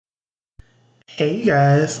Hey, you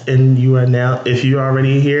guys, and you are now, if you're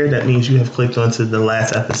already here, that means you have clicked onto the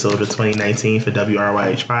last episode of 2019 for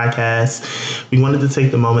WRYH Podcast. We wanted to take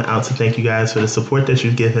the moment out to thank you guys for the support that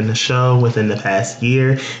you've given the show within the past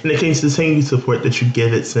year, and the continued support that you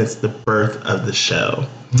give it since the birth of the show.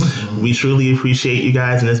 Mm-hmm. We truly appreciate you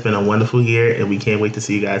guys, and it's been a wonderful year, and we can't wait to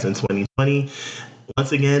see you guys in 2020.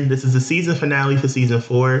 Once again, this is the season finale for season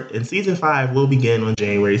 4, and season 5 will begin on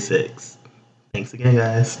January 6th. Thanks again,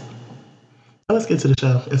 guys. Let's get to the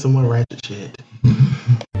show and some more ratchet shit.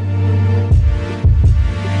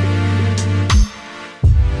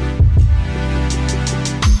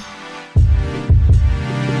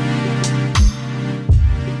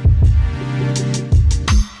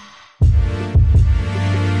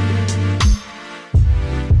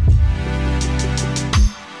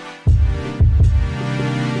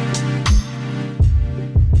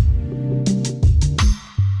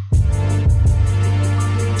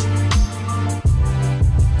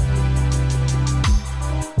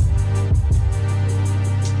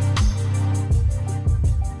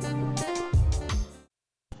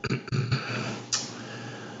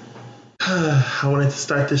 I wanted to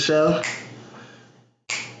start the show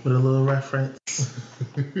with a little reference.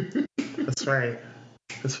 That's right.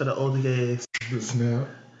 It's for the older gays. This now.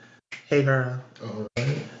 Hey girl. All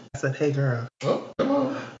right. I said, hey girl. Oh, come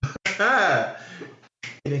on.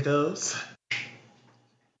 And it goes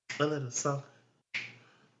a little song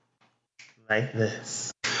like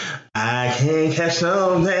this. I can't catch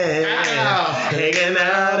no man hanging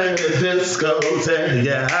out at the discotheque.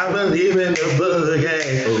 Yeah, I believe in the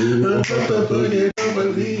boogie. The boogie don't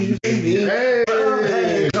believe in me.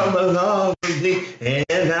 Hey, come along with me,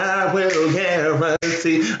 and I will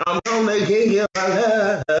guarantee I'm gonna give you my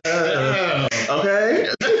love. Okay?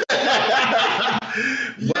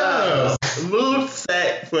 Wow. Mood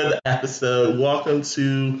set for the episode. Welcome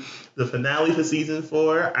to the finale for season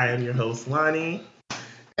 4. I am your host, Lonnie.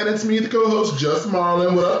 And it's me, the co-host, Just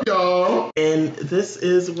Marlon. What up, y'all? And this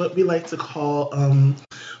is what we like to call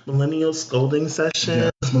millennial scolding session.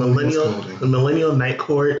 Yes, millennial night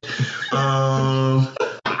court. The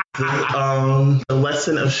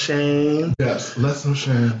lesson of shame. Yes, lesson of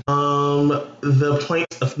shame. The point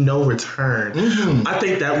of no return. Mm-hmm. I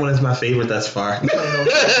think that one is my favorite thus far. I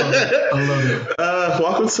love it.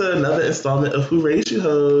 Welcome to another installment of Who Raised You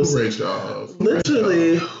Hoes. Who Raised Y'all Hoes?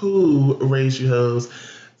 Literally, Who Raised You Hoes.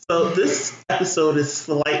 So this episode is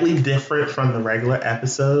slightly different from the regular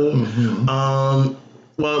episode. Mm-hmm.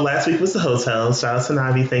 Well, last week was the hotels. Shout out to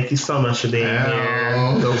Navi. Thank you so much for being here.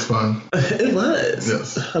 That was fun. It was.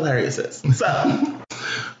 Yes. Hilarious. So,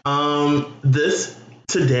 this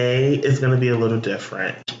today is going to be a little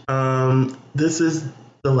different. This is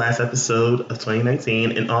the last episode of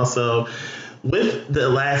 2019, and also with the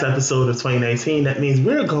last episode of 2019, that means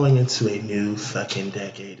we're going into a new fucking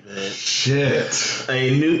decade, bitch. Shit.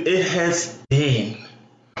 It has been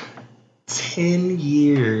 10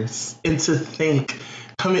 years. And to think,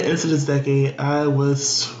 coming into this decade, I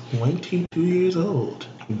was 22 years old.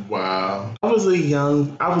 Wow. I was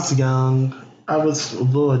young.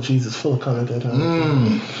 Lord Jesus, full of content.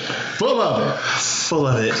 Full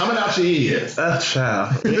of it. Coming out your ears.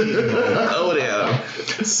 Child. Oh, yeah.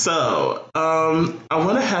 So, I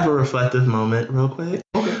want to have a reflective moment real quick.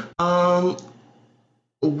 Okay.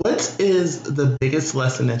 What is the biggest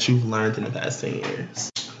lesson that you've learned in the past 10 years?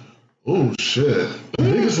 Oh, shit. The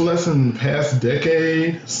biggest lesson in the past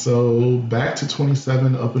decade, so back to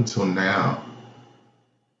 27 up until now.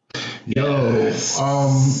 Yes.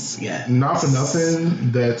 Not for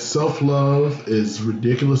nothing, that self-love is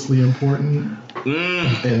ridiculously important,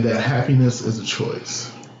 and that happiness is a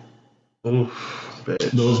choice. Oof, bitch.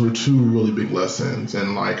 Those were two really big lessons,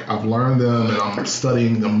 and I've learned them, and I'm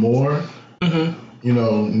studying them more,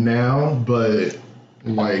 now, but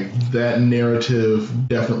that narrative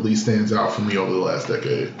definitely stands out for me over the last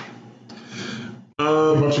decade. What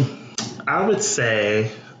about you? I would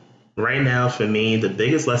say right now, for me, the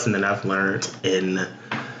biggest lesson that I've learned in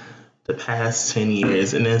the past 10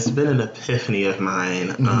 years, and it's been an epiphany of mine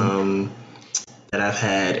that I've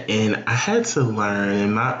had, and I had to learn,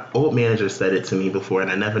 and my old manager said it to me before, and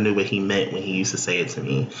I never knew what he meant when he used to say it to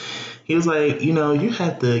me. He was like, you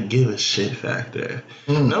have to give a shit factor.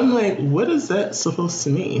 And I'm like, what is that supposed to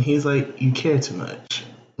mean? He's like, you care too much.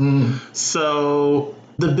 So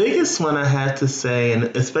the biggest one I had to say,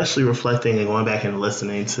 and especially reflecting and going back and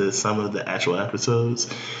listening to some of the actual episodes,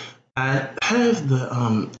 I have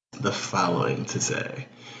the following to say.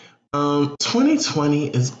 2020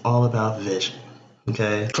 is all about vision.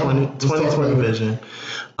 Okay, 2020 vision.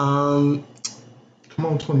 Come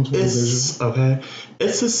Come on, 2020 vision. Okay.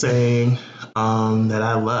 It's a saying that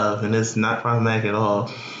I love, and it's not problematic at all.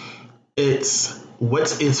 It's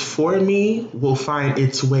what is for me will find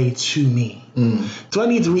its way to me. Do I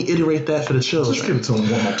need to reiterate that for the children? Just give it to them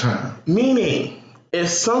one more time. Meaning, if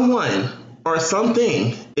someone or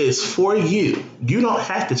something is for you, you don't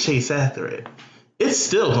have to chase after it. It's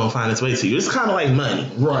still going to find its way to you. It's kind of like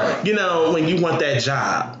money. Right. You know, when you want that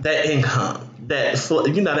job, that income, that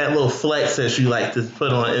little flex that you like to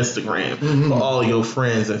put on Instagram for all your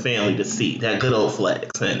friends and family to see, that good old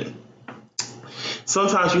flex, honey.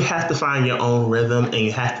 Sometimes you have to find your own rhythm and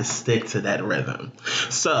you have to stick to that rhythm.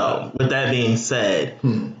 So, with that being said,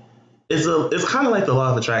 it's kind of like the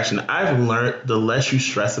law of attraction. I've learned the less you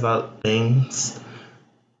stress about things,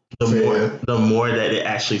 the more that it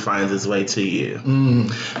actually finds its way to you.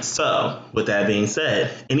 So, with that being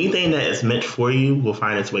said, anything that is meant for you will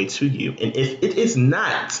find its way to you. And if it is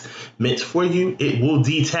not meant for you, it will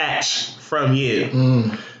detach from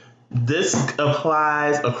you. This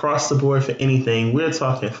applies across the board for anything. We're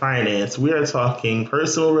talking finance. We're talking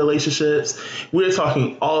personal relationships. We're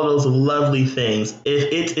talking all those lovely things.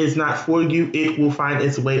 If it is not for you, it will find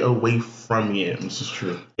its way away from you. This is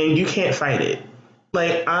true. And you can't fight it.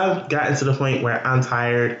 Like, I've gotten to the point where I'm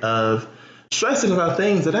tired of stressing about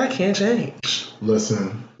things that I can't change.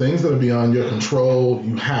 Listen, things that are beyond your control,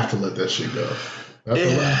 you have to let that shit go.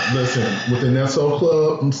 Listen, within that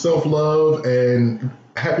self-love and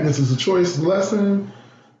happiness is a choice lesson,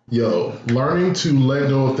 learning to let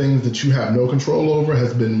go of things that you have no control over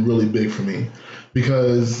has been really big for me,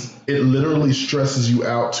 because it literally stresses you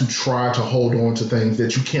out to try to hold on to things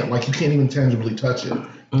that you can't even tangibly touch it.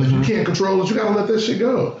 If you can't control it, you gotta let that shit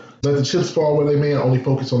go. Let the chips fall where they may and only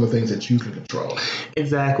focus on the things that you can control.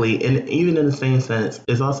 Exactly. And even in the same sense,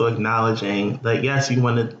 it's also acknowledging that, yes, you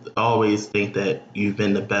want to always think that you've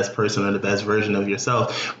been the best person or the best version of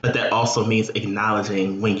yourself, but that also means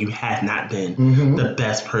acknowledging when you have not been the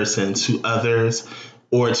best person to others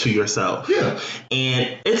or to yourself. Yeah.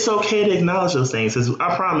 And it's okay to acknowledge those things. Because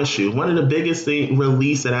I promise you, one of the biggest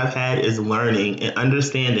release that I've had is learning and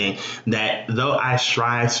understanding that though I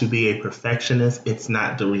strive to be a perfectionist, it's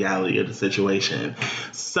not the reality of the situation.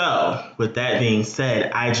 So with that being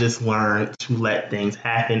said, I just learned to let things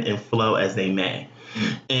happen and flow as they may.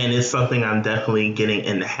 And it's something I'm definitely getting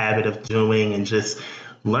in the habit of doing, and just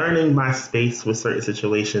learning my space with certain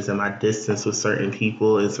situations and my distance with certain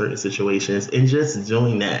people in certain situations, and just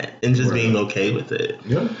doing that and just being okay with it.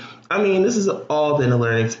 Yeah. I mean, this has all been a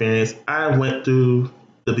learning experience. I went through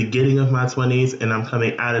the beginning of my 20s, and I'm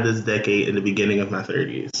coming out of this decade in the beginning of my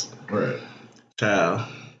 30s. Right. Child.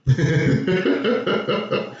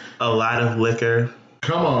 A lot of liquor.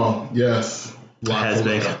 Come on. Yes. A lot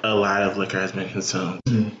of liquor has been consumed.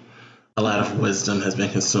 A lot of wisdom has been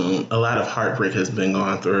consumed. A lot of heartbreak has been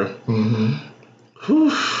gone through.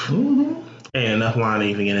 Ain't enough wine to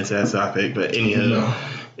even get into that topic, but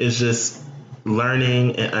it's just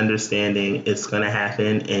learning and understanding it's going to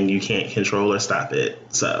happen and you can't control or stop it.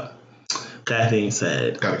 So, that being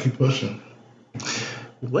said, gotta keep pushing.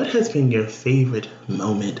 What has been your favorite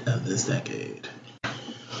moment of this decade?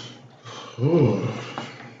 Ooh.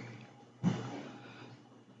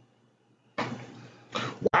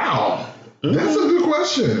 Wow. That's a good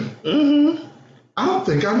question. I don't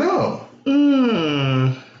think I know.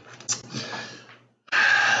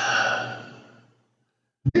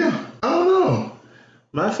 Yeah, I don't know.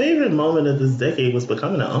 My favorite moment of this decade was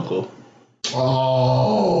becoming an uncle.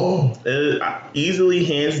 Oh. Easily,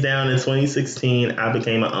 hands down, in 2016, I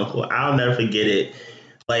became an uncle. I'll never forget it.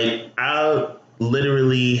 Like, I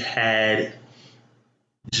literally I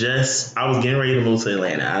was getting ready to move to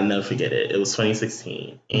Atlanta. I'll never forget it. It was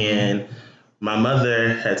 2016. And my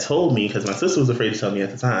mother had told me, because my sister was afraid to tell me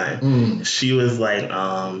at the time, she was like,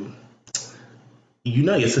 you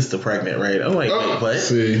know your sister pregnant, right? I'm like, wait, what?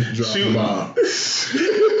 See, mom.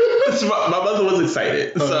 My mother was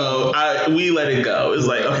excited. So we let it go. It was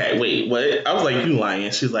like, okay, wait, what? I was like, you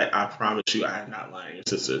lying. She's like, I promise you I am not lying. Your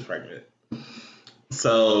sister is pregnant.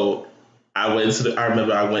 So I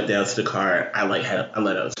remember I went down to the car. I let out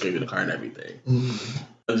a scream in the car and everything.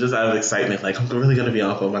 Just out of excitement, like, I'm really going to be an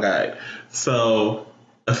uncle. Oh my God. So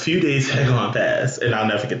a few days had gone past, and I'll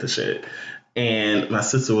never forget the shit. And my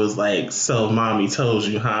sister was like, so mommy told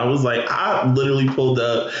you, huh? I was like, I literally pulled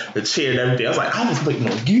up the chair and everything. I was like, I was waiting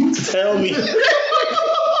on you to tell me. And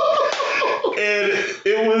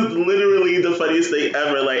it was literally the funniest thing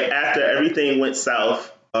ever. Like, after everything went south,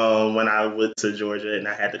 when I went to Georgia and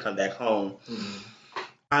I had to come back home,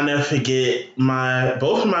 I'll never forget,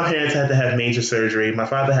 both of my parents had to have major surgery. My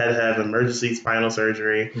father had to have emergency spinal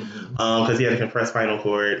surgery because he had a compressed spinal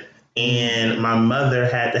cord. and my mother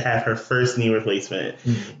had to have her first knee replacement.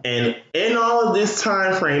 And in all of this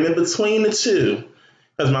time frame, in between the two,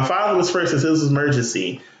 because my father was first because this was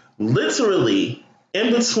emergency, literally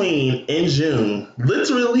in between, in June,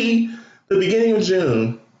 literally the beginning of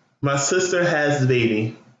June, my sister has the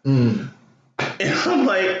baby. And I'm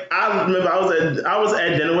like, I remember I was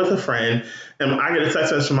at dinner with a friend, and I get a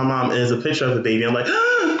text message from my mom, and it's a picture of the baby. I'm like,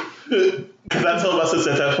 because I told my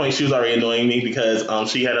sister at that point she was already annoying me because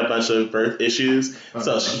she had a bunch of birth issues,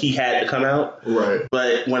 so he had to come out. Right.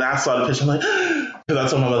 But when I saw the picture, I'm like, because I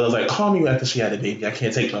told my mother, I was like, call me after she had a baby. I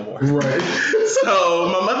can't take no more. Right. So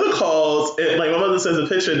my mother calls, and, like, my mother sends a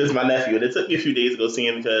picture, and it's my nephew. And it took me a few days to go see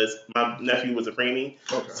him because my nephew was a preemie.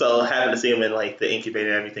 Okay. So having to see him in, like, the incubator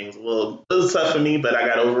and everything was it was tough for me, but I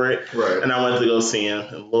got over it. Right. And I went to go see him.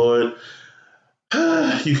 And Lord,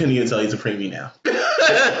 you couldn't even tell he's a preemie now.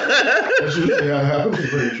 That's usually how it happens with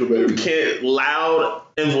premature babies. Kid, loud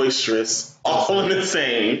and boisterous, all in the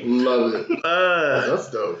same. Love it.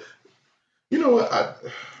 That's dope. You know what?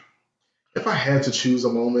 If I had to choose a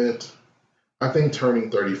moment, I think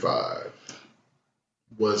turning 35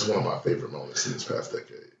 was one of my favorite moments in this past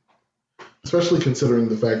decade. Especially considering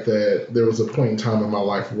the fact that there was a point in time in my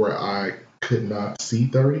life where I could not see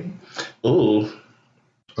 30. Ooh.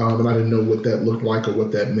 And I didn't know what that looked like or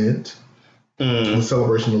what that meant. The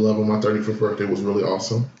celebration of love on my 35th birthday was really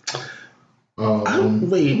awesome.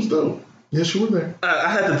 Wait. It was dope. Yes, you were there. I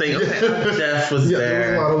had to think. Jeff was there.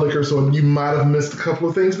 There was a lot of liquor, so you might have missed a couple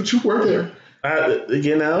of things, but you were there.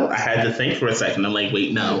 I had to think for a second. I'm like,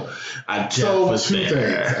 wait, no. Jeff was there. So two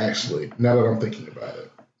things, actually, now that I'm thinking about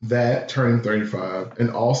it. That turning 35 and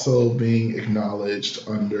also being acknowledged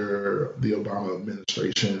under the Obama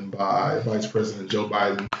administration by Vice President Joe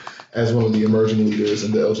Biden as one of the emerging leaders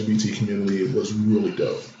in the LGBT community was really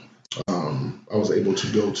dope. I was able to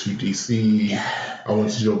go to DC. I went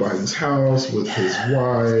to Joe Biden's house with his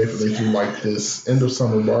wife. They threw like this end of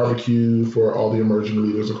summer barbecue for all the emerging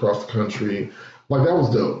leaders across the country. Like, that was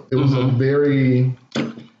dope. It was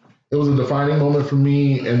it was a defining moment for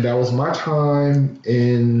me, and that was my time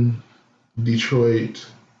in Detroit.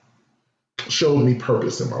 Showed me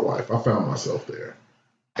purpose in my life. I found myself there,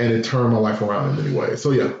 and it turned my life around in many ways.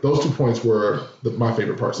 So yeah, those 2 points were my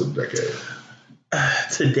favorite parts of the decade.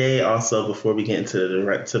 Today, also, before we get into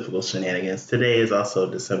the typical shenanigans, today is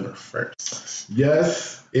also December 1st.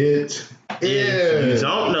 Yes, it is. If you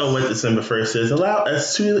don't know what December 1st is, allow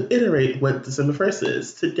us to iterate what December 1st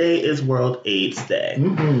is. Today is World AIDS Day.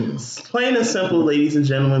 Plain and simple, ladies and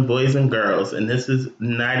gentlemen, boys and girls, and this is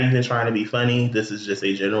not even trying to be funny. This is just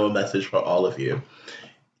a general message for all of you.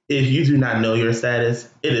 If you do not know your status,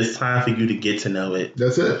 it is time for you to get to know it.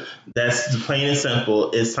 That's it. That's plain and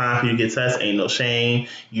simple. It's time for you to get tested. Ain't no shame.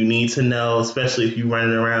 You need to know, especially if you're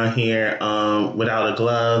running around here without a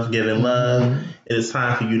glove, giving love. It is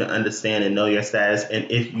time for you to understand and know your status.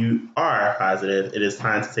 And if you are positive, it is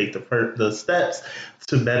time to take the steps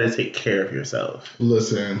to better take care of yourself.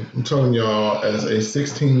 Listen, I'm telling y'all, as a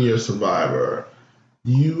 16-year survivor,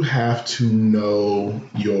 you have to know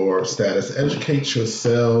your status. Educate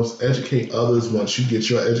yourselves, educate others once you get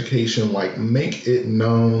your education. Like, make it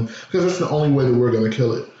known, because that's the only way that we're going to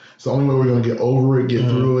kill it. It's the only way we're going to get over it, get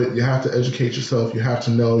through it. You have to educate yourself. You have to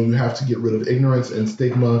know. You have to get rid of ignorance and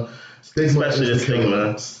stigma. Especially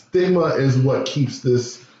stigma. Stigma is what keeps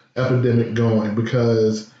this epidemic going,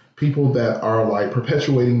 because people that are like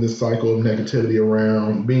perpetuating this cycle of negativity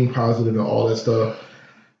around being positive and all that stuff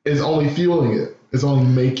is only fueling it. It's only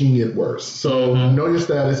making it worse. So know your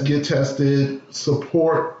status, get tested,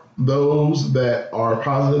 support those that are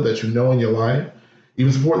positive that you know in your life,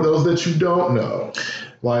 even support those that you don't know.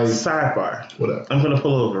 Like, sidebar. What up? I'm going to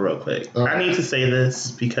pull over real quick. I need to say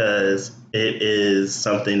this because it is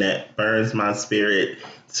something that burns my spirit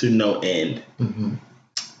to no end.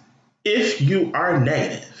 If you are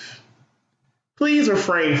negative, please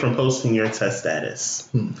refrain from posting your test status.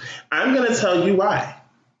 I'm going to tell you why.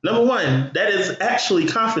 Number one, that is actually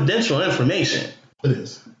confidential information. It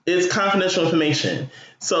is. It's confidential information.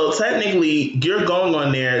 So technically, you're going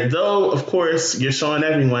on there, though, of course, you're showing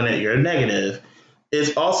everyone that you're negative.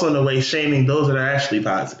 It's also, in a way, shaming those that are actually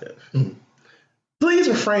positive. Please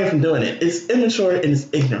refrain from doing it. It's immature and it's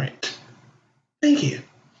ignorant. Thank you.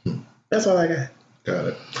 That's all I got. Got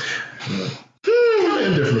it. I'm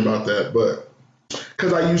indifferent about that, but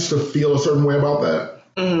because I used to feel a certain way about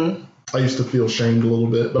that. I used to feel shamed a little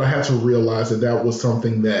bit, but I had to realize that that was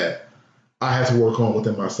something that I had to work on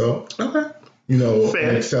within myself. Okay. You know, fair.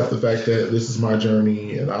 And accept the fact that this is my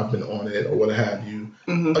journey and I've been on it or what have you.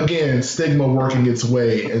 Again, stigma working its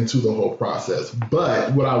way into the whole process.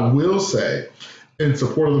 But what I will say, in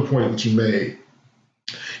support of the point that you made,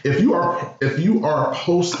 If you are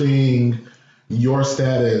posting your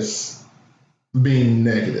status being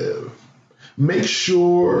negative, make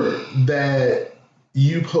sure that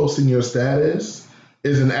you posting your status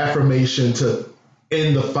is an affirmation to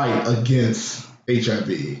end the fight against HIV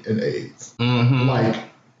and AIDS. Mm-hmm. Like,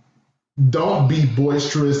 don't be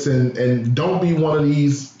boisterous and don't be one of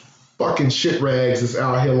these fucking shit rags that's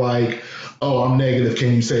out here like, oh, I'm negative,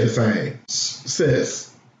 can you say the same?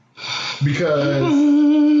 Sis. Because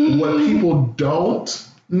what people don't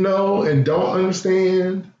know and don't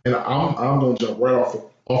understand, and I'm going to jump right off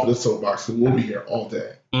of this soapbox because we'll be here all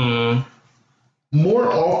day. Mm. More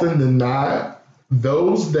often than not,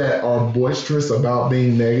 those that are boisterous about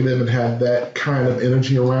being negative and have that kind of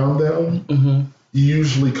energy around them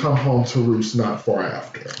usually come home to roost not far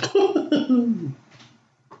after.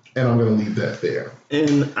 And I'm going to leave that there.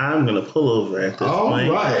 And I'm going to pull over at this point.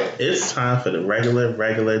 All right. It's time for the regular,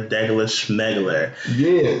 degular, schmegular.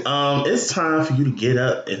 Yes. It's time for you to get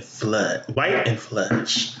up and flood. White and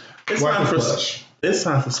flush. It's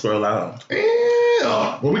time for Scroll Out.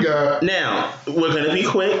 Yeah. What we got? Now, we're going to be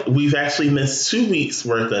quick. We've actually missed 2 weeks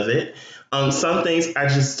worth of it. Some things I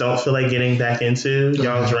just don't feel like getting back into.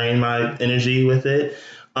 Y'all drain my energy with it.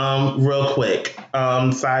 Real quick.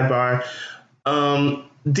 Sidebar.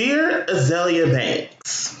 Dear Azalea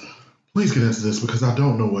Banks. Please get into this because I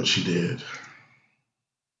don't know what she did.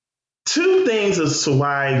 2 things as to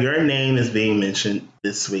why your name is being mentioned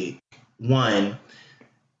this week. 1,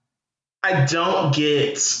 I don't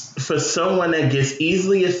get, for someone that gets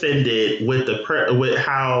easily offended with with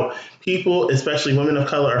how people, especially women of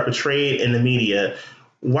color, are portrayed in the media,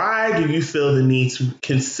 why do you feel the need to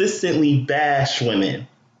consistently bash women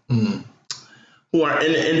who are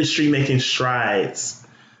in the industry making strides?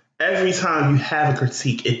 Every time you have a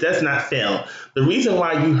critique, it does not fail. The reason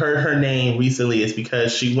why you heard her name recently is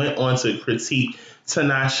because she went on to critique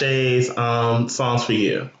Tinashe's Songs for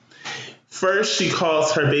You. First, she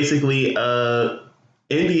calls her basically a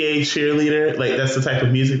NBA cheerleader. Like, that's the type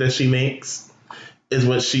of music that she makes, is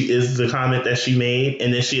the comment that she made.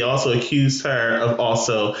 And then she also accused her of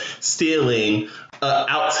also stealing an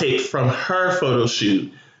outtake from her photo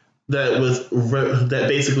shoot that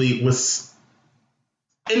basically was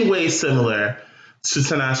in ways similar to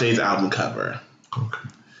Tinashe's album cover. Okay.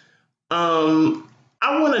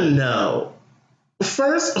 I want to know,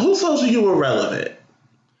 first, who told you were relevant?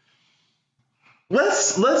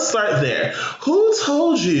 Let's start there. Who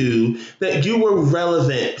told you that you were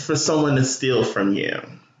relevant for someone to steal from you?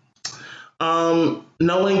 No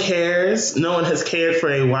one cares. No one has cared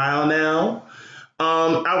for a while now.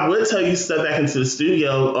 I would tell you step back into the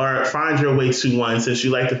studio or find your way to one, since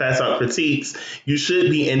you like to pass out critiques. You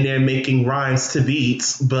should be in there making rhymes to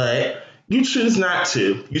beats, but you choose not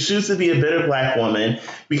to. You choose to be a bitter black woman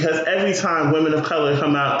because every time women of color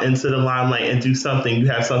come out into the limelight and do something, you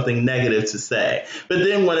have something negative to say, but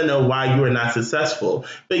then want to know why you are not successful.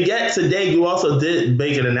 But yet today you also did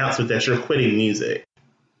make an announcement that you're quitting music.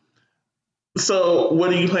 So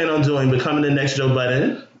what do you plan on doing? Becoming the next Joe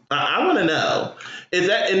Budden? I want to know. Is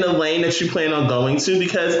that in the lane that you plan on going to?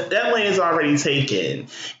 Because that lane is already taken.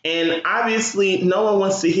 And obviously, no one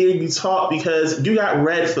wants to hear you talk because you got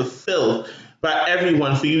read for filth by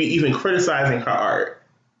everyone for you even criticizing her art.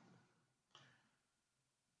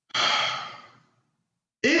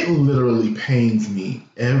 It literally pains me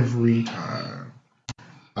every time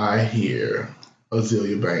I hear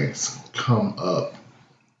Azalea Banks come up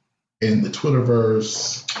in the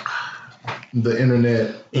Twitterverse, the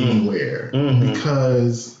internet, anywhere,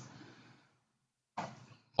 because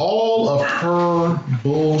all of her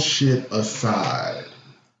bullshit aside,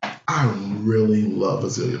 I really love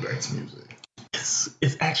Azalea Banks' music.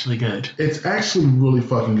 It's actually good. It's actually really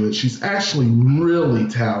fucking good. She's actually really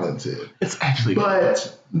talented. It's actually good.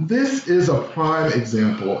 But this is a prime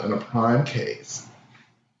example and a prime case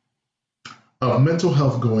of mental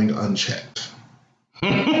health going unchecked.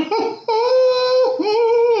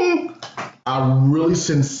 I really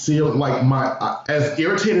sincerely, like, as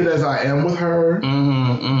irritated as I am with her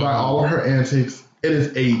by all of her antics, it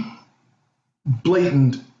is a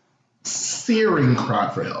blatant, searing cry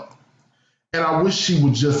for help. And I wish she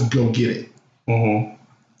would just go get it.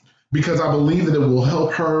 Because I believe that it will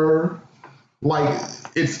help her. Like,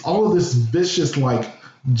 it's all of this vicious, like,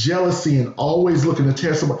 jealousy and always looking to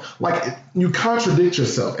tear someone. Like, you contradict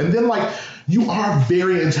yourself. And then, like, you are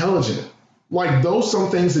very intelligent. Like, some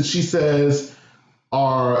things that she says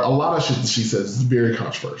are, a lot of shit that she says is very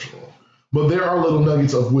controversial. But there are little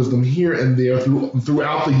nuggets of wisdom here and there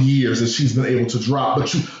throughout the years that she's been able to drop.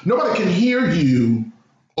 But nobody can hear you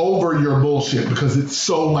over your bullshit because it's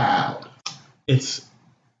so loud. It's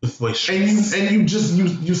voice. And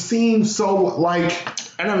you seem so like.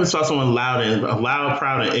 I never saw someone loud,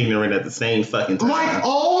 proud, and ignorant at the same fucking time. Like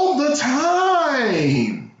all the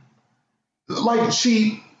time. Like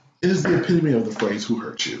she is the epitome of the phrase "Who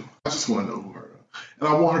hurt you?" I just want to know who hurt her, and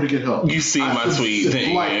I want her to get help. You see my tweet,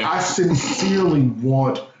 I sincerely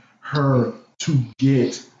want her to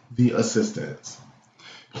get the assistance.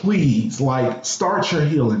 Please, like, start your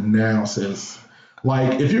healing now, sis.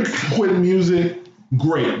 Like, if you're quitting music,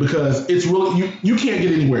 great, because it's really you can't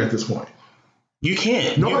get anywhere at this point. You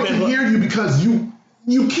can't. Nobody can hear you because you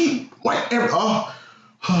keep like I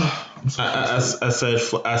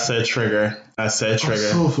said trigger. I'm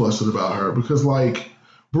so flustered about her because like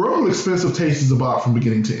Broke with Expensive Taste is about from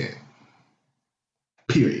beginning to end.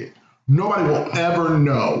 Period. Nobody will ever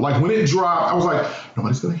know. Like when it dropped, I was like,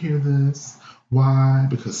 nobody's gonna hear this. Why?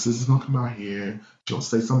 Because sis is gonna come out here. She'll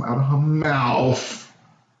say something out of her mouth.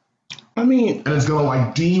 I mean, and it's gonna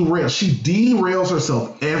like derail. She derails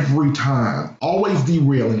herself every time, always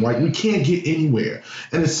derailing. Like we can't get anywhere.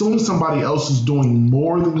 And as soon as somebody else is doing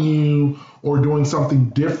more than you or doing something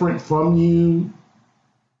different from you,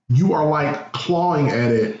 you are like clawing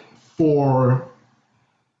at it for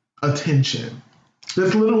attention.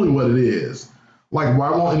 That's literally what it is. Like, why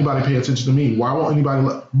won't anybody pay attention to me? Why won't anybody?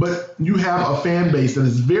 But you have a fan base that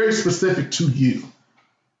is very specific to you.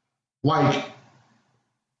 Like.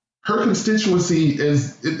 Her constituency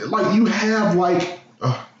is like you have like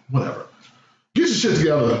whatever. Get your shit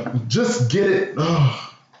together. Just get it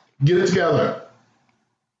together.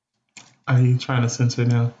 Are you trying to censor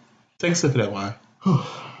now? Take a sip of that wine.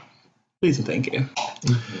 Please and thank you.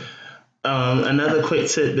 Mm-hmm. Another quick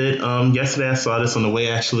tidbit. Yesterday I saw this on the way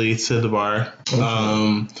actually to the bar.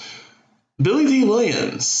 Okay. Billy D.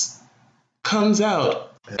 Williams comes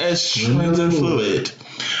out as gender fluid.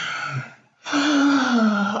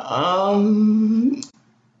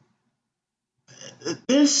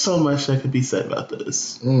 There's so much that could be said about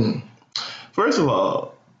this. First of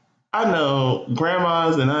all, I know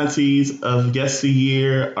grandmas and aunties of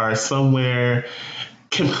yesteryear are somewhere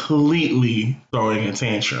completely throwing a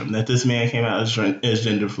tantrum that this man came out as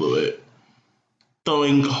gender fluid.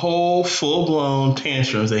 Throwing whole full-blown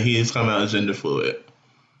tantrums that he has come out as gender fluid.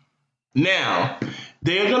 Now,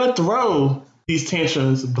 they're going to throw these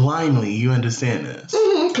tantrums blindly. You understand this?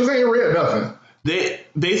 Because they ain't read nothing.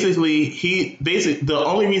 The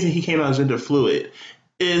only reason he came out gender fluid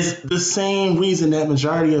is the same reason that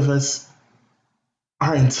majority of us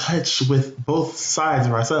are in touch with both sides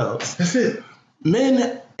of ourselves. That's it.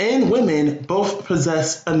 Men and women both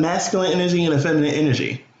possess a masculine energy and a feminine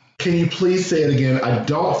energy. Can you please say it again? I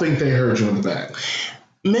don't think they heard you in the back.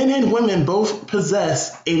 Men and women both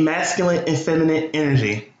possess a masculine and feminine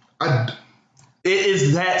energy. It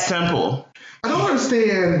is that simple. I don't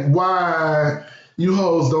understand why you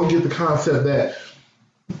hoes don't get the concept that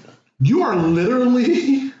you are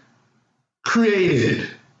literally created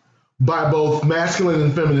by both masculine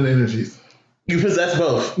and feminine energies. You possess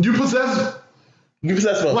both. You possess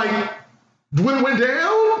both. Like, when it went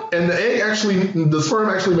down and the sperm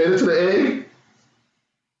actually made it to the egg,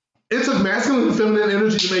 it took masculine and feminine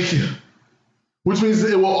energy to make you. Which means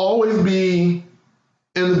it will always be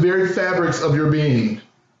in the very fabrics of your being.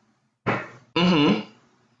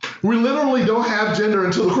 Mm-hmm. We literally don't have gender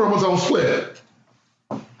until the chromosomes flip.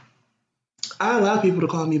 I allow people to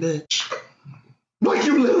call me bitch. Like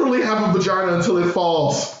you literally have a vagina until it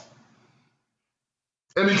falls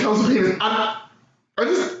and becomes a penis.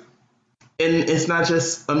 And it's not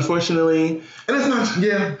just, unfortunately. And it's not,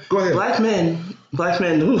 yeah, go ahead. Black men,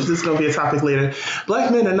 this is going to be a topic later.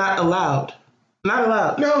 Black men are not allowed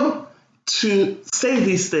no, to say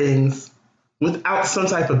these things without some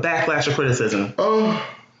type of backlash or criticism. Oh.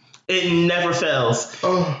 It never fails.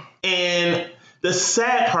 Oh. And the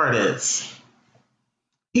sad part is,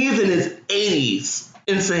 he's in his 80s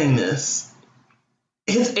in saying this.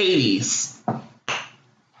 His 80s.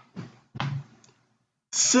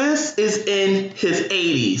 Sis is in his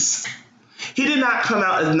 80s. He did not come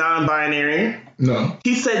out as non-binary. No.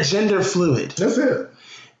 He said gender fluid. That's it.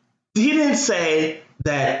 He didn't say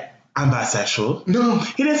that I'm bisexual. No.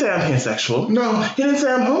 He didn't say I'm pansexual. No. He didn't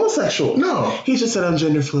say I'm homosexual. No. He just said I'm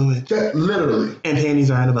gender fluid. That literally. And panties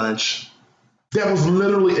are in a bunch. That was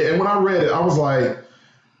literally, and when I read it, I was like,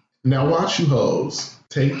 now watch you hoes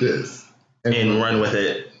take this and run with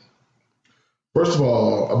it. First of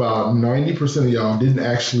all, about 90% of y'all didn't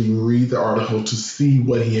actually read the article to see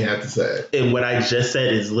what he had to say. And what I just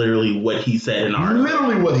said is literally what he said in the article.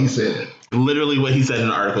 Literally what he said. Literally what he said in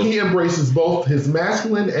the article. He embraces both his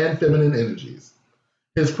masculine and feminine energies.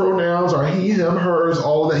 His pronouns are he, him, hers,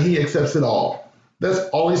 all that. He accepts it all. That's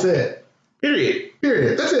all he said. Period.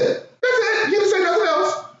 Period. That's it. He didn't say nothing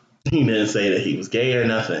else. He didn't say that he was gay or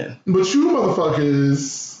nothing. But you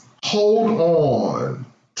motherfuckers hold on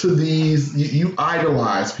to these. You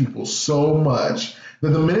idolize people so much that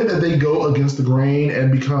the minute that they go against the grain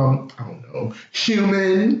and become, I don't know,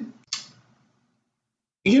 human,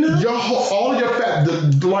 all your fat,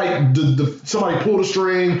 somebody pulled a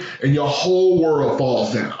string and your whole world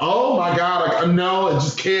falls down. Oh my God! No, it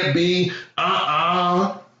just can't be.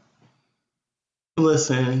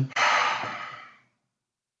 Listen.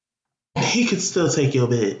 He could still take your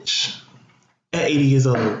bitch at 80 years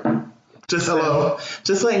old. Just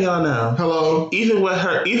letting y'all know. Hello. Even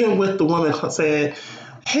with the woman saying,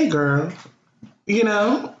 "Hey, girl,"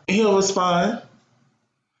 he'll respond,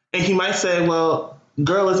 and he might say, "Well,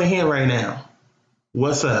 girl isn't here right now.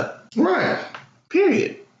 What's up?" Right.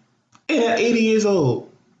 Period. And at 80 years old,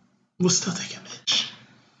 we'll still take your bitch.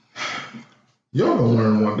 Y'all gonna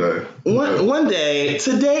learn one day. One day.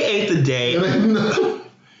 Today ain't the day.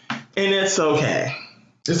 And it's okay.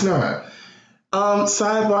 It's not.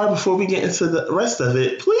 Sidebar, before we get into the rest of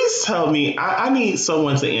it, please tell me, I need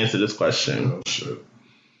someone to answer this question. Oh, shit.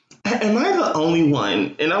 Am I the only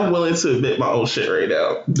one, and I'm willing to admit my own shit right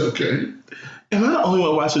now. Okay. Am I the only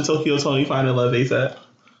one watching Tokyo Tony Find Love ASAP?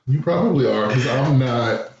 You probably are, because I'm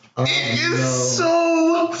not. It is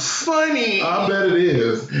so funny. I bet it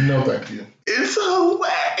is. No, thank you. It's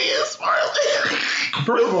hilarious, Marlon.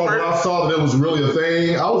 First of all, when I saw that it was really a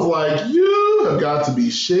thing, I was like, you have got to be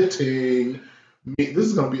shitting me. This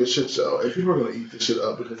is going to be a shit show. And people are going to eat this shit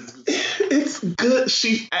up because it's good.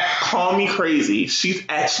 Call me crazy. She's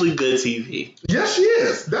actually good TV. Yes, she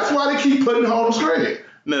is. That's why they keep putting her on the screen.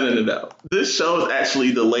 No. This show is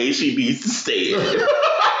actually the lane she needs to stay in.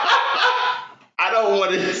 I don't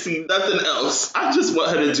want to see nothing else. I just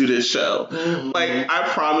want her to do this show. Mm-hmm. Like, I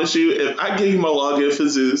promise you, if I gave you my login for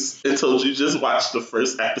Zeus and told you just watch the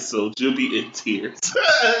first episode, you'll be in tears.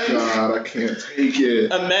 God, I can't take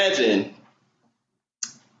it. Imagine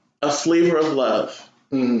a flavor of love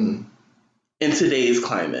in today's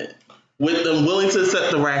climate with them willing to accept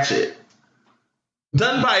the ratchet.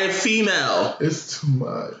 Done by a female. It's too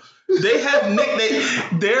much. They have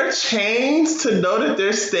their chains to know that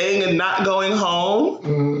they're staying and not going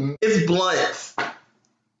home. It's blunt.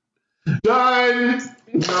 Done.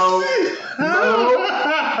 No,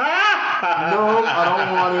 I don't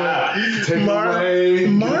want to take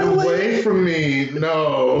away from me.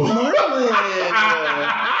 No. Marlon.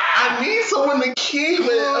 I need someone to keep it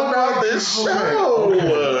about this show.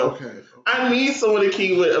 Okay. I need someone to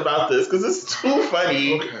keep it about this because it's too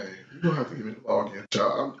funny. Okay. You don't have to give me the login,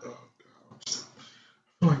 child.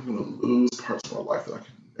 I feel like I'm going to lose parts of my life that I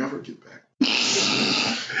can never get back.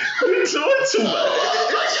 You're doing too much. Oh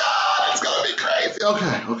my God, it's going to be crazy.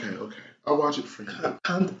 Okay. I'll watch it for you.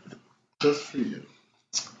 Just for you.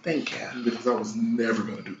 Thank you. Because I was never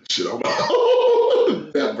going to do this shit on my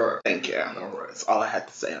own. Never. Thank you. All right. That's all I had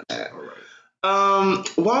to say on that. All right.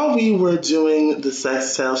 While we were doing the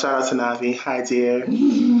sex tale, shout out to Navi. Hi, dear.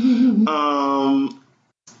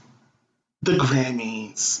 The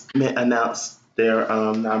Grammys announced their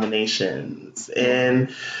nominations, and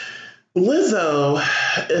Lizzo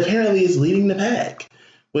apparently is leading the pack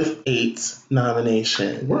with 8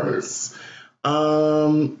 nominations. Words.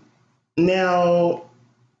 Now,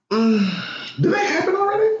 do they happen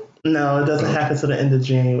already? No, it doesn't happen till the end of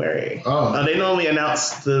January. They normally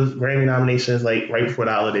announce the Grammy nominations like right before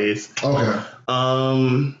the holidays. Okay.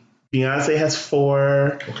 Beyonce has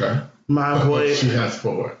 4. Okay. My boy, she has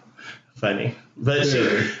 4. Funny. But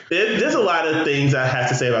there's a lot of things I have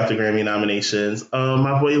to say about the Grammy nominations.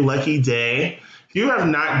 My boy Lucky Day, if you have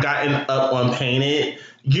not gotten up on Painted,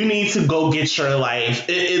 you need to go get your life.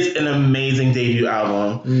 It is an amazing debut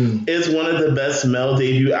album. It's one of the best male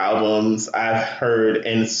debut albums I've heard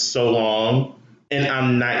in so long. And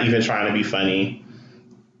I'm not even trying to be funny.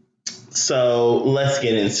 So let's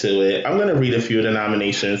get into it. I'm going to read a few of the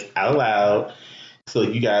nominations out loud so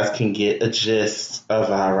you guys can get a gist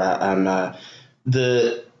of our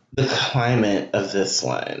the climate of this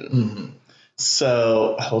one.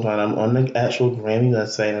 So hold on, I'm on the actual Grammy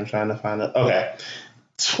website. I'm trying to find it. Okay,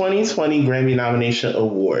 2020 Grammy Nomination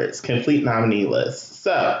Awards complete nominee list.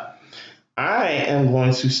 So I am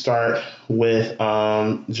going to start with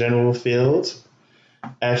General Field.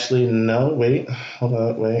 Actually, no, wait, hold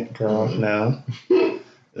on, wait, girl, no, we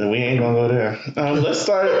ain't gonna go there. Let's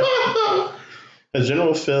start. The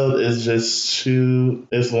General Field is just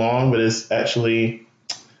it's long, but it's actually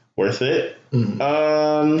worth it.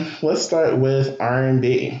 Let's start with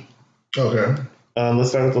R&B. Okay. Let's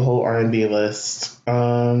start with the whole R&B list.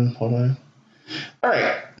 Hold on. All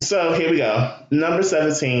right, so here we go. Number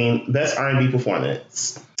 17, best R&B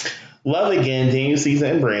performance. Love Again, Daniel Caesar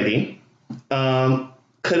and Brandy.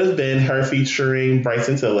 Could have been her featuring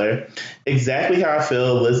Bryson Tiller. Exactly How I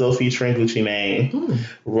Feel, Lizzo featuring Gucci Mane.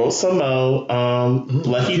 Rosa Mo,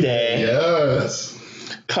 Lucky Day. Yes.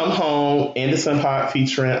 Come Home, Anderson .Paak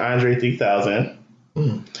featuring Andre 3000.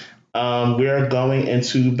 We are going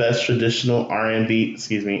into best traditional R&B.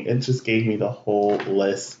 Excuse me, it just gave me the whole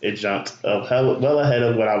list. It jumped up well ahead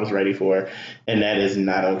of what I was ready for, and that is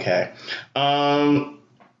not okay.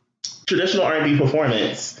 Traditional R&B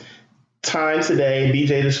performance. Time Today,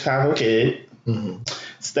 BJ the Chicago Kid.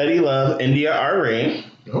 Steady Love, India Ari.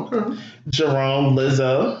 Okay. Jerome,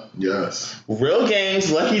 Lizzo. Yes. Real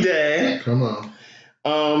Games, Lucky Day. Come on.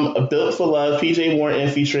 Built for Love, PJ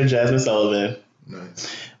Morton featuring Jasmine Sullivan.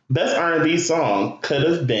 Nice. Best R&B song could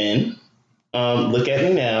have been Look at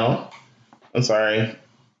Me Now. I'm sorry.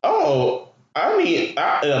 Oh, I mean,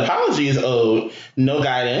 an apology is owed. No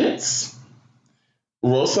Guidance.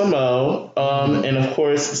 Rosa Mo, and of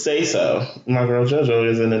course, Say So. My girl JoJo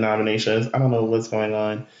is in the nominations. I don't know what's going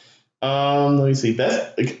on. Let me see.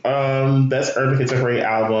 Best Urban Contemporary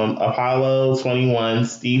Album, Apollo 21,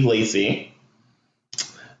 Steve Lacy.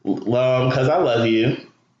 Cause I Love You,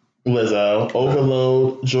 Lizzo.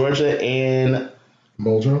 Overload, Georgia and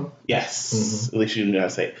Mojo. Yes, at least you knew how to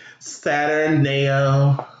say it. Saturn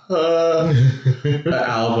Neo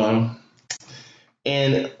album.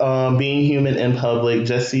 And Being Human in Public,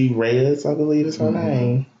 Jessie Reyes, I believe is her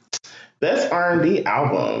name. Best R&B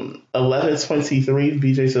album, 1123,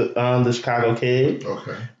 BJ the Chicago Kid.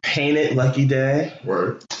 Okay. Painted, Lucky Day.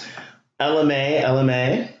 Word.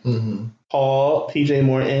 LMA. Paul, PJ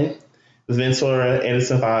Morton, Ventura,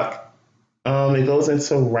 Anderson .Paak. It goes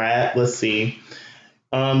into rap. Let's see.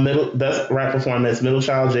 Best rap performance, Middle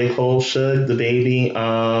Child, J. Cole, Suge, The Baby,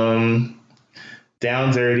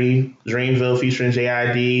 Down Dirty, Dreamville featuring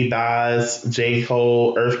J.I.D., Daz, J.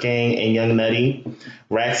 Cole, Earth Gang, and Young Nutty.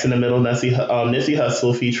 Racks in the Middle, Nipsey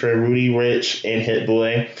Hussle featuring Rudy Rich and Hit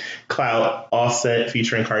Boy. Clout, Offset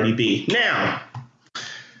featuring Cardi B. Now,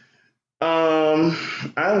 I'm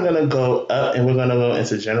going to go up and we're going to go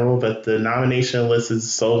into general, but the nomination list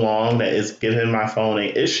is so long that it's giving my phone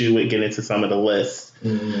an issue with getting to some of the lists.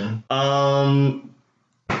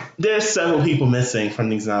 There's several people missing from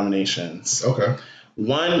these nominations. Okay.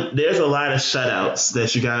 One, there's a lot of shutouts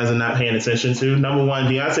that you guys are not paying attention to. Number one,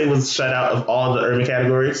 Beyonce was shut out of all the urban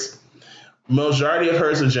categories. Majority of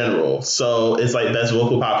hers are general. So it's like best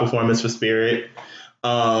vocal pop performance for Spirit.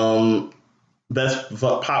 Best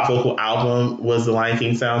pop vocal album was the Lion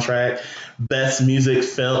King soundtrack. Best music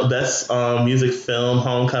film,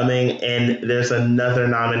 Homecoming. And there's another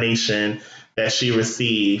nomination that she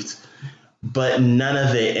received. But none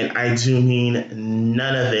of it, and I do mean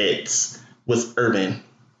none of it, was urban.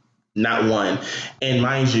 Not one. And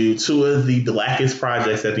mind you, two of the blackest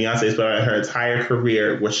projects that Beyonce's put out in her entire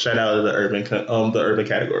career were shut out of the urban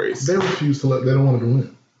categories. They refuse to they don't want to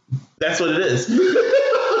win. That's what it is.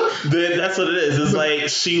 That's what it is. It's like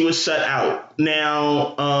she was shut out.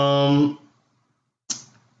 Now,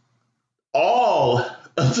 all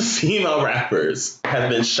of the female rappers have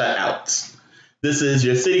been shut out. This is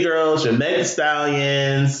your City Girls, your Meg Thee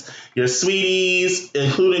Stallions, your Sweeties,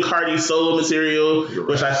 including Cardi's solo material,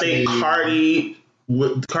 which I think Cardi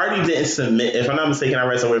didn't submit. If I'm not mistaken, I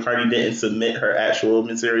read somewhere Cardi didn't submit her actual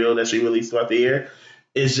material that she released throughout the year.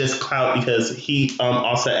 It's just clout because he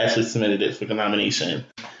also actually submitted it for the nomination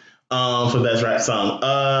for Best Rap Song.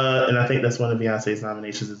 And I think that's one of Beyonce's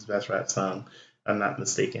nominations is Best Rap Song. I'm not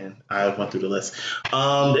mistaken. I went through the list.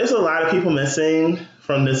 There's a lot of people missing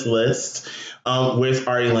from this list. Where's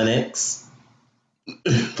Ari Lennox?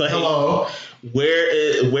 Hello.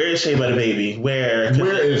 Where is Shea Butter Baby? Where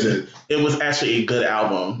is it? It was actually a good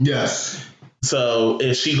album. Yes. So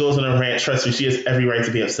if she goes on a rant, trust me, she has every right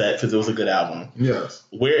to be upset because it was a good album. Yes.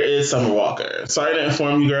 Where is Summer Walker? Sorry to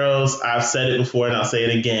inform you girls. I've said it before and I'll say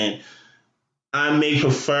it again. I may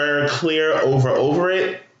prefer Clear over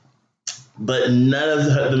it, but none of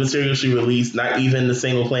the material she released, not even the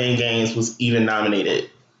single Playing Games, was even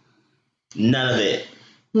nominated. None of it.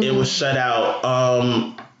 It was shut out.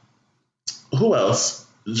 Who else?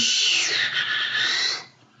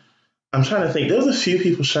 I'm trying to think. There was a few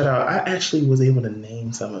people shut out. I actually was able to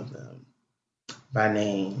name some of them by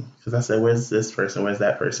name because I said, "Where's this person? Where's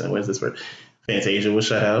that person? Where's this person?" Fantasia was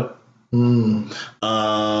shut out.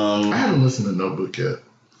 I haven't listened to Notebook yet.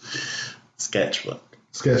 Sketchbook.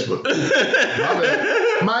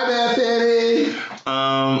 My bad, Fanny.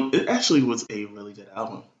 It actually was a really good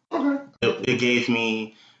album. Okay. It gave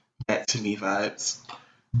me Back to Me vibes.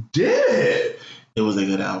 Did it? It was a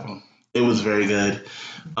good album. It was very good.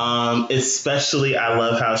 Especially, I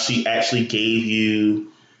love how she actually gave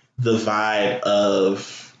you the vibe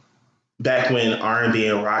of back when R&B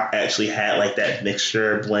and rock actually had like that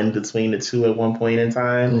mixture blend between the two at one point in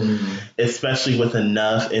time, especially with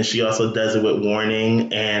Enough. And she also does it with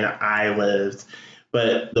Warning and I Lived.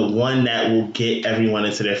 But the one that will get everyone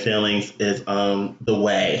into their feelings is The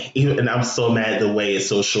Way. And I'm so mad The Way is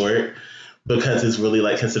so short because it's really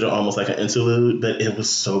like considered almost like an interlude, but it was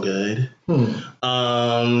so good.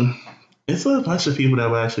 It's a bunch of people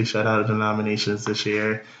that were actually shut out of the nominations this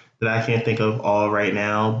year that I can't think of all right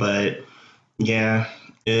now, but yeah,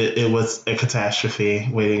 it was a catastrophe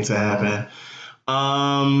waiting to happen.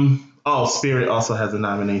 Spirit also has a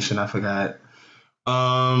nomination, I forgot.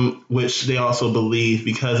 Which they also believe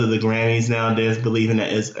because of the Grammys now, there's believing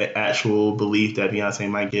that it's an actual belief that Beyonce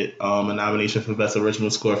might get a nomination for Best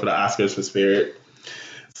Original Score for the Oscars for Spirit.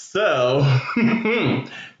 So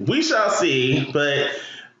we shall see. But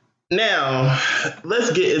now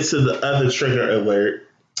let's get into the other trigger alert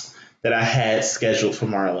that I had scheduled for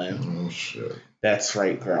Marlon. Oh shit! That's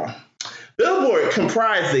right, girl. Billboard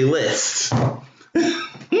comprised a list of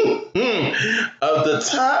the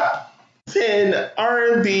top 10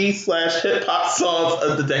 R&B / hip hop songs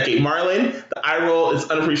of the decade. Marlon, the eye roll is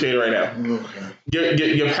unappreciated right now. Okay.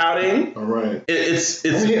 You're pouting. All right. It's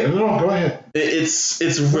no, go ahead. It's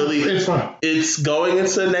really it's fine. It's going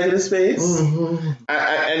into a negative space.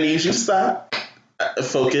 I need you to stop.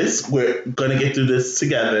 Focus. We're gonna get through this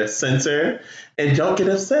together. Center and don't get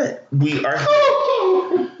upset. We are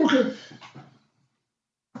here. Okay.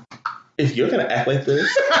 If you're gonna act like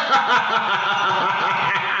this.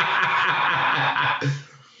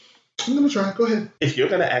 I'm gonna try. Go ahead. If you're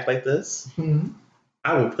gonna act like this,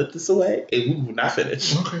 I will put this away and we will not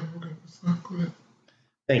finish. Okay. Go ahead.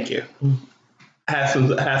 Thank you. Have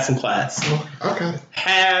some class. Okay, I got it.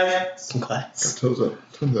 Have some class. Got toes up.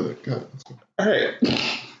 Got it. Let's go. All right.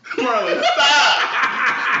 Marlon, stop!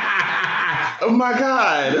 Oh my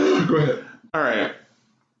God. Go ahead. All right.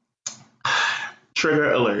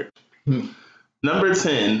 Trigger alert. Number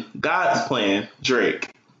 10, God's Plan,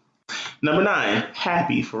 Drake. Number 9,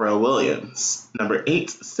 Happy, Pharrell Williams. Number 8,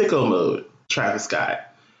 Sicko Mode, Travis Scott.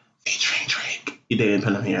 Featuring Drake. They didn't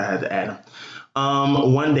put him here. I had to add him.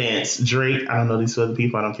 One Dance, Drake. I don't know these other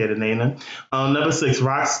people. I don't care to name them. Number 6,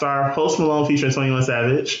 Rockstar, Post Malone featuring 21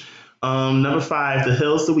 Savage. Number 5, The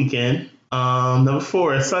Hills, The Weeknd. Number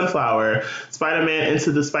 4, Sunflower, Spider-Man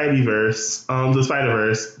Into the Spideyverse, the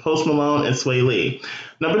Spider-Verse, Post Malone and Sway Lee.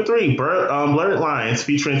 Number 3, Blurred Lines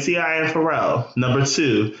featuring T.I. and Pharrell. Number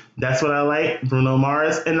 2, That's What I Like, Bruno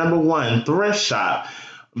Mars. And number 1, Thrift Shop,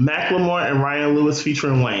 Macklemore and Ryan Lewis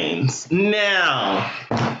featuring Wayans. Now,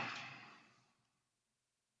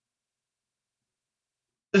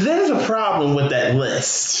 there's a problem with that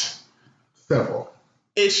list. Several.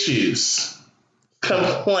 Issues.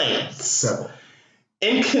 Complaints. Several.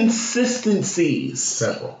 Inconsistencies.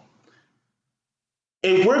 Several.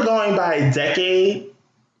 If we're going by a decade,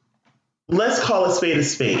 let's call a spade a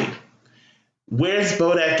spade. Where's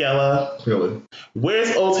Bodak Yellow? Clearly.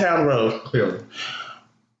 Where's Old Town Road? Clearly.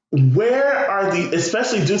 Where are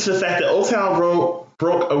especially due to the fact that Old Town Road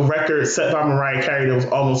broke a record set by Mariah Carey that was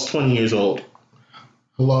almost 20 years old.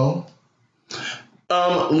 Hello?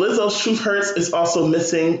 Lizzo's Truth Hurts is also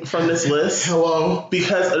missing from this list. Hello?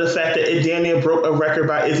 Because of the fact that it damn near broke a record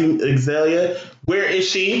by Izzy Azalea. Where is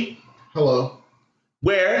she? Hello?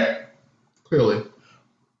 Where? Clearly.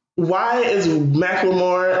 Why is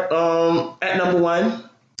Macklemore at number 1?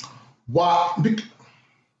 Why?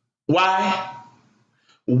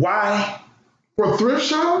 Why? For Thrift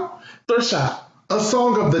Shop? Thrift Shop. A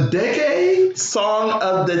song of the decade? Song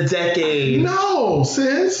of the decade. No,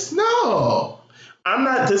 sis. No. I'm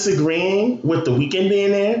not disagreeing with The Weeknd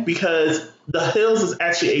being there because The Hills is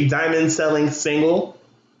actually a diamond selling single.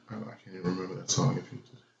 I can't even remember that song. If you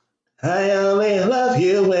just... I only love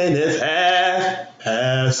you when it's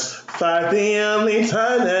past 5 the only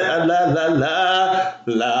time that I la.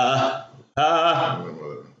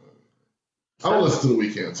 I don't listen to The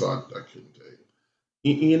Weeknd, so I couldn't tell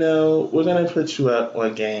you. You know, we're going to put you up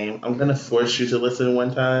on game. I'm going to force you to listen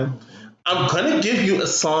one time. I'm going to give you a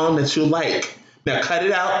song that you like. Now, cut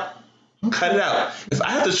it out. Cut it out. If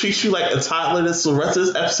I have to treat you like a toddler this the rest of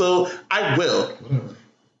this episode, I will. Whatever.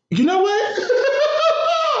 You know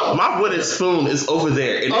what? My wooden spoon is over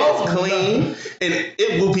there, and it's clean, and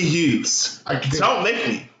it will be used. I can't. Don't make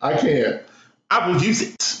me. I can't. I will use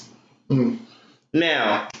it.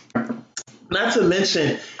 Now, not to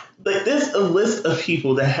mention, like, there's a list of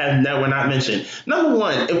people that were not mentioned. Number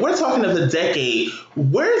 1, if we're talking of the decade,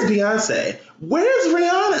 where's Beyonce? Where's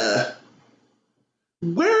Rihanna?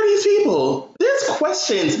 Where are these people. There's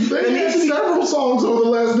questions. They had several songs over the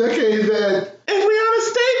last decade that... And Rihanna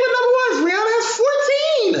stayed with number ones. Rihanna has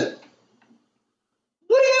 14.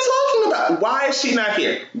 What are you talking about? Why is she not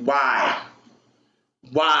here? Why?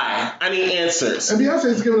 I need answers. And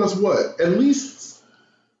Beyonce's given us what? At least...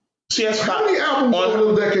 She has How many albums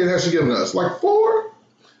over the decade has she given us? Like 4?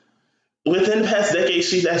 Within the past decade,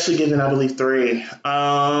 she's actually given, I believe, 3.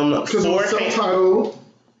 Because it was self-titled.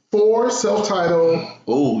 4, self-titled.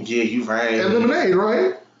 Oh, yeah, you're right. And Lemonade,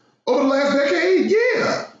 right? Over the last decade?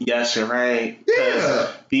 Yeah. Yes, you're right. Yeah.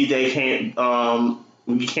 B-Day can't,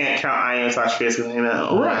 you can't count I Am Sasha Fierce because it came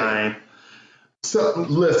out on 9. So,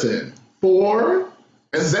 listen. 4,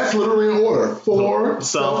 and that's literally in order. 4,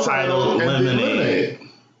 self-titled, Lemonade.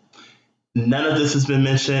 None of this has been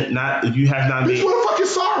mentioned. You have not been. What the fuck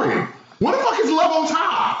is Sorry? What the fuck is Love on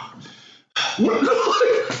Top?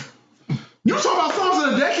 You talking about songs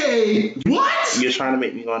of the decade? What? You're trying to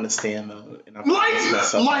make me go on the stand mode, and I'm okay.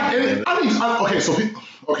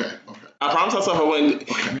 I promise myself I wouldn't.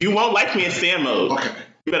 Okay. You won't like me in stand mode. Okay.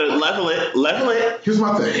 You better level it. Here's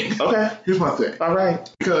my thing. Okay. Here's my thing. All right.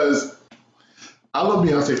 Because I love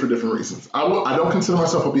Beyonce for different reasons. I don't consider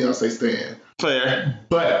myself a Beyonce stan. Fair.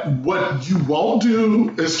 But what you won't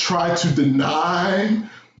do is try to deny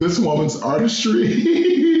this woman's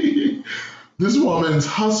artistry, this woman's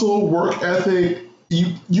hustle, work ethic.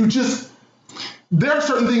 You just, there are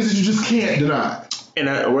certain things that you just can't deny.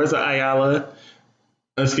 And where's the Ayala?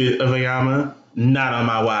 Ayama? Not on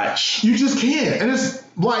my watch. You just can't. And it's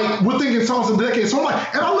like, we're thinking songs of the decade. So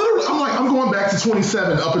I'm going back to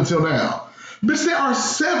 27 up until now. Bitch, there are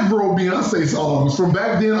several Beyonce songs from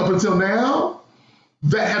back then up until now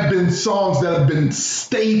that have been songs that have been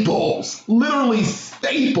staples, literally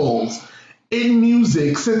staples in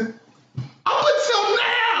music since up until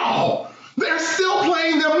now. They're still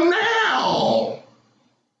playing them now.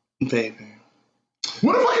 Baby.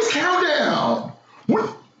 What the fuck is Countdown? What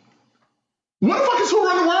the fuck is Who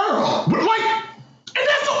Run the World? And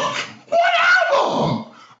that's one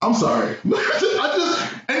album. I'm sorry.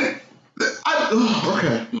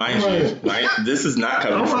 Okay. Mind you, this is not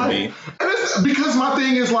coming from me. And it's because my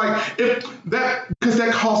thing is because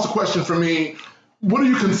that calls the question for me, what do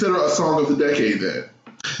you consider a song of the decade then?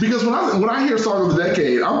 Because when I hear song of the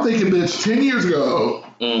decade, I'm thinking, bitch, 10 years ago,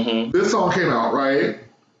 this song came out, right?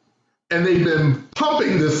 And they've been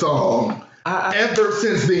pumping this song ever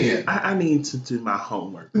since then. I need to do my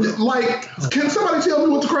homework. Can somebody tell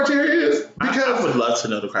me what the criteria is? Because I would love to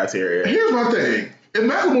know the criteria. Here's my thing. If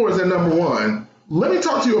Macklemore is at number 1, let me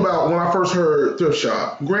talk to you about when I first heard Thrift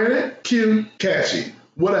Shop. Granted, cute, catchy,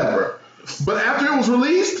 whatever. But after it was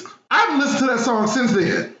released, I haven't listened to that song since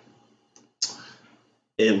then.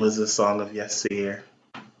 It was a song of yesteryear.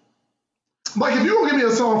 If you're going to give me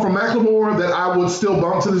a song from Macklemore that I would still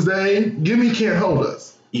bump to this day, give me Can't Hold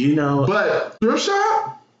Us. But Thrift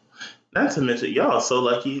Shop? Not to mention, y'all are so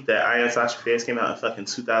lucky that I Am Sasha Fierce came out in fucking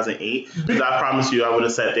 2008. Because I promise you, I would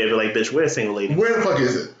have sat there and be like, bitch, where's Single Lady? Where the fuck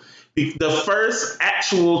is it? The first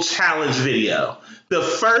actual challenge video. The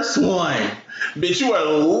first one. Bitch, you are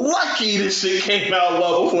lucky this shit came out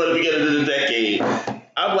well before the beginning of the decade.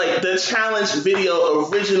 I'm like, the challenge video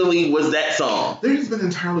originally was that song. There's been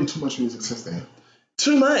entirely too much music since then.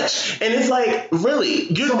 Too much. And it's like,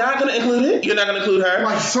 really? You're not going to include it? You're not going to include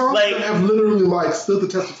her? Songs that have literally stood the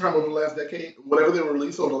test of time over the last decade, whatever they were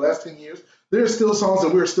released over the last 10 years, there are still songs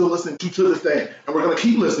that we're still listening to this day. And we're going to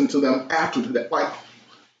keep listening to them after that.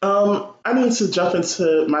 I need to jump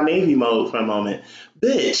into my Navy mode for a moment.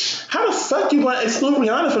 Bitch, how the fuck you want to exclude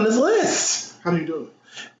Rihanna from this list? How do you do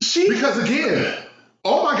it? Because again,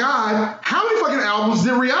 oh my God, how many fucking albums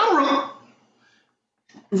did Rihanna release?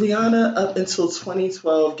 Rihanna, up until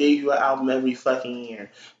 2012, gave you an album every fucking year.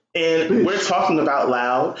 And bitch, we're talking about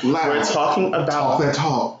loud. We're talking about... Talk that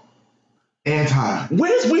talk. Anti.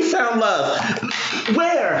 Where's We Found Love?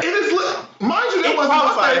 Where? It is... Mind you, that wasn't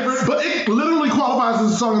my favorite, but it literally qualifies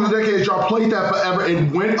as a song of the decade. Y'all played that forever.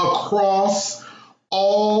 It went across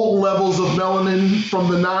all levels of melanin, from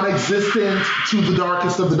the non-existent to the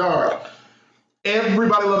darkest of the dark.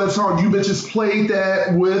 Everybody loved that song. You bitches played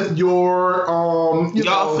that with your,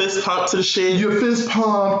 y'all fist pump to the shit. Your fist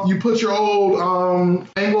pump. You put your old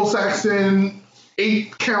Anglo-Saxon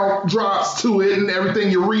 8-count drops to it and everything.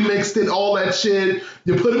 You remixed it, all that shit.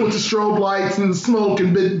 You put it with the strobe lights and the smoke,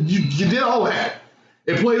 and you did all that.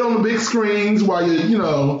 It played on the big screens while you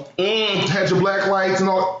had your black lights and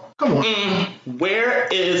all. Come on. Where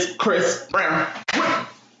is Chris Brown?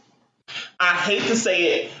 I hate to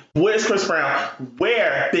say it. Where's Chris Brown?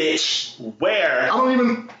 Where, bitch? Where? I don't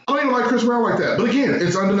even like Chris Brown like that. But again,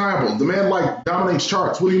 it's undeniable. The man dominates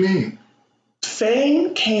charts. What do you mean?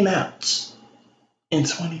 Fame came out in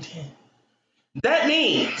 2010. That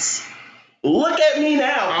means, look at me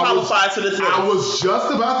now, qualified to this list. I was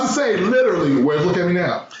just about to say, literally, where's Look at Me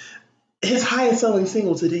now? His highest selling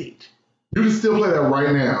single to date. You can still play that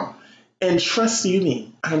right now. And trust you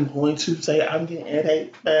me, I'm going to say I'm getting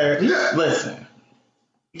hate. Yeah. Listen.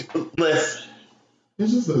 It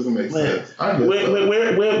just doesn't make sense. I get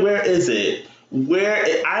where is it?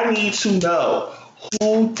 I need to know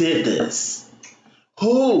who did this.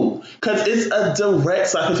 Who? Because it's a direct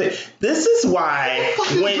psychotic. This is why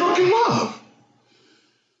when Drunken Love.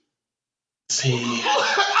 See,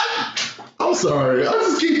 I'm sorry. I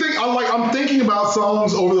just keep thinking. I'm thinking about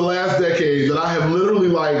songs over the last decade that I have literally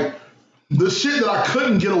like the shit that I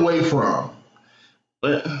couldn't get away from.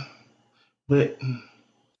 But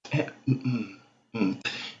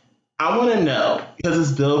I want to know because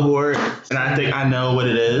it's Billboard, and I think I know what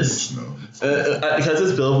it is. Because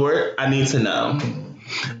it's Billboard, I need to know.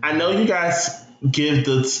 I know you guys give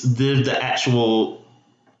the actual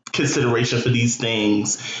consideration for these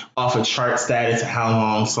things off of chart status and how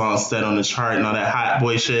long songs stayed on the chart and all that hot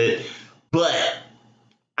boy shit. But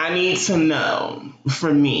I need to know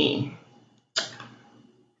for me.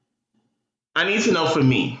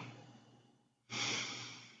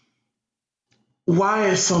 Why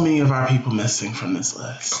is so many of our people missing from this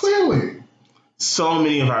list? Clearly. So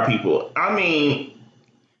many of our people. I mean,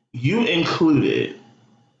 you included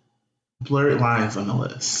Blurred Lines on the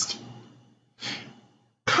list.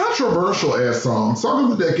 Controversial ass song.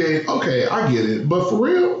 Song of the decade. Okay, I get it. But for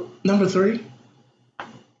real? Number 3?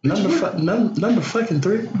 Number fucking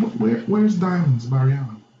 3? Where's Diamonds by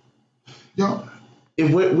Rihanna? Y'all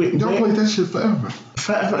played that shit forever.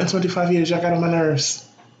 Forever in 25 years. Y'all got on my nerves.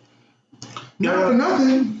 Not for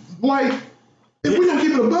nothing. Like, if we don't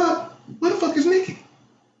keep it a buck, where the fuck is Nicki?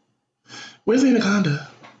 Where's Anaconda?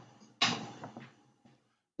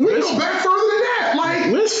 We go back further than that.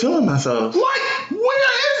 Like, where's Feeling Myself? Like,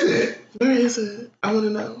 where is it? Where is it? I want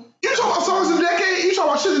to know. You talking about songs of the decade? You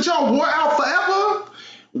talking about shit that y'all wore out forever?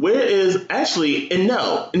 Where is actually? And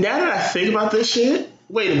no. Now that I think about this shit,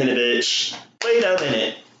 wait a minute, bitch. Wait a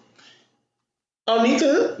minute.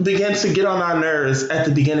 Onika began to get on our nerves at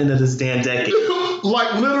the beginning of this damn decade.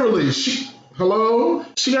 Like, literally. Hello?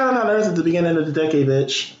 She got on our nerves at the beginning of the decade,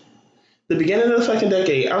 bitch. The beginning of the fucking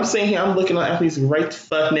decade. I'm sitting here, I'm looking on Apple Music right the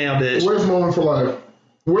fuck now, bitch. Where's Moment for Life?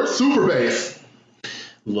 Where's Super Bass?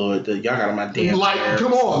 Lord, y'all got on my damn nerves.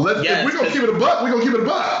 Come on. If we're going to keep it a buck, we're going to keep it a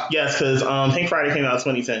buck. Yes, because Pink Friday came out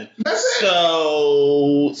in 2010. That's it.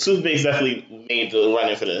 So, Super Bass definitely made the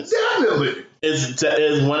run-in for this. Definitely. Is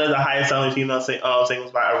one of the highest selling female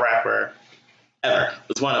singles by a rapper ever.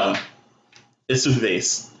 It's one of them. It's Super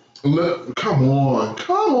Bass. Come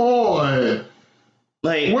on.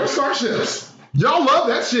 Like, where's Starships? Y'all love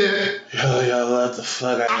that shit. Y'all love the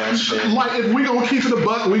fuck out of that shit. Like, if we gonna keep it a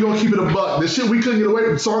buck, we gonna keep it a buck. The shit we couldn't get away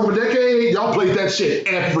from Song of the Decade, y'all played that shit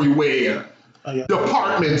everywhere. Oh, yeah.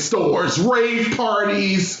 Department stores, rave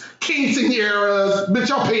parties, quinceañeras, bitch,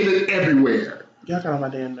 y'all played it everywhere. Y'all got on my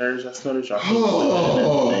damn nerves. I started y'all.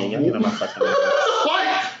 Y'all get on my fucking nerves.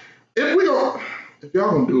 Like, if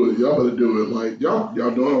y'all gonna do it, y'all better do it. Like, y'all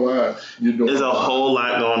doing a lot. There's a whole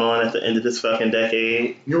lot going on at the end of this fucking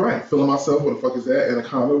decade. You're right. Feeling Myself, what the fuck is that?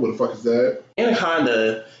 Anaconda, what the fuck is that?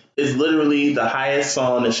 Anaconda is literally the highest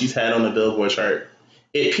song that she's had on the Billboard chart.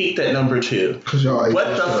 It peaked at number 2. Cause y'all ate what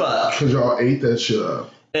the fuck? Because y'all ate that shit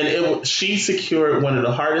up. And she secured one of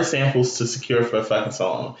the hardest samples to secure for a fucking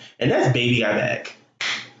song. And that's Baby Got Back.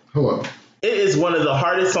 Hello. It is one of the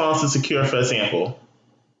hardest songs to secure for a sample.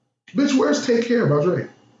 Bitch, where's Take Care by Drake?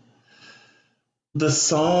 The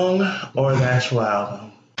song or the actual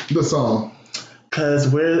album? The song. Because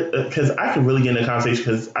I could really get in a conversation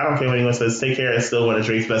because I don't care what anyone says. Take Care is still one of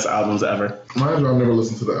Drake's best albums ever. Mind you, I've never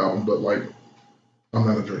listened to the album, but like, I'm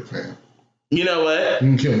not a Drake fan. You know what? You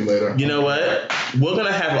can kill me later. You know what? We're going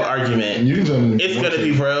to have an argument. It's going to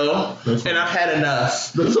be real. And I've had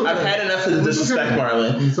enough. Okay. I've had enough of the disrespect,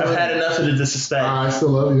 Marlon. I've had enough of the disrespect. I still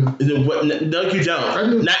love you. What? No, you don't. I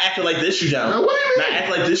do. Not acting like this, you don't. Now, what do you mean? Not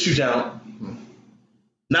act like this, you don't.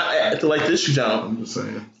 Not acting like this, you don't. I'm just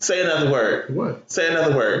saying. Say another word. What? Say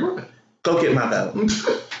another word. What? Go get my belt.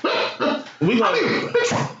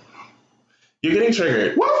 You're getting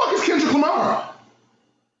triggered. What the fuck is Kendrick Lamar?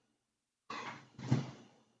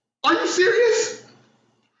 Are you serious?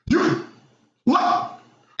 Y'all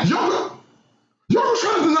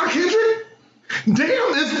trying to deny Kendrick?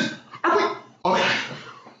 Damn, are we? Okay.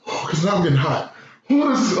 Because now I'm getting hot.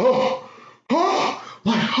 What is this? I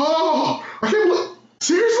can't believe.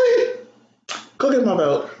 Seriously? Go get my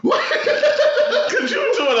belt. Because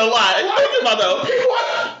you're doing a lot. Go get my belt.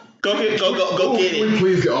 What? Go get it.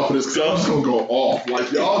 Please get off of this because I'm just gonna go off.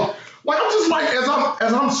 Like y'all, like I'm just like as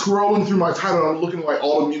I'm scrolling through my title, I'm looking at like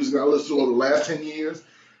all the music that I listened to over the last 10 years.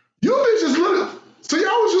 You bitches look. So y'all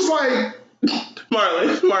was just like.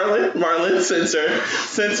 Marlon, censor.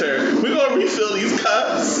 We're gonna refill these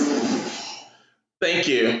cups. Thank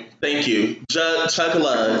you. Chuck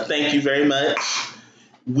Love, thank you very much.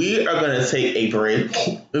 We are gonna take a break.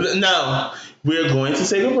 No, we're going to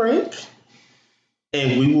take a break,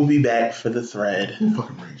 and we will be back for the thread. Who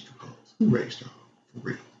fucking raised you? Who raised y'all? For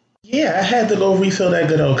real. Yeah, I had to go refill that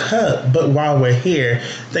good old cup. But while we're here,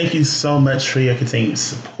 thank you so much for your continued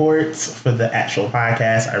support for the actual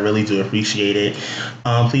podcast. I really do appreciate it.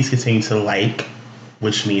 Please continue to like,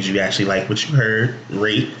 which means you actually like what you heard.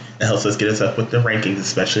 Rate. It helps us get us up with the rankings,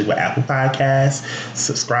 especially with Apple Podcasts.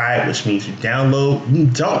 Subscribe, which means you download. You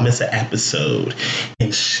don't miss an episode.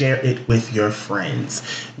 And share it with your friends.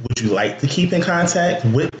 Would you like to keep in contact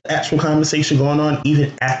with the actual conversation going on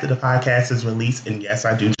even after the podcast is released? And yes,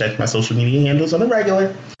 I do check my social media handles on the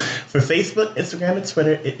regular. For Facebook, Instagram, and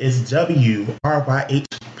Twitter, it is WRYH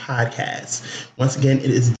Podcast. Once again,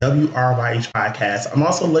 it is WRYH Podcast. I'm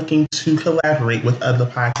also looking to collaborate with other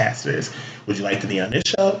podcasters. Would you like to be on this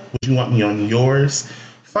show? Would you want me on yours?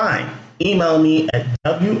 Fine. Email me at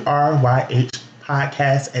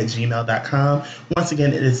wryhpodcast@gmail.com. Once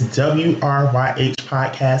again, it is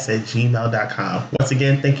wryhpodcast@gmail.com. Once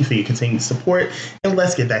again, thank you for your continued support. And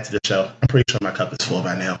let's get back to the show. I'm pretty sure my cup is full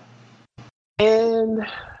by now. And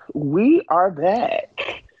we are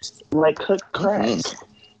back. Like cooked crack.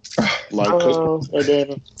 Like cooked. And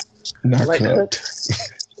then, Not like cooked.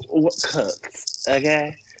 What cooked?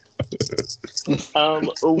 Okay.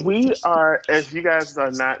 We are, as you guys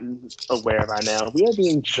are not aware by now, we are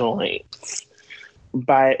being joined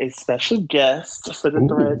by a special guest for the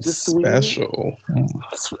thread this week. Special.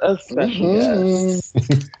 A special guest.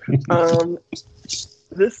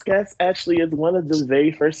 This guest actually is one of the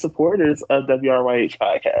very first supporters of WRYH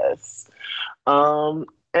Podcast.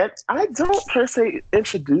 And I don't per se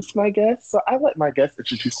introduce my guests, so I let my guests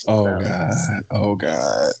introduce themselves. Oh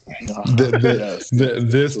God.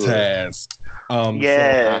 This task.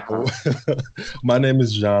 Yeah. So, my name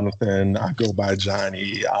is Jonathan. I go by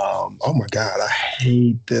Johnny. Oh my God, I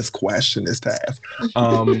hate this question, this task.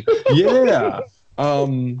 Yeah.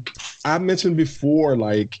 I mentioned before,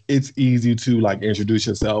 like, it's easy to like introduce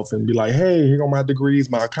yourself and be like, hey, here are my degrees,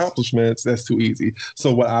 my accomplishments. That's too easy.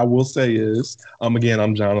 So what I will say is, again,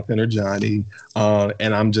 I'm Jonathan or Johnny,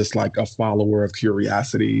 and I'm just like a follower of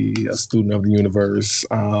curiosity, a student of the universe.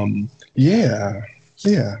 Yeah,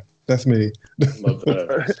 that's me. Love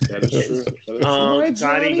that. That is true.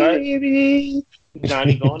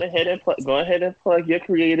 Johnny, go ahead and plug your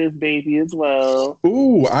creative baby as well.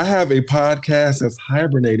 Ooh, I have a podcast that's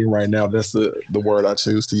hibernating right now. That's the word I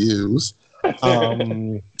choose to use.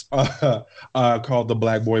 Called the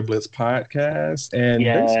Black Boy Blitz podcast, and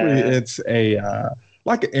basically it's a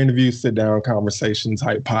like an interview, sit down conversation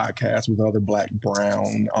type podcast with other Black,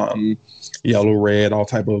 brown, yellow, red, all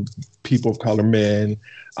type of people of color, men,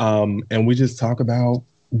 and we just talk about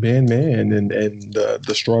being men and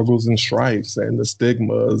the struggles and strifes and the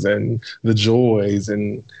stigmas and the joys.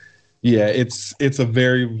 And yeah, it's a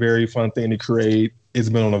very, very fun thing to create. It's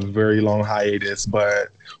been on a very long hiatus,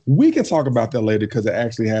 but we can talk about that later because it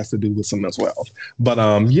actually has to do with some mental health. But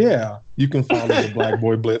yeah, you can follow the Black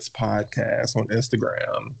Boy Blitz podcast on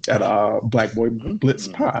Instagram at Black Boy Blitz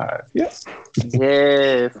Pod. Yes.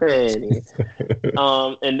 Yes, Fanny.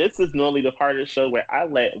 And this is normally the part of the show where I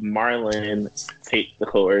let Marlon take the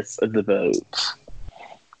course of the vote.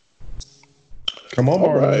 Come on, All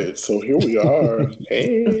Marlon. right, so here we are.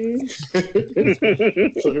 Hey.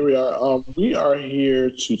 So here we are. We are here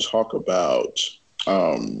to talk about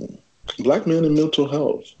Black men and mental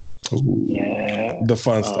health. Ooh, Yeah. the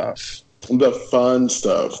fun stuff. The fun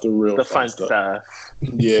stuff, the real fun stuff.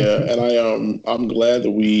 Yeah, and I'm glad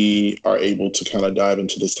that we are able to kind of dive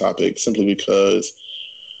into this topic simply because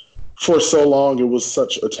for so long it was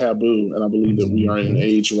such a taboo, and I believe that we are in an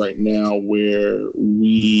age right now where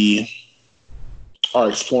we are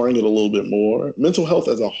exploring it a little bit more. Mental health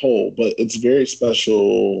as a whole, but it's very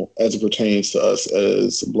special as it pertains to us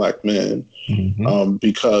as Black men,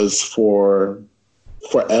 because for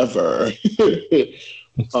forever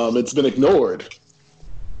it's been ignored,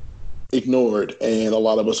 and a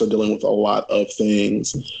lot of us are dealing with a lot of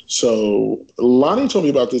things. So Lonnie told me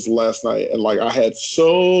about this last night, and like I had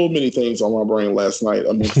so many things on my brain last night.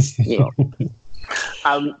 Amidst,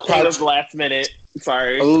 I'm kind of last minute.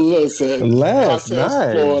 Sorry. Listen, last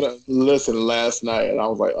night, and I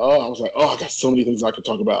was like, I got so many things I could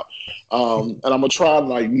talk about, and I'm gonna try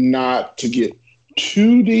like not to get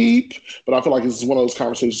too deep, but I feel like it's one of those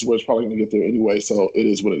conversations where it's probably going to get there anyway. So it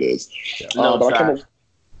is what it is. No, but I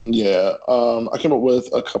came up with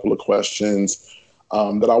a couple of questions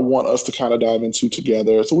that I want us to kind of dive into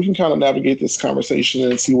together, so we can kind of navigate this conversation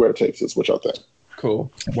and see where it takes us. What y'all think?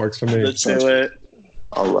 Cool, works for me. Let's do it.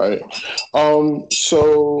 All right.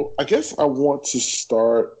 So I guess I want to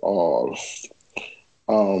start off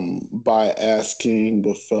by asking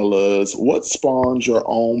the fellas, what spawned your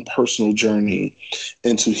own personal journey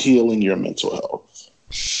into healing your mental health?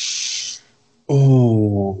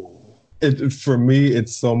 Oh, for me,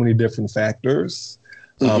 it's so many different factors.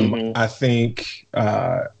 I think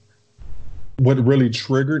what really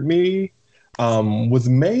triggered me was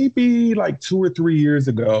maybe like 2 or 3 years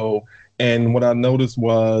ago. And what I noticed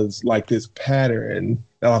was like this pattern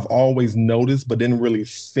that I've always noticed, but didn't really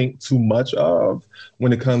think too much of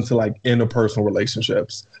when it comes to like interpersonal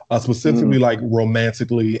relationships, specifically like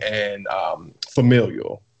romantically and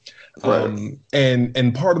familial. Right.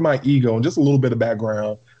 And part of my ego, and just a little bit of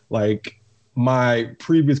background, like my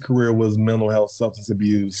previous career was mental health, substance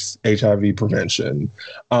abuse, HIV prevention.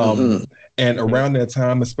 And around that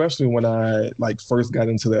time, especially when I like first got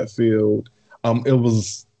into that field,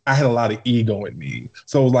 I had a lot of ego in me.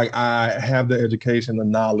 So it was like, I have the education, the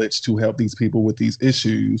knowledge to help these people with these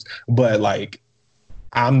issues, but like,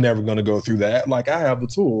 I'm never going to go through that. Like, I have the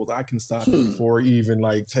tools. I can stop it before it even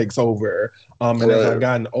like takes over. And as I've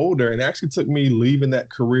gotten older, it actually took me leaving that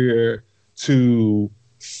career to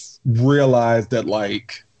realize that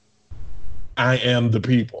like, I am the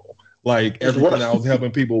people. Like everything I was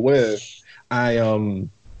helping people with, I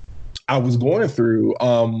was going through,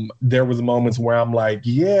 there was moments where I'm like,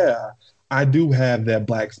 yeah, I do have that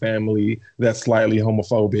Black family that's slightly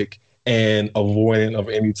homophobic and avoidant of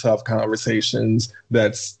any tough conversations,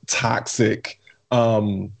 that's toxic.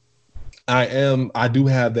 I do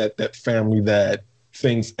have that family that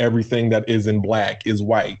thinks everything that isn't Black is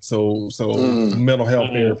white. So mental health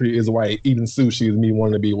therapy is white. Eating sushi is me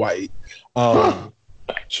wanting to be white.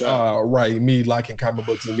 Right, me liking comic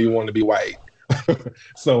books is me wanting to be white.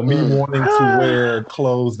 So me wanting to wear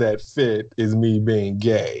clothes that fit is me being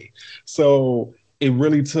gay. So it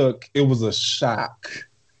was a shock,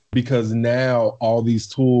 because now all these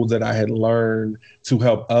tools that I had learned to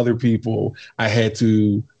help other people, I had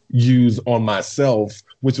to use on myself,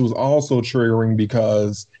 which was also triggering,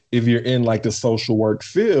 because if you're in like the social work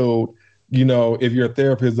field, you know, if your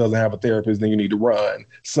therapist doesn't have a therapist, then you need to run.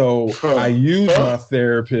 So I use my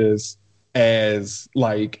therapist as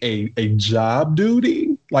like a job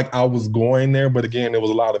duty. Like I was going there, but again, there was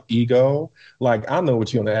a lot of ego. Like, I know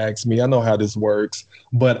what you're gonna ask me, I know how this works,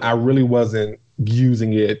 but I really wasn't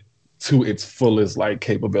using it to its fullest like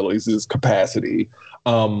capabilities, its capacity,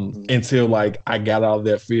 until like I got out of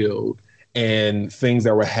that field, and things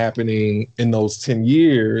that were happening in those 10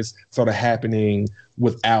 years started happening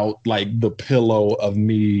without like the pillow of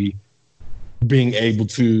me being able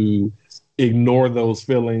to ignore those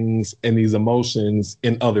feelings and these emotions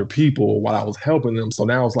in other people while I was helping them. So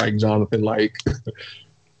now it's like, Jonathan, like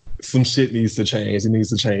some shit needs to change. It needs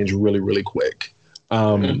to change really, really quick.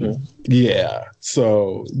 Yeah.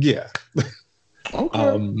 So yeah.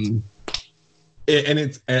 Okay.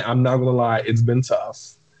 And I'm not gonna lie, it's been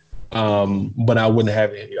tough. But I wouldn't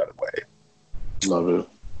have it any other way. Love it.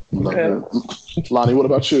 It. Lonnie, what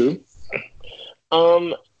about you?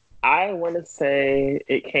 I want to say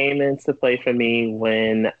it came into play for me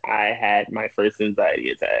when I had my first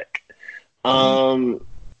anxiety attack.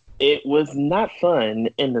 It was not fun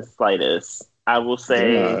in the slightest. I will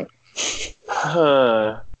say,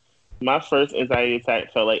 my first anxiety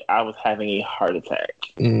attack felt like I was having a heart attack.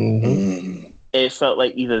 It felt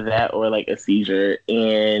like either that or like a seizure.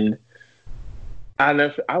 And I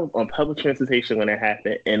was on public transportation when it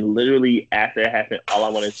happened, and literally after it happened, all I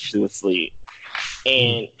wanted to do was sleep.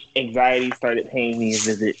 And anxiety started paying me a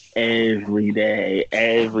visit every day.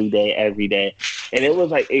 And it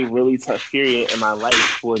was like a really tough period in my life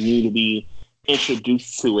for me to be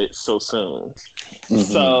introduced to it so soon.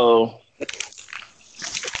 So,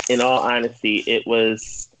 in all honesty, it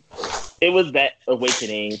was that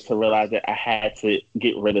awakening to realize that I had to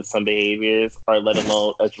get rid of some behaviors, or let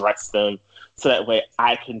alone address them, so that way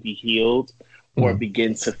I can be healed or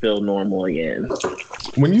begin to feel normal again.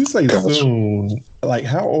 When you say soon, like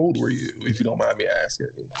how old were you, if you don't mind me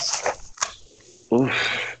asking?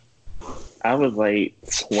 Oof. I was like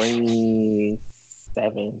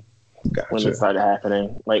 27 when it started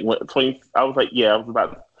happening. I was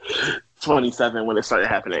about 27 when it started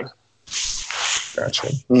happening. Gotcha.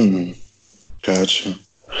 Gotcha.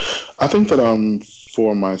 I think that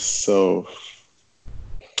for myself,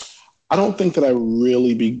 I don't think that I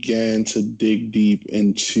really began to dig deep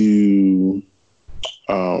into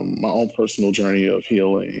my own personal journey of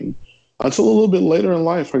healing until a little bit later in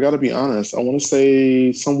life. I got to be honest. I want to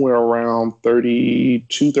say somewhere around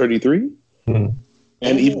 32, 33. Mm-hmm.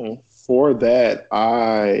 And even before that,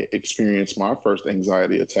 I experienced my first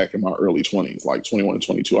anxiety attack in my early 20s, like 21 and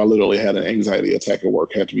 22. I literally had an anxiety attack at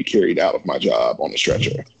work, had to be carried out of my job on a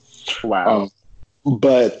stretcher. Wow.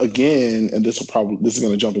 But again, and this is going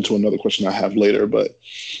to jump into another question I have later, but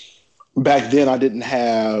back then I didn't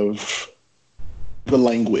have the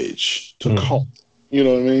language to call, you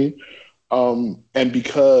know what I mean? And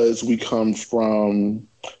because we come from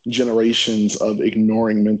generations of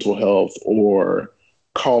ignoring mental health or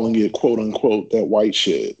calling it quote unquote that white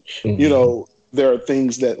shit, you know, there are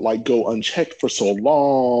things that like go unchecked for so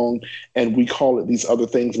long and we call it these other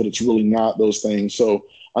things, but it's really not those things. So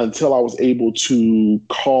until I was able to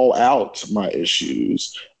call out my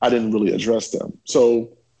issues, I didn't really address them. So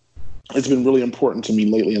it's been really important to me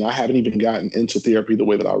lately, and I haven't even gotten into therapy the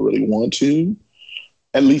way that I really want to,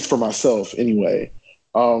 at least for myself anyway,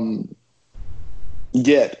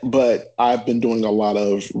 yet. But I've been doing a lot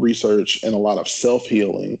of research and a lot of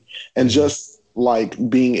self-healing and just like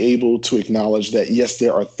being able to acknowledge that, yes,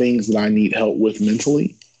 there are things that I need help with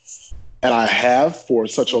mentally, and I have for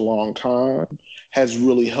such a long time, has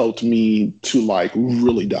really helped me to like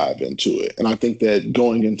really dive into it. And I think that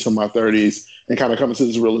going into my 30s and kind of coming to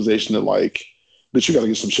this realization that like, that you got to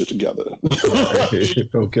get some shit together.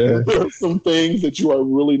 Okay. There are some things that you are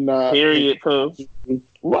really not. Period.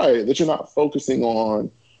 Right. That you're not focusing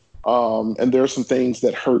on. And there are some things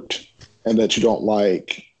that hurt and that you don't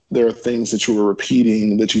like. There are things that you were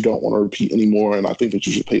repeating that you don't want to repeat anymore. And I think that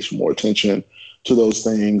you should pay some more attention to those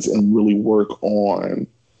things and really work on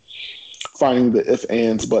finding the if,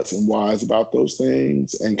 ands, buts, and whys about those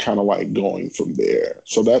things and kind of like going from there.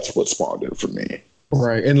 So that's what spawned it for me.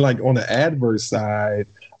 Right. And like on the adverse side,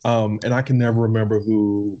 and I can never remember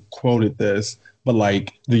who quoted this, but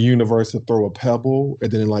like the universe will throw a pebble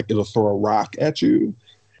and then like it'll throw a rock at you.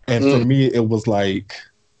 And for me, it was like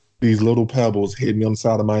these little pebbles hitting me on the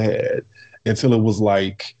side of my head until it was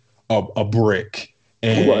like a brick.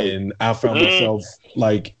 And I found myself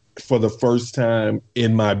like, for the first time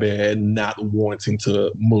in my bed, not wanting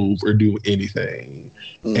to move or do anything.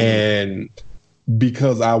 And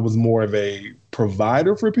because I was more of a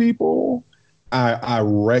provider for people, I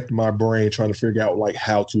wrecked my brain trying to figure out like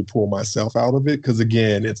how to pull myself out of it. Cause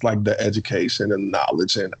again, it's like the education and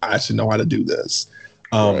knowledge and I should know how to do this.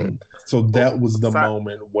 So that was the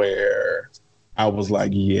moment where I was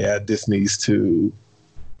like, yeah, this needs to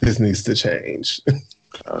change.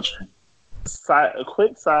 Gotcha. A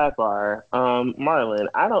quick sidebar, Marlon,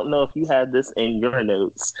 I don't know if you had this in your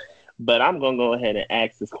notes, but I'm going to go ahead and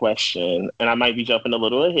ask this question, and I might be jumping a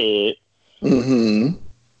little ahead.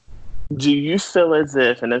 Do you feel as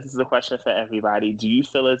if, and this is a question for everybody, do you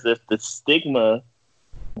feel as if the stigma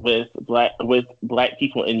with black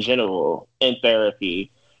people in general in therapy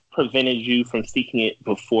prevented you from seeking it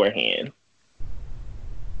beforehand?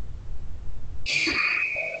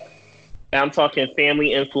 I'm talking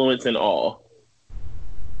family influence and all.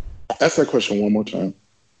 Ask that question one more time.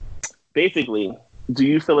 Basically, do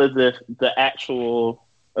you feel as if the actual,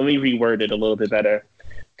 let me reword it a little bit better.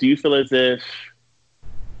 Do you feel as if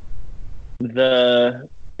the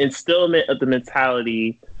instillment of the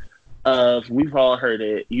mentality of, we've all heard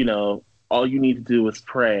it, you know, all you need to do is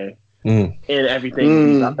pray and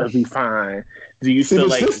everything will be fine. Do you feel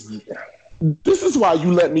like... This is why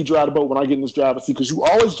you let me drive the boat when I get in this driver's seat, because you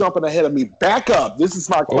always jumping ahead of me. Back up. This is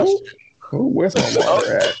my question. Oh, where's my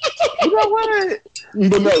water at? You know what?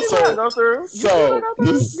 But no,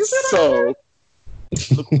 so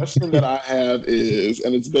the question that I have is,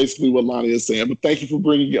 and it's basically what Lonnie is saying, but thank you for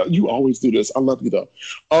bringing it up. You always do this. I love you though.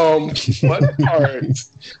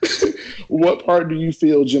 What part do you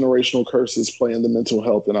feel generational curses play in the mental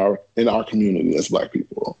health in our community as Black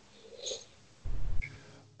people?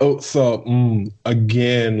 Oh, so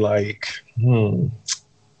again, like, and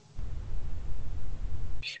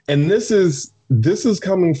this is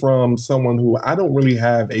coming from someone who I don't really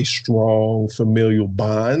have a strong familial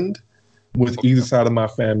bond with either side of my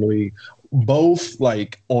family, both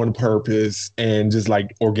like on purpose and just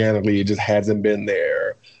like organically, it just hasn't been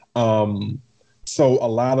there. So a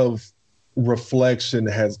lot of reflection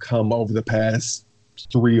has come over the past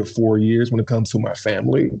 3 or 4 years when it comes to my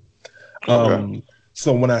family.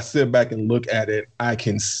 So when I sit back and look at it, I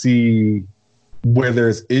can see where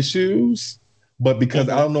there's issues, but because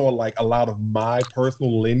I don't know like a lot of my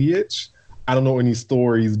personal lineage, I don't know any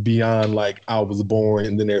stories beyond like I was born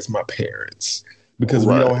and then there's my parents, because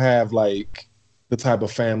we don't have like the type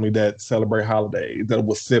of family that celebrate holidays, that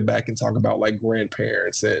will sit back and talk about like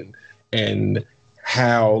grandparents and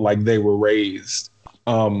how like they were raised.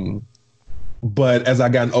 But as I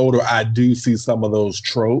gotten older, I do see some of those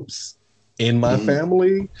tropes in my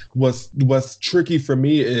family. What's tricky for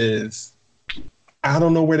me is I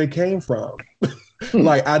don't know where they came from.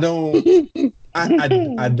 Like I don't,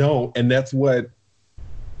 and that's what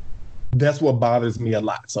bothers me a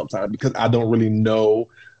lot sometimes, because I don't really know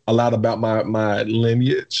a lot about my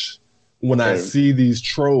lineage. When I see these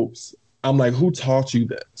tropes, I'm like, who taught you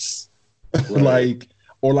this? Right.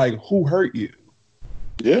 like who hurt you?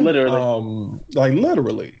 Yeah, literally.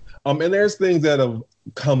 Literally. And there's things that have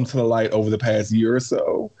come to the light over the past year or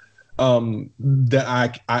so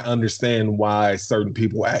that I understand why certain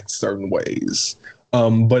people act certain ways.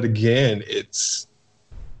 But again,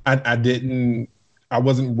 I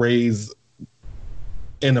wasn't raised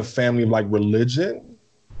in a family of like religion.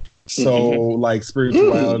 So like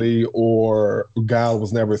spirituality or God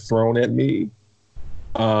was never thrown at me.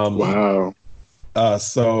 Wow.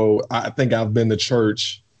 So I think I've been to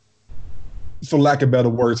church, for lack of better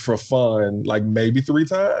words, for fun, like maybe 3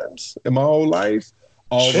 times in my whole life.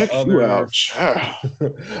 All the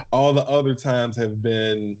other times have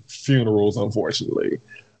been funerals, unfortunately.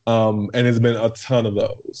 And it's been a ton of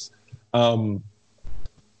those.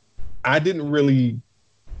 I didn't really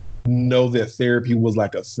know that therapy was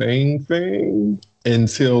like a thing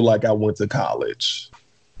until like I went to college.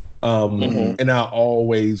 And I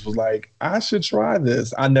always was like, I should try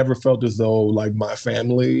this. I never felt as though like my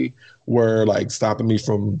family were like stopping me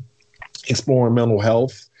from exploring mental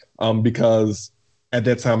health, because at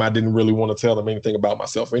that time I didn't really want to tell them anything about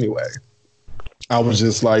myself anyway. I was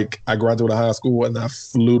just like, I graduated high school and I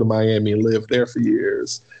flew to Miami and lived there for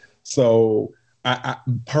years. So I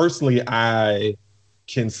personally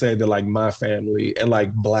can say that like my family and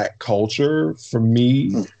like Black culture for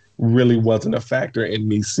me really wasn't a factor in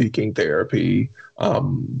me seeking therapy,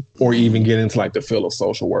 or even get into like the field of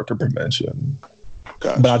social work or prevention.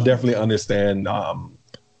 Gotcha. But I definitely understand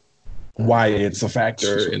why it's a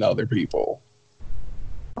factor in other people.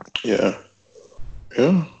 Yeah.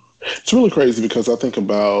 It's really crazy because I think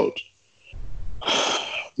about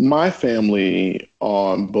my family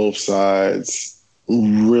on both sides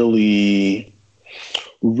really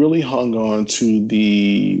hung on to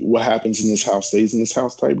the what happens in this house stays in this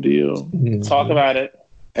house type deal. Talk about it.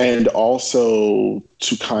 And also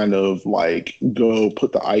to kind of like go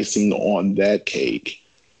put the icing on that cake.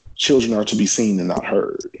 Children are to be seen and not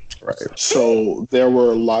heard. Right. So there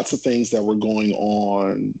were lots of things that were going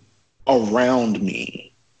on around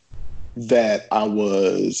me that I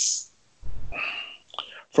was,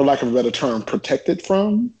 for lack of a better term, protected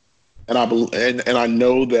from. And I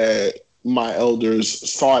know that my elders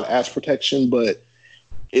saw it as protection, but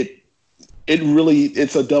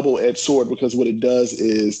it's a double-edged sword, because what it does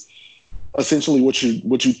is essentially what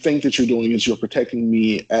you think that you're doing is you're protecting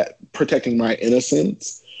my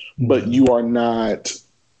innocence, but you are not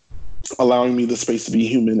allowing me the space to be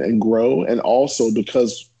human and grow. And also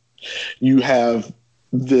because you have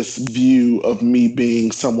this view of me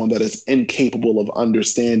being someone that is incapable of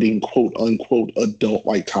understanding quote unquote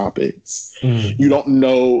adult-like topics. You don't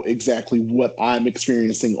know exactly what I'm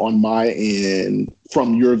experiencing on my end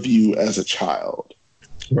from your view as a child.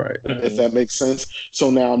 Right. If that makes sense. So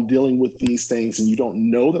now I'm dealing with these things and you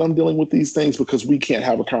don't know that I'm dealing with these things because we can't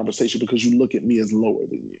have a conversation because you look at me as lower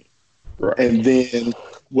than you. Right. And then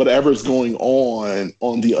whatever's going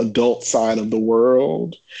on the adult side of the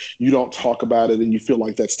world, you don't talk about it and you feel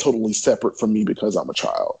like that's totally separate from me because I'm a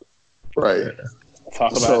child. Right.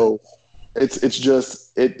 Yeah. It's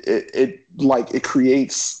just it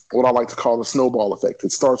creates what I like to call the snowball effect.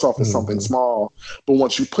 It starts off as something small, but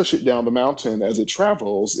once you push it down the mountain as it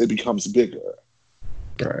travels, it becomes bigger.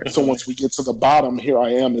 Right. So once we get to the bottom, here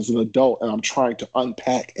I am as an adult, and I'm trying to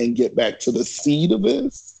unpack and get back to the seed of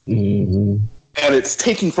this. And it's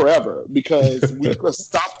taking forever because we could have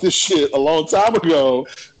stopped this shit a long time ago,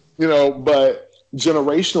 but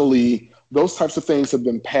generationally, those types of things have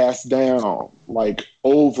been passed down like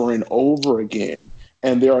over and over again.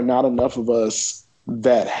 And there are not enough of us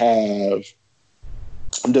that have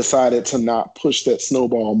decided to not push that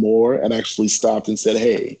snowball more and actually stopped and said,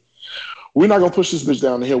 hey, we're not going to push this bitch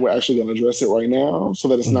down the hill. We're actually going to address it right now so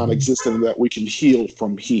that it's non-existent and that we can heal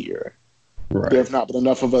from here. Right. There have not been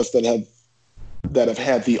enough of us that have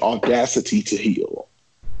had the audacity to heal.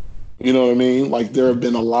 You know what I mean? Like there have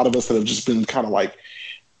been a lot of us that have just been kind of like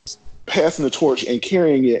passing the torch and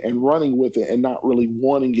carrying it and running with it and not really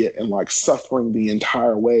wanting it and like suffering the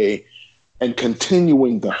entire way and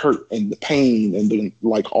continuing the hurt and the pain and the,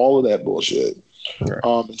 like all of that bullshit.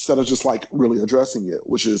 Right. Instead of just like really addressing it,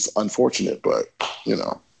 which is unfortunate. But you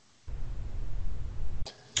know,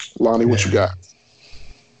 Lonnie, what you got?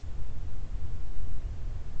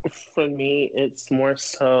 For me, it's more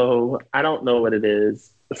so, I don't know what it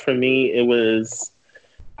is. For me, it was,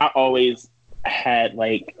 I always had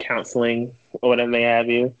like counseling or whatever may have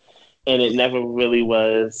you, and it never really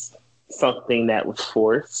was something that was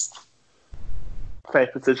forced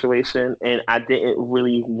type of situation. And I didn't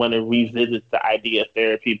really want to revisit the idea of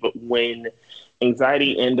therapy, but when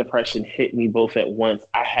anxiety and depression hit me both at once,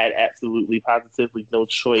 I had absolutely positively no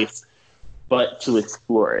choice but to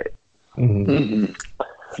explore it. Mm-hmm.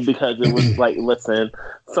 Because it was like, listen,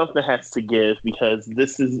 something has to give, because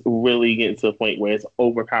this is really getting to a point where it's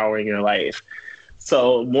overpowering your life.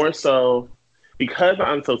 So more so, because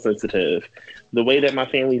I'm so sensitive, the way that my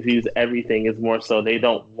family views everything is more so they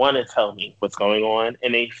don't want to tell me what's going on,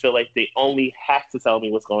 and they feel like they only have to tell me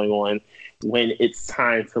what's going on when it's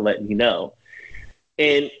time to let me know.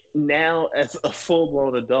 And now as a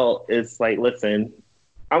full-blown adult, it's like, listen,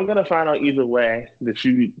 I'm going to find out either way that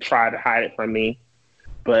you try to hide it from me,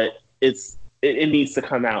 but it needs to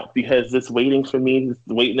come out, because this waiting for me, this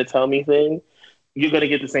waiting to tell me thing, you're going to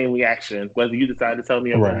get the same reaction, whether you decide to tell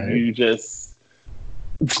me or whether you just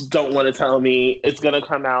don't want to tell me. It's going to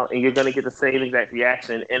come out and you're going to get the same exact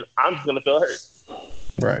reaction, and I'm just going to feel hurt.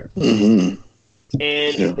 Right. Mm-hmm.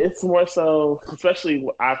 And it's more so, especially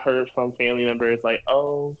what I've heard from family members, like,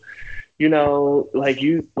 oh, you know, like,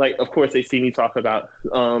 of course they see me talk about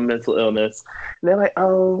mental illness. And they're like,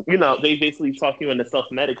 oh, you know, they basically talk you into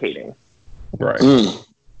self-medicating. Right. And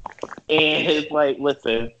it's like,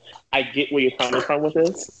 listen, I get where you're coming from with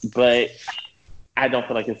this, but I don't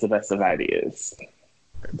feel like it's the best of ideas.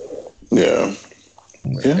 Yeah.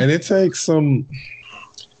 And it takes some...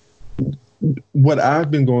 What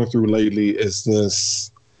I've been going through lately is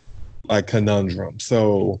this, like, conundrum.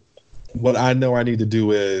 So... what I know I need to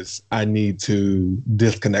do is I need to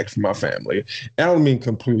disconnect from my family. I don't mean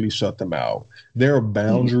completely shut them out. There are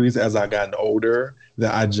boundaries as I gotten older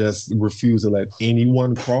that I just refuse to let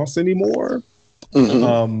anyone cross anymore,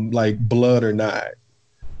 like blood or not.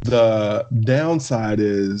 The downside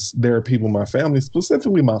is there are people in my family,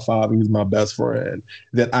 specifically my father, who's my best friend,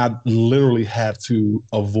 that I literally have to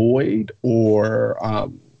avoid or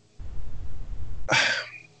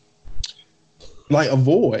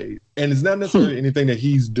avoid. And it's not necessarily anything that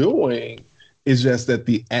he's doing. It's just that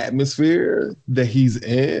the atmosphere that he's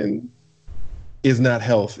in is not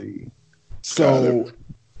healthy. So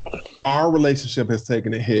our relationship has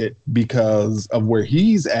taken a hit because of where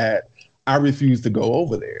he's at. I refuse to go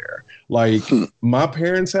over there. Like, my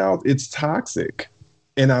parents' house, it's toxic.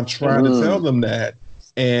 And I've tried to tell them that.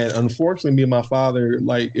 And unfortunately, me and my father,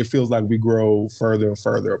 like, it feels like we grow further and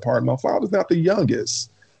further apart. My father's not the youngest.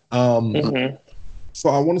 So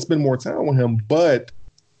I want to spend more time with him. But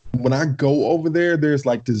when I go over there, there's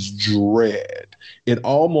like this dread. It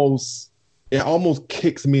almost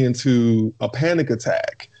kicks me into a panic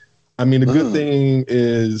attack. I mean, the good thing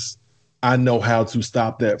is I know how to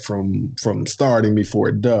stop that from starting before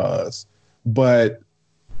it does. But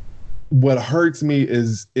what hurts me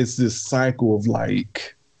is it's this cycle of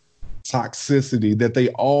like toxicity that they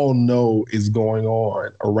all know is going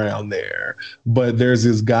on around there. But there's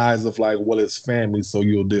this guise of like, well, it's family, so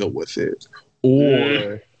you'll deal with it.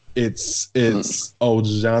 Or it's oh,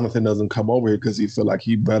 Jonathan doesn't come over here because he feel like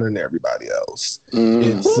he's better than everybody else.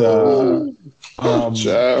 It's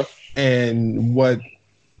and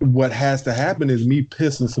what has to happen is me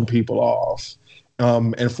pissing some people off.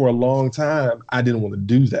 And for a long time, I didn't want to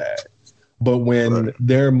do that. But when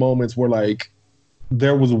there are moments where, like,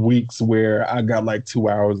 there was weeks where I got like 2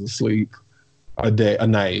 hours of sleep a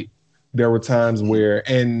night. There were times where,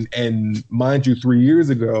 and mind you, 3 years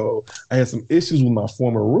ago, I had some issues with my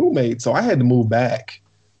former roommate. So I had to move back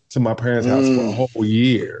to my parents' house for a whole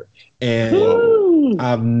year. And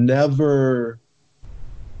I've never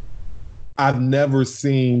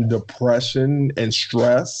seen depression and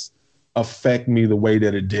stress affect me the way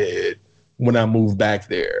that it did when I moved back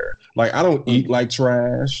there. Like, I don't eat like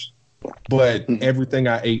trash, but everything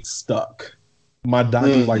I ate stuck. My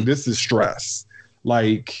doctor was like, this is stress.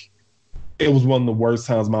 Like, it was one of the worst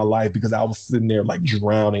times of my life because I was sitting there like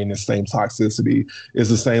drowning in the same toxicity. It's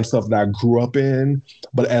the same stuff that I grew up in,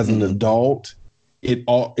 but as an adult, it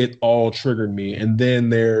all triggered me. And then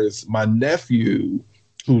there's my nephew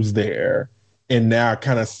who's there, and now I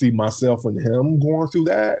kind of see myself and him going through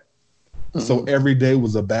that. So every day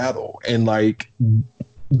was a battle, and like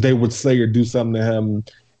they would say or do something to him,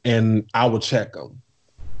 and I would check them.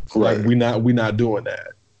 Like, we not doing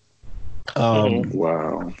that.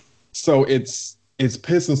 Wow. So it's it's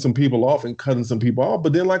pissing some people off and cutting some people off.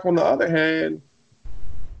 But then, like, on the other hand,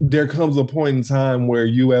 there comes a point in time where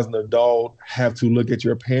you as an adult have to look at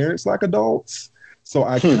your parents like adults. So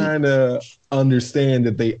I kind of understand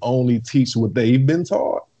that they only teach what they've been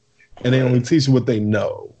taught and they only teach what they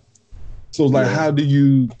know. So it's like, how do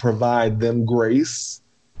you provide them grace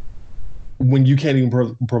when you can't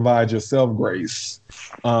even provide yourself grace?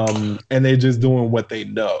 And they're just doing what they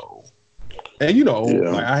know. And, you know,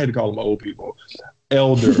 like, I had to call them old people,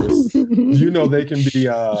 elders. You know, they can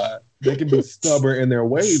be stubborn in their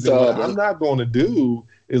ways. And what I'm not going to do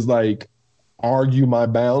is, like, argue my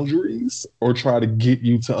boundaries or try to get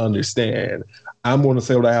you to understand. I'm going to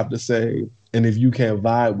say what I have to say. And if you can't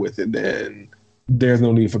vibe with it, then there's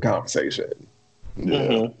no need for conversation.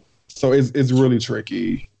 Yeah. So it's really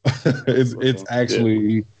tricky. it's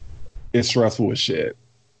actually it's stressful as shit.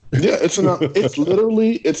 Yeah, it's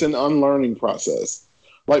an unlearning process.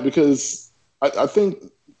 Like, because I think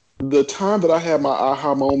the time that I had my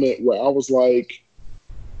aha moment where I was like,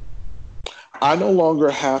 I no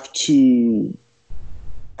longer have to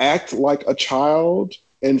act like a child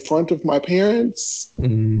in front of my parents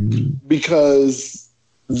because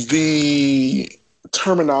the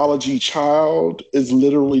terminology child is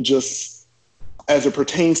literally just, as it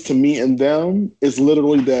pertains to me and them, is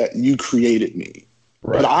literally that you created me.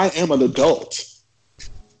 Right. But I am an adult.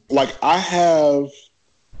 Like, I have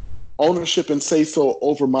ownership and say so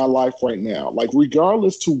over my life right now. Like,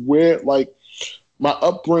 regardless to where, like, my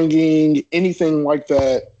upbringing, anything like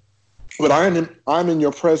that. But I'm in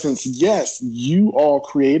your presence. Yes, you all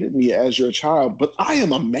created me as your child, but I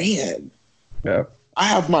am a man. Yeah. I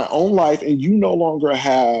have my own life, and you no longer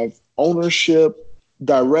have ownership,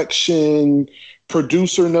 direction,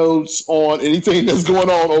 producer notes on anything that's going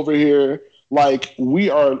on over here. Like, we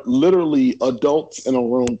are literally adults in a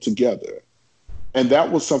room together. And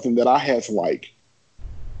that was something that I had to, like,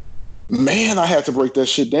 man, I had to break that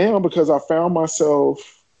shit down, because I found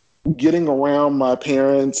myself getting around my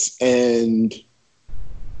parents and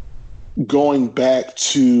going back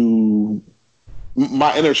to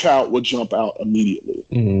my inner child would jump out immediately.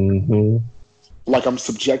 Like, I'm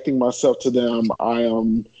subjecting myself to them. I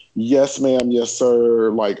am, yes, ma'am, yes,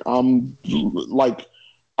 sir. Like, I'm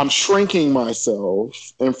shrinking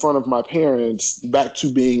myself in front of my parents back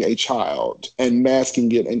to being a child and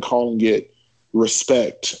masking it and calling it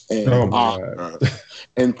respect and honor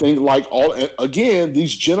and things like again,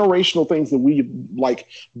 these generational things that we've, like,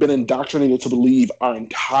 been indoctrinated to believe our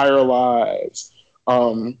entire lives,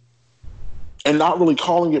 and not really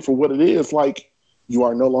calling it for what it is. Like, you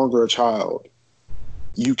are no longer a child.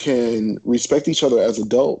 You can respect each other as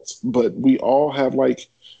adults, but we all have, like,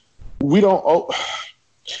 we don't owe,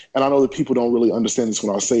 and I know that people don't really understand this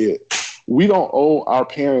when I say it, we don't owe our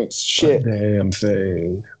parents shit.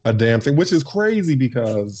 A damn thing, which is crazy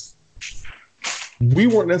because we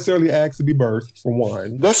weren't necessarily asked to be birthed, for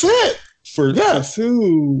one. That's it. For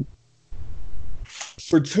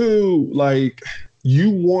two, like,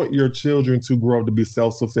 you want your children to grow up to be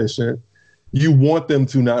self-sufficient. You want them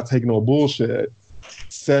to not take no bullshit,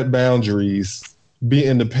 set boundaries, be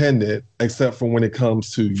independent, except for when it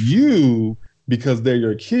comes to you, because they're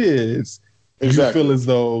your kids. Exactly. You feel as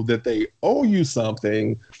though that they owe you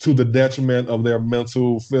something to the detriment of their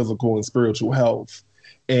mental, physical, and spiritual health.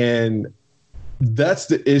 And that's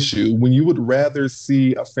the issue. When you would rather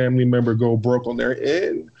see a family member go broke on their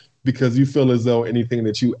end because you feel as though anything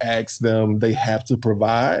that you ask them, they have to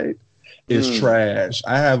provide, is trash.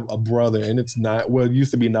 I have a brother, and it's not, well, it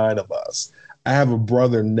used to be 9 of us. I have a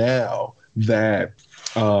brother now that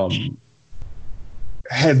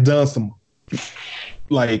has done some,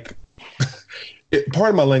 like,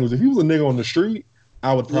 pardon my language, if he was a nigga on the street,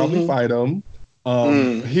 I would probably fight him.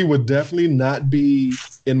 He would definitely not be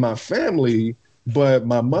in my family, but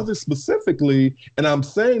my mother specifically, and I'm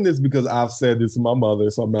saying this because I've said this to my mother,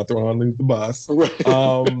 so I'm not throwing her underneath the bus.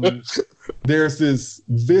 There's this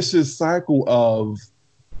vicious cycle of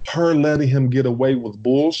her letting him get away with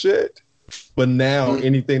bullshit, but now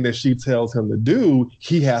anything that she tells him to do,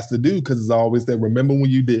 he has to do, because it's always that, remember when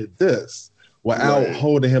you did this, without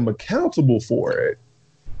holding him accountable for it.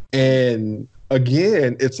 And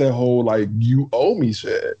again, it's a whole, like, you owe me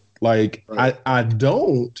shit. Like, I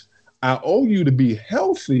don't. I owe you to be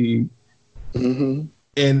healthy and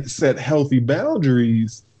set healthy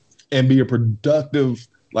boundaries and be a productive,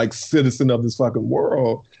 like, citizen of this fucking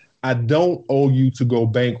world. I don't owe you to go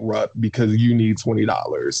bankrupt because you need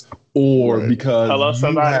 $20 or because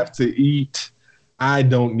you have to eat. I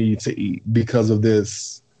don't need to eat because of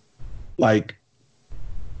this. Like,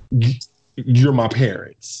 you're my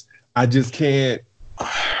parents. I just can't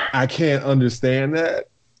understand that.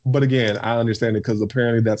 But again, I understand it because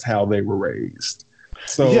apparently that's how they were raised.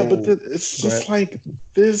 So yeah, but it's just like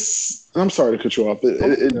this. I'm sorry to cut you off.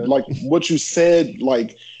 Like what you said,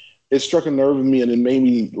 like it struck a nerve in me, and it made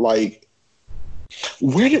me like,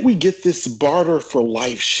 where did we get this barter for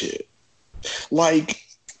life shit? Like,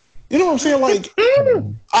 you know what I'm saying? Like,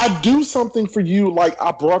 I do something for you. Like,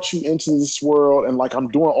 I brought you into this world, and like I'm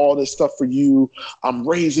doing all this stuff for you. I'm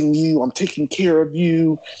raising you. I'm taking care of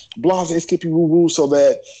you. Blase, skippy, woo woo, so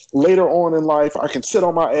that later on in life I can sit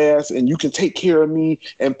on my ass and you can take care of me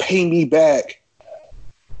and pay me back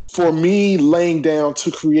for me laying down to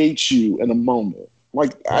create you in a moment.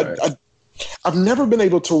 Like, right. I've never been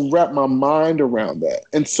able to wrap my mind around that,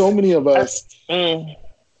 and so many of us.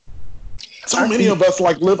 So many of us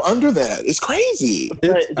like live under that. It's crazy.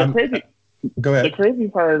 Go ahead. The crazy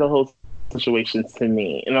part of the whole situation to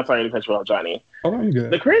me, and I'm sorry to cut you off, Johnny. Oh, you're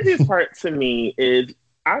good. The craziest part to me is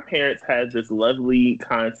our parents had this lovely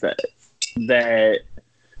concept that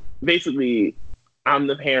basically I'm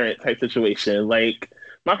the parent type situation. Like,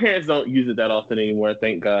 my parents don't use it that often anymore,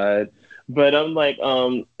 thank God. But I'm like,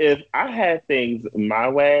 if I had things my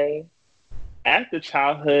way after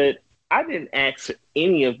childhood, I didn't ask for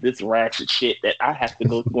any of this ratchet shit that I have to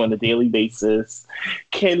go through on a daily basis.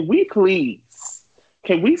 Can we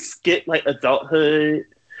skip like adulthood?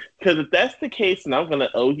 Because if that's the case and I'm going to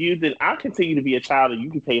owe you, then I'll continue to be a child and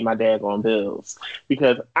you can pay my daggone bills.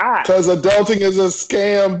 Because adulting is a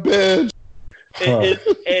scam, bitch.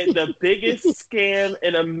 And the biggest scam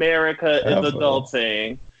in America is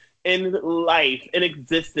adulting. In life, in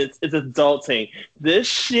existence, is adulting. This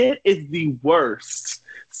shit is the worst.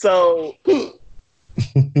 So,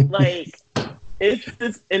 like, it's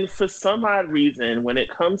this, and for some odd reason, when it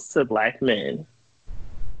comes to Black men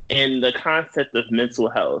and the concept of mental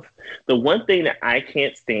health, the one thing that I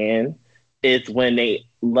can't stand is when they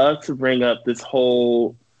love to bring up this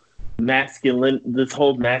whole masculine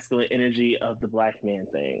energy of the Black man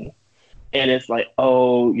thing. And it's like,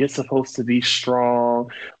 oh, you're supposed to be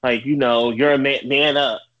strong. Like, you know, you're a man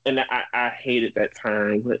up. And I hated that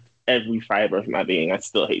term with every fiber of my being. I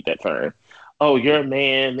still hate that term. Oh, you're a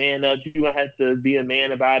man up. You don't have to be a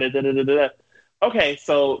man about it. Da, da, da, da. Okay,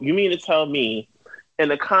 so you mean to tell me, in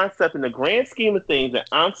the concept, in the grand scheme of things, that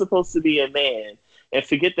I'm supposed to be a man and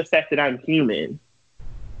forget the fact that I'm human,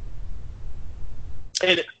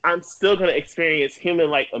 and I'm still going to experience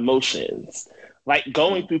human-like emotions, like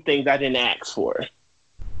going through things I didn't ask for.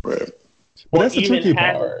 Right. Well, that's the tricky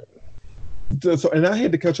part. So, and I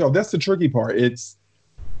hate to cut you off. That's the tricky part. It's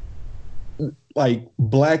like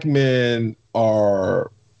Black men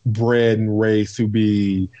are bred and raised to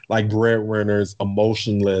be like breadwinners,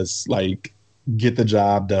 emotionless, like get the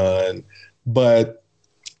job done. But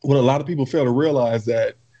what a lot of people fail to realize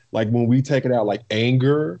that, like, when we take it out, like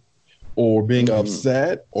anger or being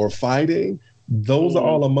upset or fighting, those are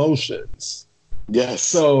all emotions. Yes.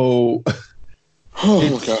 So,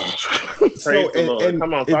 oh gosh. So, and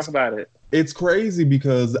come on, talk about it. It's crazy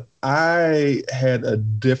because I had a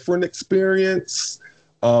different experience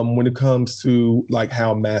when it comes to like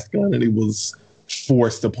how masculinity was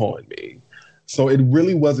forced upon me. So it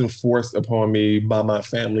really wasn't forced upon me by my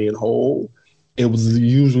family in whole. It was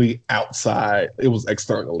usually outside. It was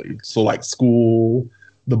externally. So like school,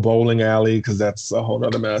 the bowling alley, because that's a whole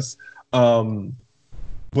other mess.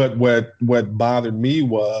 But what bothered me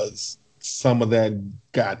was some of that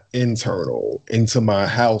got internal into my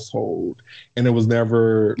household, and it was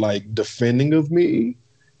never like defending of me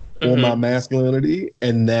or my masculinity,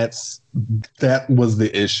 and that was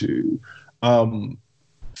the issue.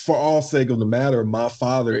 For all sake of the matter, my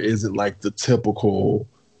father isn't like the typical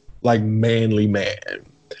like manly man.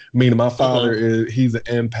 Meaning my father he's an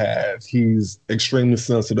empath. He's extremely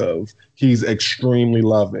sensitive. He's extremely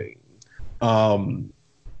loving.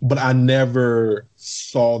 But I never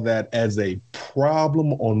saw that as a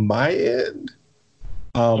problem on my end.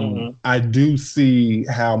 I do see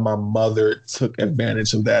how my mother took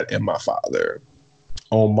advantage of that in my father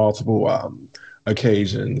on multiple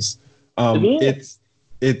occasions. But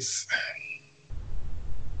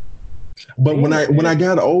when I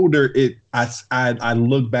got older, I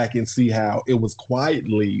look back and see how it was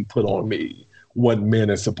quietly put on me what men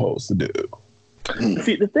are supposed to do.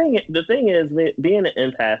 See, the thing is, being an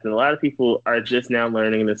empath, and a lot of people are just now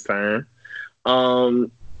learning this term.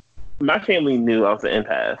 My family knew I was an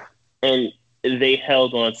empath, and they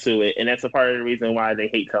held on to it, and that's a part of the reason why they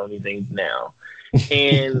hate telling me things now.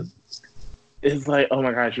 And it's like, oh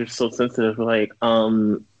my gosh, you're so sensitive. Like,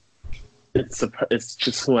 it's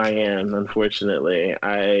just who I am. Unfortunately,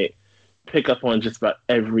 I pick up on just about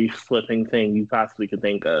every flipping thing you possibly could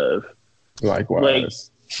think of. Likewise.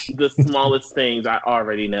 the smallest things I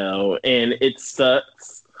already know, and it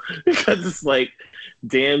sucks because it's like,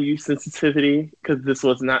 damn you sensitivity, because this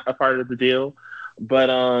was not a part of the deal. But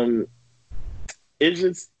it's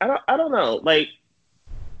just I don't know. Like,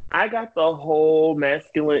 I got the whole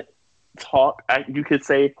masculine talk, you could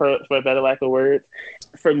say, for a better lack of words.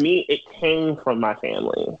 For me, it came from my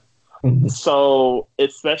family. Mm-hmm. So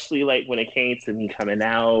especially like when it came to me coming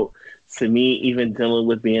out, to me even dealing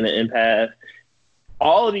with being an empath,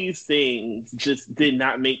 all of these things just did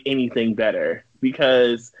not make anything better,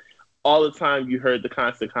 because all the time you heard the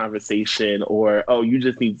constant conversation, or, oh, you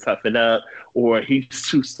just need to toughen up, or he's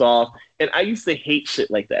too soft. And I used to hate shit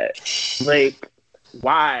like that. Like,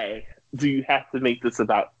 why do you have to make this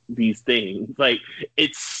about these things? Like,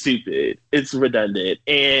 it's stupid. It's redundant.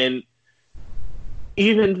 And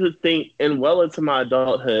even to think, and well into my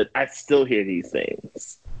adulthood, I still hear these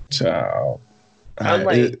things. Child. I'm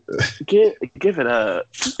like, give it up.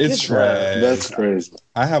 It's trash. That's crazy.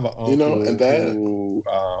 I have an uncle who,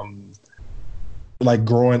 like,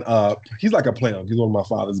 growing up, he's like a plant. He's one of my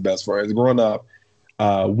father's best friends. Growing up,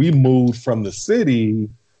 we moved from the city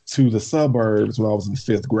to the suburbs when I was in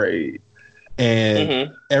 5th grade.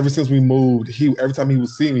 And ever since we moved, every time he would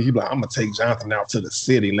see me, he'd be like, I'm gonna take Jonathan out to the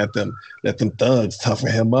city and let them thugs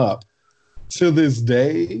toughen him up. To this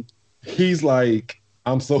day, he's like,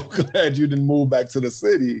 I'm so glad you didn't move back to the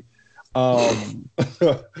city.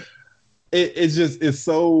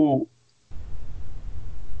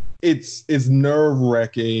 It's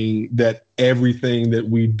nerve-wracking that everything that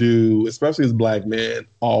we do, especially as Black men,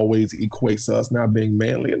 always equates to us not being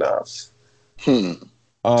manly enough. And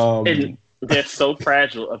they're so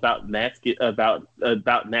fragile about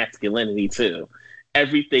masculinity too.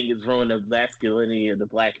 Everything is ruining the masculinity of the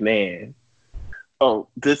Black man. Oh,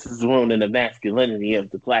 this is ruining the masculinity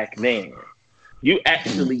of the Black man. You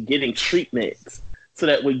actually getting treatment so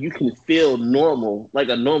that when you can feel normal, like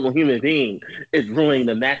a normal human being, is ruining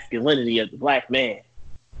the masculinity of the Black man.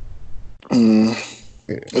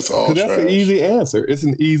 It's all trash. That's an easy answer. It's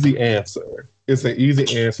an easy answer. It's an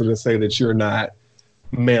easy answer to say that you're not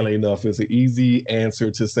manly enough. It's an easy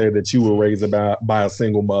answer to say that you were raised by a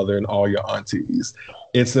single mother and all your aunties.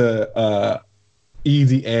 It's a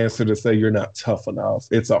easy answer to say you're not tough enough.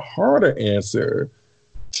 It's a harder answer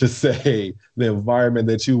to say the environment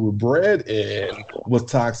that you were bred in was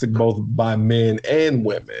toxic both by men and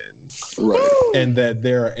women. Right. And that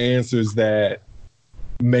there are answers that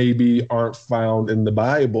maybe aren't found in the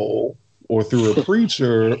Bible or through a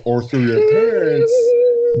preacher or through your parents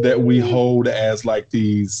that we hold as like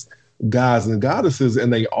these gods and goddesses,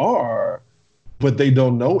 and they are, but they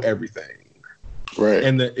don't know everything. Right.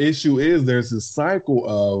 And the issue is there's this cycle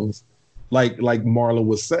of, like Marla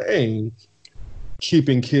was saying,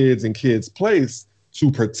 keeping kids in kids' place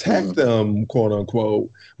to protect them, quote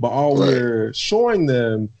unquote. But all we're showing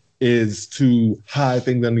them is to hide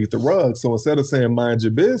things underneath the rug. So instead of saying mind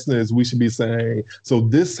your business, we should be saying, so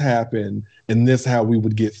this happened and this how we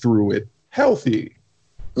would get through it healthy.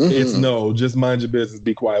 It's no, just mind your business,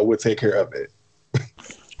 be quiet, we'll take care of it.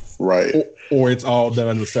 Right. Or it's all done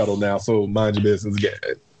and settled now, so mind your business, get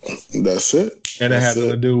it. That's it. And it has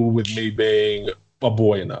nothing to do with me being a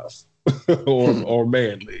boy enough or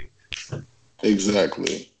manly.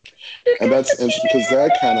 Exactly. And that's interesting because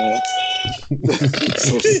that kind of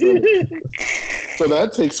so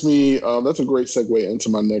that takes me that's a great segue into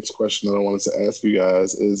my next question that I wanted to ask you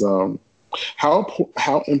guys is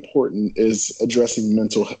how important is addressing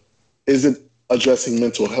mental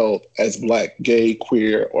health as Black, gay,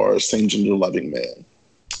 queer, or same gender loving men?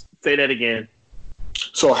 Say that again.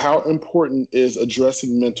 So how important is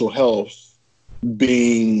addressing mental health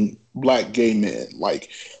being Black gay men? Like,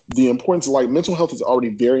 the importance of, like, mental health is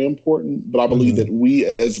already very important, but I believe that we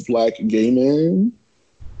as Black gay men,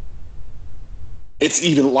 it's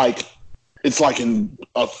even like, it's like in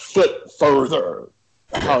a foot further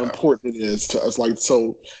how important it is to us. Like,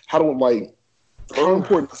 so how important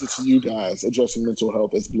is it to you guys addressing mental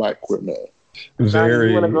health as Black queer men? Very.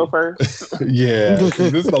 You want to go first? Yeah, this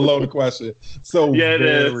is a loaded question. So yeah,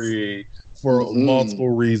 very for multiple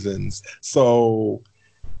reasons. So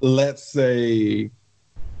let's say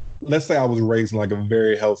I was raised in like a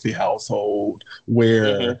very healthy household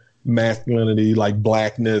where masculinity, like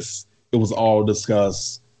Blackness, it was all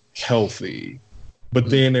discussed healthy. But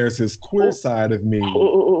then there's this queer side of me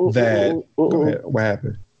that. Go ahead. What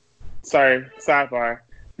happened? Sorry, sidebar.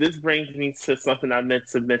 This brings me to something I meant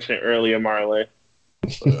to mention earlier, Marlon.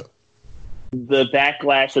 the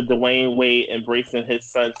backlash of Dwayne Wade embracing his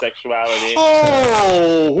son's sexuality.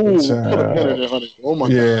 Oh, put a pin in it, honey. Oh my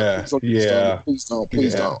God. Please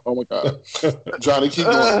don't. Oh my God. Johnny, keep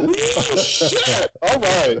going. Ooh, shit. All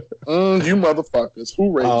right. You motherfuckers.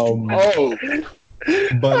 Who raised you?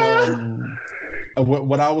 But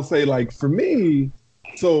what I would say, like, for me,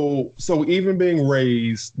 so even being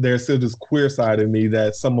raised, there's still this queer side of me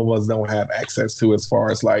that some of us don't have access to as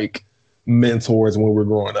far as like mentors when we're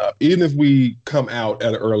growing up, even if we come out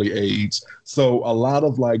at an early age. So a lot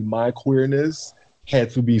of like my queerness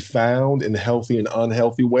had to be found in healthy and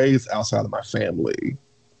unhealthy ways outside of my family.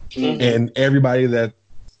 Mm-hmm. And everybody that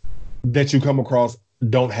you come across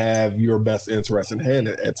don't have your best interest in hand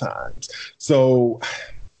at times. So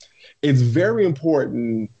it's very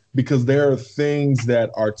important because there are things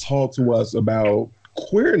that are taught to us about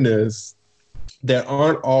queerness that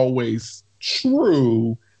aren't always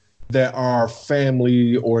true, that our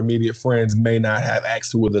family or immediate friends may not have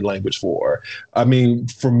access to the language for. I mean,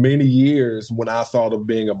 for many years, when I thought of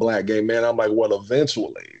being a Black gay man, I'm like, well,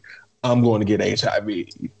 eventually I'm going to get HIV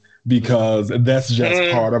because that's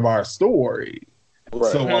just part of our story.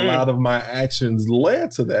 Right. So a lot of my actions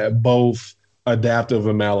led to that, both adaptive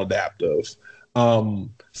and maladaptive.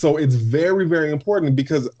 So it's very, very important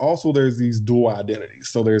because also there's these dual identities.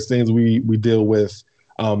 So there's things we deal with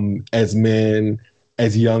as men,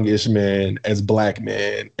 as youngish men, as Black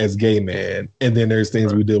men, as gay men. And then there's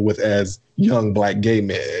things we deal with as young Black gay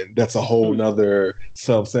men. That's a whole nother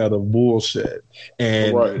subset of bullshit.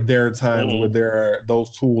 And there are times where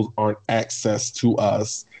those tools aren't accessed to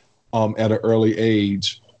us at an early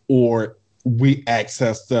age, or we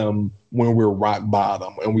access them when we're rock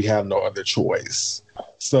bottom and we have no other choice.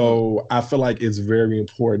 So I feel like it's very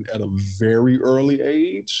important at a very early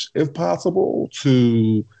age, if possible,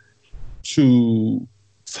 to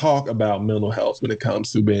talk about mental health when it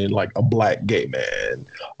comes to being like a Black gay man.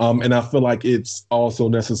 And I feel like it's also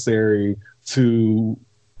necessary to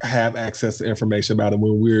have access to information about it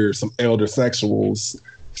when we're some elder sexuals,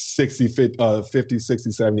 50,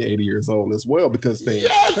 60, 70, 80 years old as well, because things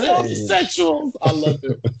change. Sexuals. I love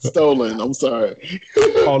it. Stolen. I'm sorry.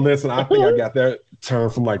 Oh, listen, I think I got that term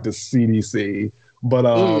from like the CDC. But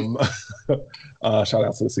shout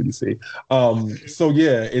out to the CDC. So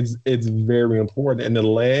yeah, it's very important, and the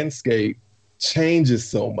landscape changes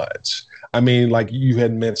so much. I mean, like you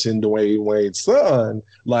had mentioned Dwayne Wade's son.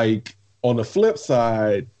 Like on the flip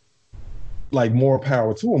side, like more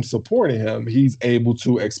power to him, supporting him. He's able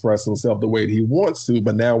to express himself the way that he wants to.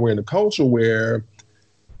 But now we're in a culture where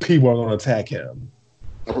people are going to attack him.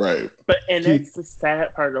 Right. And that's the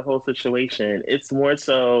sad part of the whole situation. It's more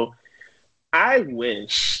so, I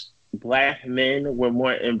wish Black men were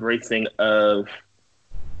more embracing of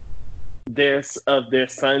their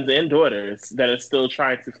sons and daughters that are still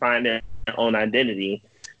trying to find their own identity.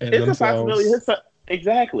 And it's themselves. A possibility. His son,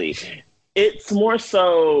 exactly. It's more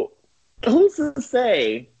so, who's to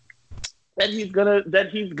say that he's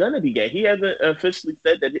gonna be gay? He hasn't officially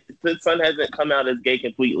said that his son hasn't come out as gay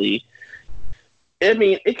completely. I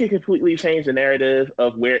mean, it could completely change the narrative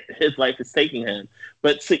of where his life is taking him.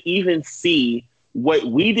 But to even see what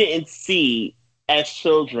we didn't see as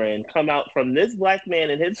children come out from this Black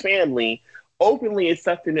man and his family openly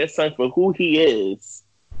accepting their son for who he is,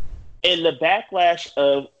 and the backlash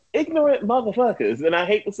of ignorant motherfuckers, and I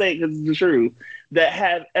hate to say it because it's the truth, that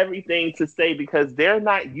have everything to say because they're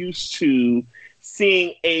not used to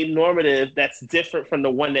seeing a normative that's different from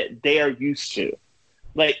the one that they are used to.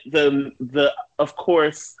 Like the of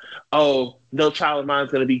course, oh, no child of mine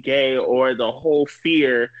is going to be gay, or the whole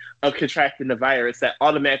fear of contracting the virus that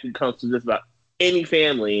automatically comes to just about any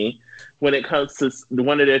family when it comes to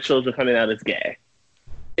one of their children coming out as gay.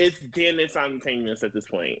 It's damn near simultaneous at this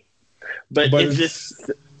point. But it's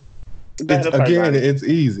just... It's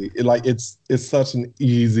easy. It's such an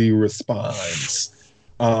easy response.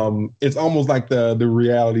 It's almost like the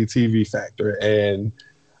reality TV factor, and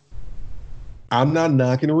I'm not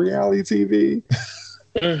knocking reality TV,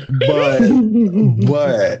 but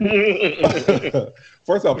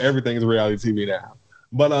first off, everything is reality TV now.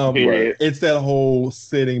 But it's that whole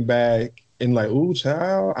sitting back and like, ooh,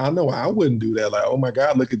 child, I know I wouldn't do that. Like, oh my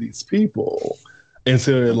God, look at these people,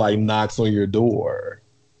 until it like knocks on your door.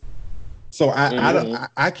 So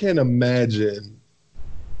I can't imagine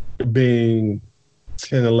being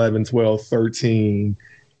 10, 11, 12, 13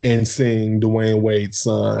 and seeing Dwayne Wade's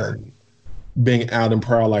son being out and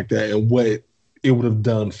proud like that and what it would have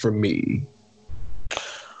done for me.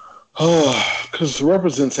 Because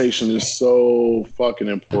representation is so fucking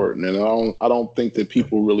important, and I don't think that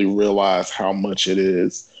people really realize how much it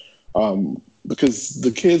is. Because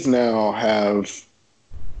the kids now have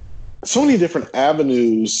so many different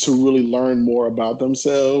avenues to really learn more about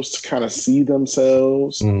themselves, to kind of see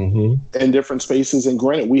themselves in different spaces. And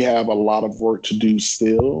granted, we have a lot of work to do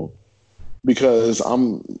still, because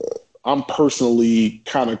I'm personally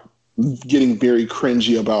kind of getting very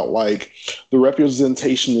cringy about, like, the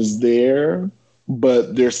representation is there,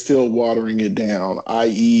 but they're still watering it down.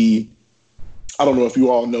 I.e., I don't know if you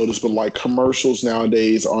all noticed, but like commercials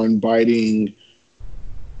nowadays are inviting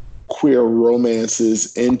queer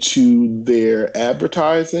romances into their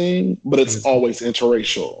advertising, but it's always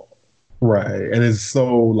interracial. Right. And it's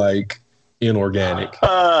so like inorganic.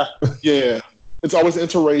 Yeah. It's always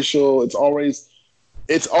interracial.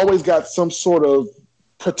 It's always got some sort of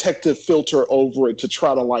protective filter over it to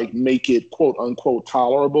try to like make it quote unquote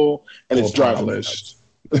tolerable, and it's driving me nuts.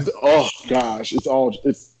 Oh gosh, it's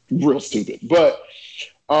real stupid. But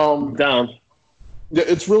dumb. Yeah,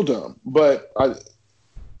 it's real dumb. But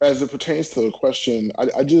as it pertains to the question,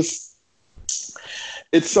 I just,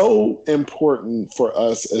 it's so important for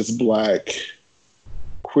us as Black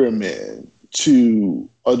queer men to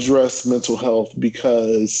address mental health,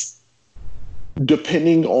 because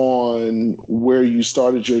depending on where you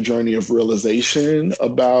started your journey of realization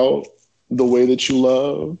about the way that you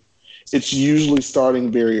love, it's usually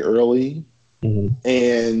starting very early.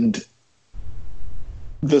 And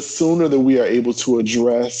the sooner that we are able to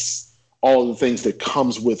address all of the things that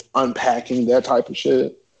comes with unpacking that type of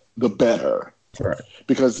shit, the better. Right.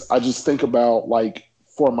 Because I just think about, like,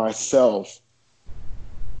 for myself,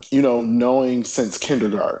 you know, knowing since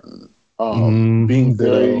kindergarten, being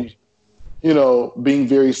very, being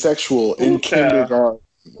very sexual in kindergarten,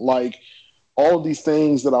 like all of these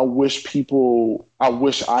things that I wish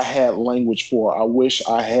I had language for. I wish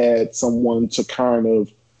I had someone to kind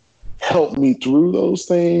of help me through those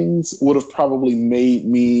things, would have probably made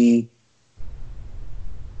me,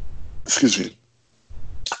 excuse me,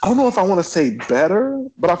 I don't know if I want to say better,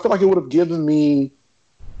 but I feel like it would have given me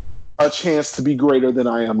a chance to be greater than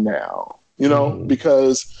I am now,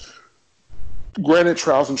 because granted,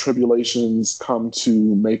 trials and tribulations come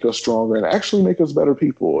to make us stronger and actually make us better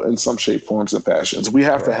people in some shape, forms, and fashions. We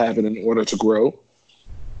have to have it in order to grow.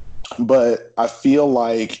 But I feel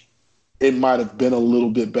like it might have been a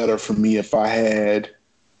little bit better for me if I had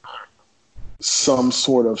some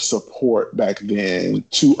sort of support back then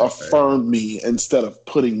to affirm me instead of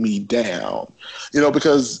putting me down,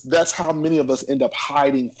 because that's how many of us end up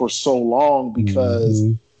hiding for so long,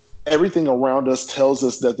 because everything around us tells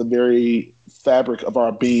us that the very fabric of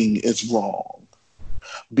our being is wrong,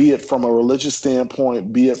 be it from a religious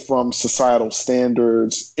standpoint, be it from societal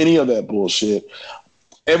standards, any of that bullshit.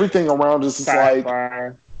 Everything around us is like,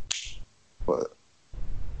 what?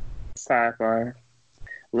 Sidebar.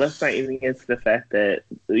 Let's not even get to the fact that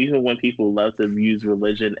even when people love to use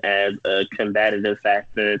religion as a combative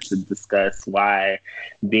factor to discuss why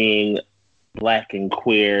being Black and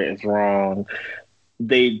queer is wrong,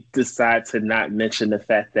 they decide to not mention the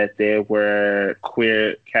fact that there were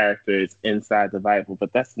queer characters inside the Bible.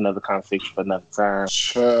 But that's another conversation for another time.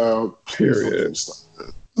 Child, period.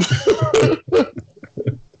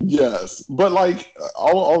 Yes, but like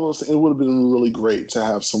all those, it would have been really great to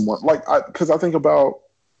have someone because I think about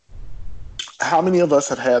how many of us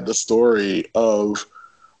have had the story of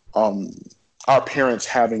our parents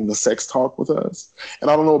having the sex talk with us. And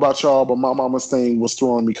I don't know about y'all, but my mama's thing was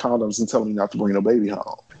throwing me condoms and telling me not to bring no baby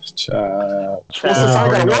home. Child. Well, since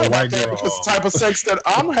I got worried about that, because the type of sex that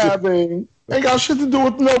I'm having ain't got shit to do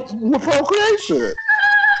with procreation.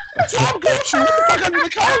 So I'm Gucci. What the fuck I need a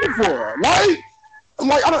condom for?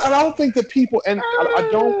 I don't think that people, and I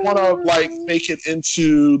don't want to make it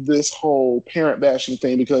into this whole parent bashing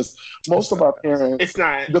thing, because most of our parents, it's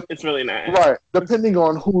not. It's really not. Right. Depending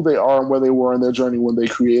on who they are and where they were in their journey when they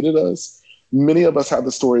created us, many of us have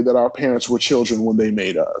the story that our parents were children when they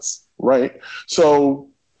made us. Right. So,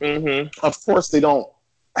 of course, they don't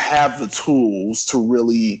have the tools to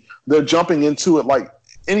really. They're jumping into it like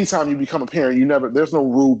anytime you become a parent. There's no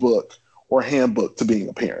rule book or handbook to being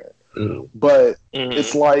a parent. But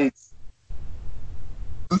it's like,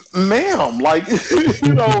 ma'am,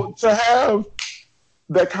 to have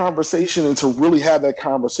that conversation and to really have that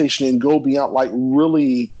conversation and go beyond,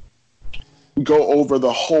 really go over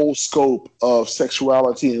the whole scope of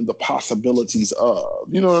sexuality and the possibilities of,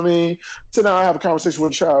 you know what I mean? So now I have a conversation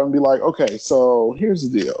with a child and be like, okay, so here's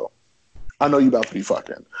the deal. I know you about to be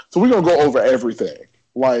fucking. So we're going to go over everything.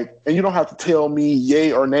 And you don't have to tell me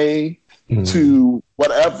yay or nay to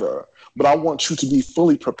whatever, but I want you to be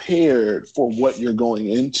fully prepared for what you're going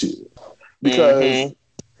into. Because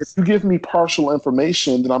if you give me partial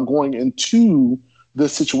information, then I'm going into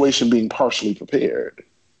this situation being partially prepared.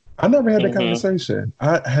 I never had that conversation.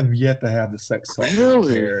 I have yet to have the sex talk with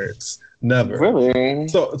my parents. Never. Really?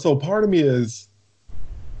 So part of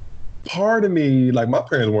me, like my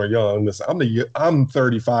parents weren't young. Listen, I'm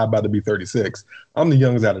 35, about to be 36. I'm the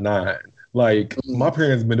youngest out of 9. Like my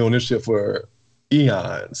parents have been doing this shit for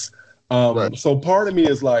eons. Right. So part of me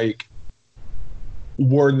is like,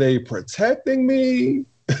 were they protecting me?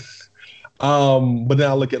 But then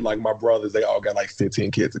I look at like my brothers, they all got like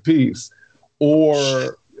 15 kids apiece.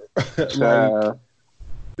 Or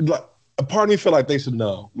like a part of me feel like they should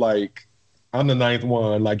know. Like I'm the 9th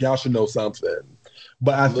one, like y'all should know something.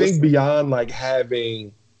 But I think beyond like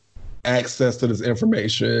having access to this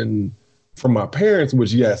information from my parents,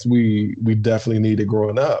 which yes, we definitely needed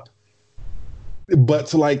growing up. But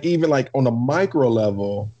to like even like on a micro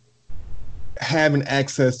level, having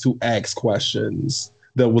access to ask questions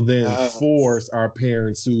that will then force our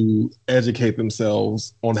parents to educate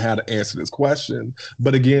themselves on how to answer this question.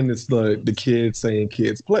 But again, it's the kids saying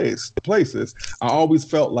kids places. I always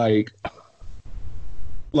felt like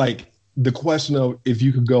the question of if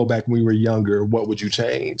you could go back when we were younger, what would you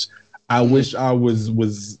change? I wish I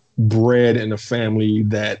was bred in a family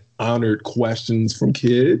that honored questions from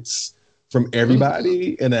kids, from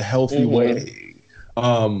everybody in a healthy way.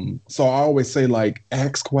 So I always say like,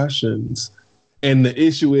 ask questions. And the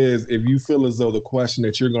issue is if you feel as though the question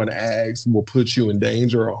that you're going to ask will put you in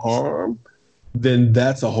danger or harm, then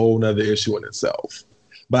that's a whole nother issue in itself.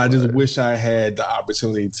 But I just wish I had the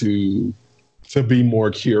opportunity to be more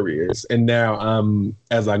curious. And now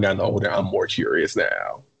as I gotten older, I'm more curious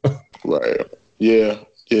now. Right. Yeah.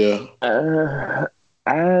 Yeah.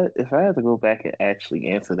 If I had to go back and actually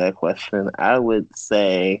answer that question, I would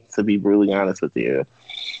say, to be brutally honest with you,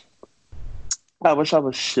 I wish I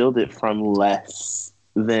was shielded from less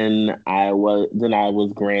than I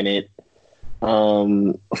was granted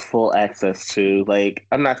full access to. Like,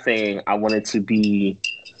 I'm not saying I wanted to be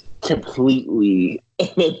completely an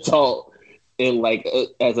adult in like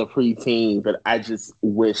as a preteen, but I just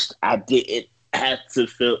wished I didn't have to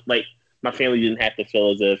feel like my family didn't have to feel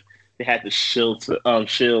as if they had to shield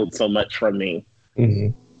so much from me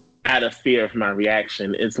out of fear of my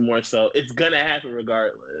reaction. It's more so it's gonna happen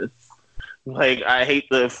regardless. Like, I hate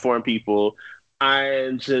to inform people.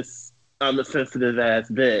 I'm a sensitive ass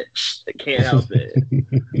bitch. I can't help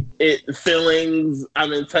it. Feelings,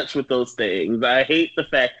 I'm in touch with those things. I hate the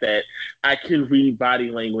fact that I can read body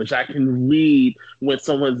language. I can read when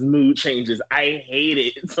someone's mood changes. I hate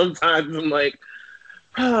it. Sometimes I'm like,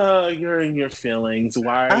 oh, you're in your feelings.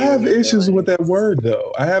 Why are I you have issues feelings? with that word,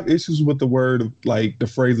 though. I have issues with the word, like the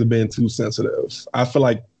phrase of being too sensitive. I feel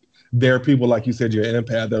like there are people, like you said, you're an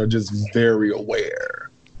empath, that are just very aware.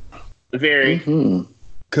 Very.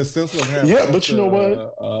 Because sensitive has but you know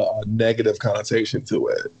what? A negative connotation to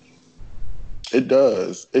it. It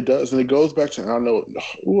does. It does. And it goes back to, I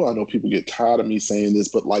know people get tired of me saying this,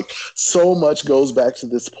 but like so much goes back to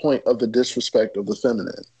this point of the disrespect of the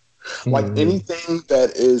feminine. Like anything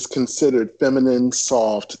that is considered feminine,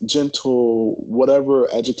 soft, gentle, whatever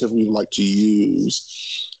adjective we like to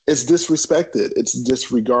use, it's disrespected. It's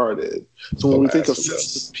disregarded. So when we think of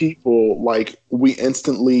sensitive people, like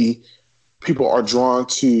people are drawn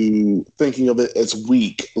to thinking of it as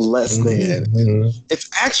weak, less than. It's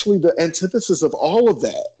actually the antithesis of all of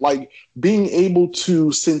that. Like being able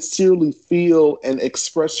to sincerely feel and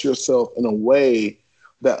express yourself in a way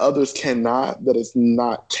that others cannot, that is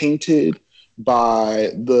not tainted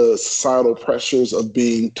by the societal pressures of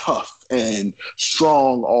being tough and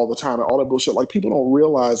strong all the time and all that bullshit. Like people don't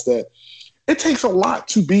realize that it takes a lot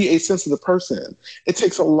to be a sensitive person. It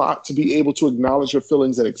takes a lot to be able to acknowledge your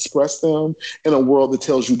feelings and express them in a world that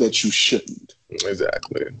tells you that you shouldn't.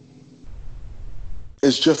 Exactly.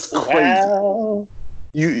 It's just crazy. Wow.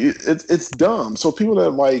 It's dumb. So people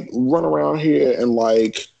that like run around here and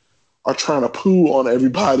like are trying to poo on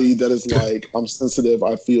everybody that is like, I'm sensitive,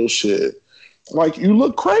 I feel shit. Like, you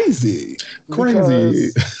look crazy.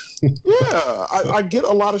 Crazy. Yeah, I get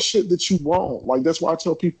a lot of shit that you won't. Like, that's why I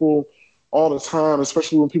tell people all the time,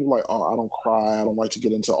 especially when people are like, oh, I don't cry, I don't like to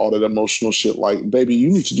get into all that emotional shit. Like, baby, you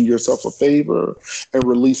need to do yourself a favor and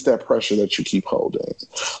release that pressure that you keep holding.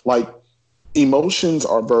 Like, emotions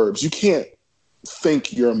are verbs. You can't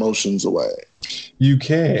think your emotions away. You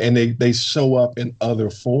can, and they show up in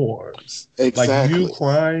other forms. Exactly. Like you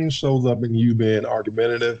crying shows up in you being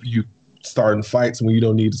argumentative, you starting fights when you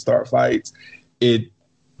don't need to start fights. It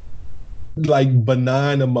like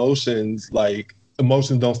benign emotions, like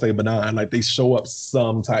emotions don't stay benign. Like they show up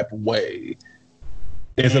some type of way.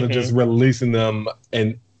 Instead of just releasing them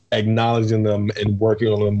and acknowledging them and working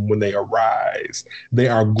on them when they arise, they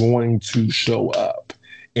are going to show up,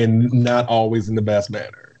 and not always in the best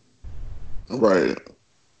manner. Right.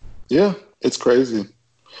 Yeah, it's crazy.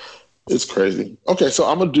 It's crazy. Okay, so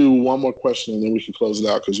I'm gonna do one more question and then we can close it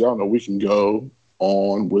out because y'all know we can go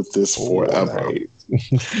on with this forever.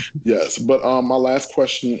 Yes, but my last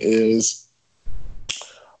question is,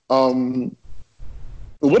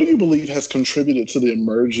 what do you believe has contributed to the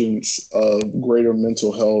emergence of greater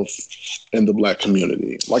mental health in the Black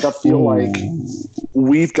community? Like, I feel like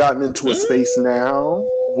we've gotten into a space now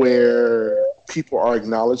where people are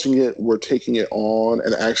acknowledging it, we're taking it on,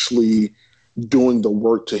 and actually doing the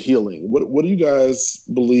work to healing. What do you guys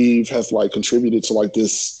believe has like contributed to like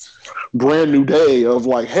this brand new day of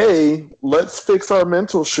like, hey, let's fix our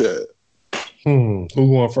mental shit? Who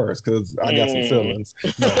going first? Because I got some feelings.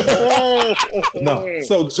 No.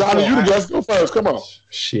 So Johnny, you the guest. Go first. Come on.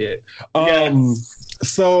 Shit. Yes.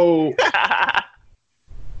 So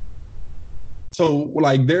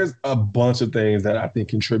like, there's a bunch of things that I think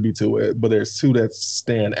contribute to it, but there's two that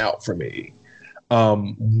stand out for me.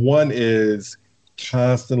 One is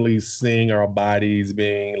constantly seeing our bodies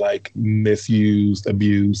being like misused,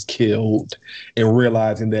 abused, killed, and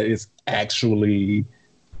realizing that it's actually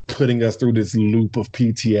putting us through this loop of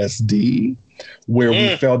PTSD where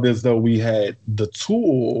we felt as though we had the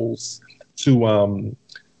tools to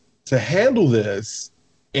handle this,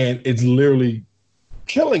 and it's literally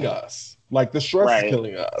killing us. Like, the stress is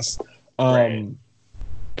killing us. And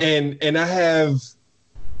I have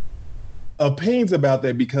opinions about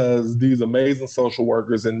that because these amazing social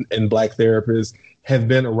workers and Black therapists have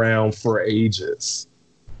been around for ages.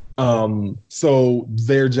 So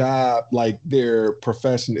their job, like their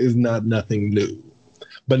profession, is not nothing new.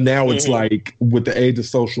 But now it's like, with the age of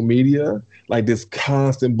social media, like this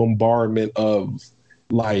constant bombardment of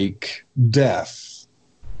like death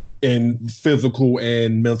in physical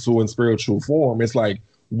and mental and spiritual form. It's like,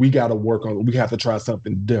 we got to work on it. We have to try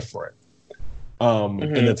something different.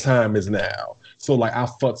 And the time is now. So like, I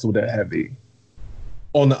fucks with that heavy.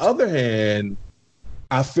 On the other hand,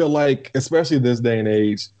 I feel like, especially this day and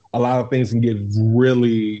age, a lot of things can get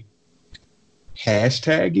really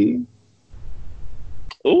hashtaggy.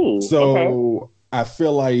 Ooh. So I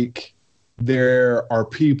feel like there are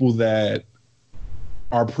people that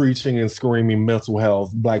are preaching and screaming mental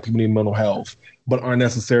health, Black community mental health, but aren't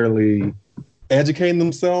necessarily educating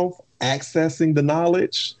themselves, accessing the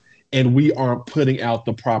knowledge, and we aren't putting out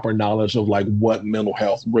the proper knowledge of like what mental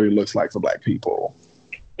health really looks like for Black people.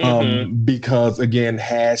 Because again,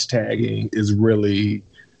 hashtagging is really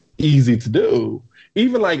easy to do.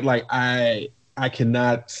 Even like I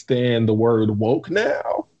cannot stand the word woke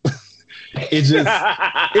now. It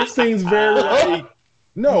seems very like,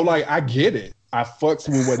 no, like I get it. I fucks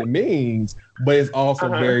with what it means, but it's also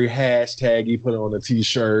very hashtaggy, put it on a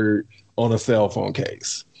t-shirt, on a cell phone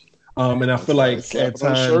case. And I feel like at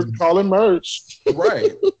times, shirt, calling merch.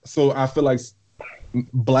 Right. So I feel like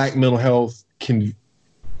Black mental health can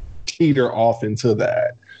teeter off into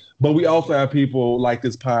that. But we also have people like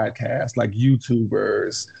this podcast, like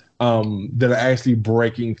YouTubers, that are actually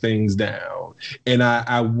breaking things down. And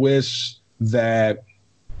I wish that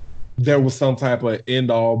there was some type of end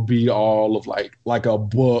all be all of like a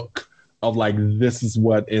book of like, this is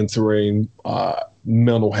what entering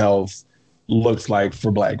mental health looks like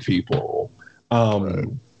for Black people.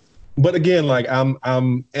 But again, like I'm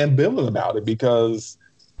ambivalent about it because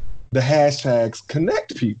the hashtags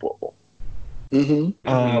connect people.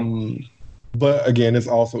 But again, it's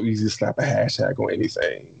also easy to slap a hashtag on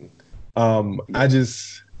anything.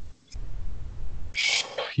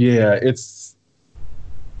 It's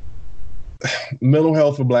mental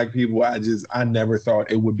health for Black people. I never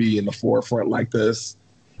thought it would be in the forefront like this.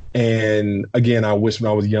 And again, I wish when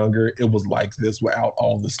I was younger, it was like this without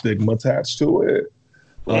all the stigma attached to it.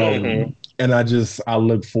 And I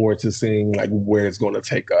look forward to seeing like where it's going to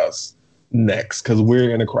take us next, because we're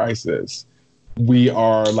in a crisis. We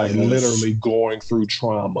are like literally going through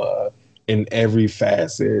trauma in every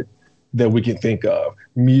facet that we can think of.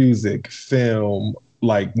 Music, film,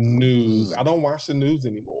 like news. I don't watch the news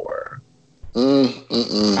anymore.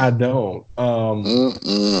 I don't.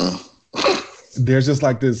 There's just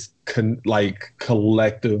like this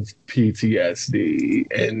collective PTSD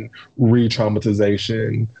and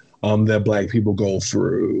re-traumatization that Black people go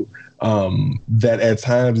through that at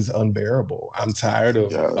times is unbearable. I'm tired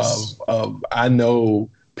of I know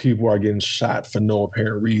people are getting shot for no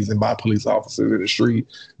apparent reason by police officers in the street.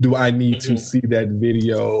 Do I need to see that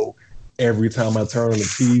video every time I turn on the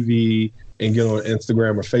TV and get on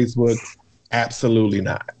Instagram or Facebook? Absolutely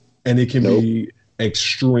not. And it can be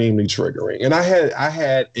extremely triggering. And I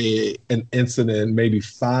had an incident maybe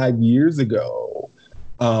 5 years ago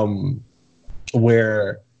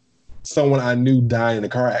where someone I knew died in a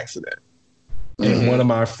car accident. And one of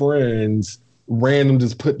my friends random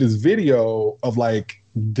just put this video of like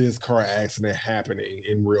this car accident happening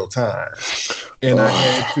in real time. And I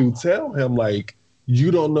had to tell him, like,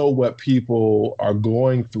 you don't know what people are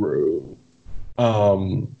going through.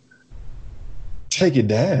 Take it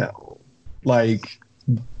down. Like,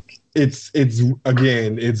 it's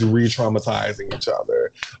re-traumatizing each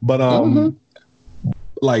other. But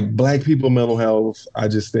like Black people mental health, I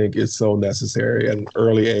just think it's so necessary at an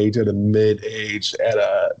early age, at a mid age, at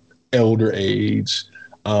a elder age.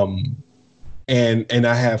 And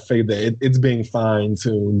I have faith that it's being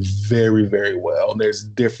fine-tuned very, very well. And there's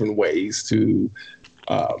different ways to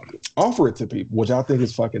offer it to people, which I think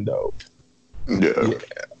is fucking dope. Yeah.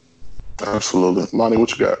 Absolutely. Lonnie,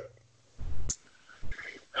 what you got?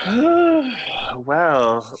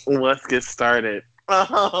 Well, let's get started.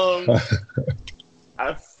 I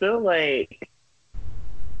feel like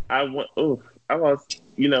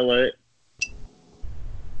you know what?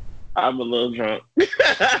 I'm a little drunk.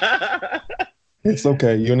 It's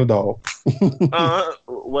okay. You're an adult.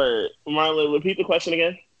 What? Marlon, repeat the question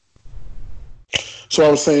again. So I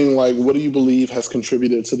was saying, like, what do you believe has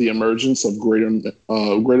contributed to the emergence of greater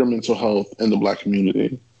mental health in the Black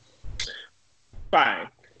community? Fine.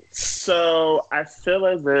 So I feel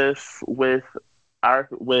as if with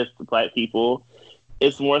Black people,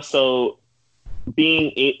 it's more so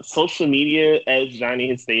social media, as Johnny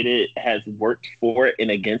has stated, has worked for and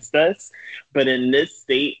against us. But in this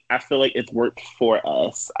state, I feel like it's worked for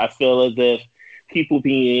us. I feel as if people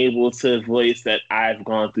being able to voice that I've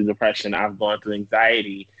gone through depression, I've gone through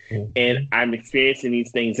anxiety, and I'm experiencing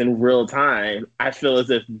these things in real time. I feel as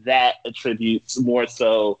if that attributes more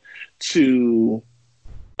so to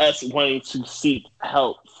us wanting to seek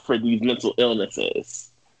help for these mental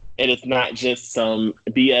illnesses. And it's not just some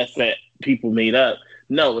BS that people made up.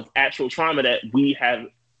 No, it's actual trauma that we have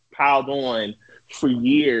piled on for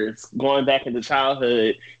years, going back into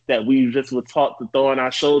childhood, that we just were taught to throw on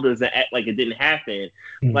our shoulders and act like it didn't happen.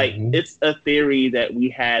 Like, it's a theory that we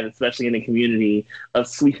have, especially in the community, of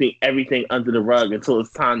sweeping everything under the rug until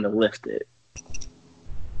it's time to lift it.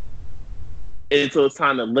 Until it's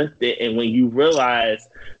time to lift it. And when you realize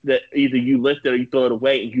that either you lift it or you throw it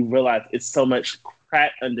away, and you realize it's so much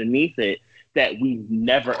crap underneath it that we've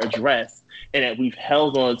never addressed and that we've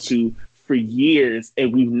held on to for years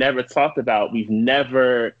and we've never talked about, we've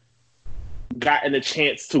never gotten a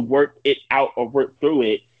chance to work it out or work through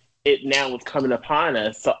it, it now is coming upon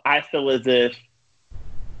us. So I feel as if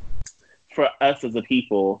for us as a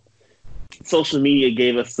people, social media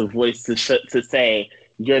gave us the voice to say,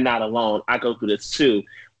 you're not alone. I go through this too.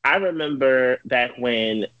 I remember back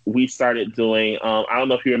when we started doing, I don't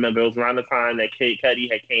know if you remember, it was around the time that Kid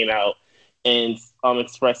Cudi had came out and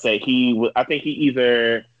expressed that I think he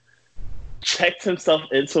either checked himself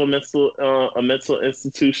into a mental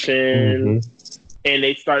institution, and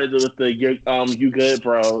they started with the "You Good,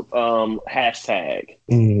 Bro" hashtag,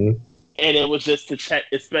 and it was just to check.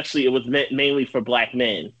 Especially, it was meant mainly for Black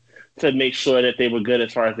men to make sure that they were good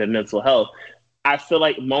as far as their mental health. I feel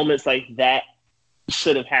like moments like that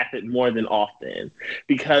should have happened more than often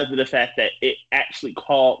because of the fact that it actually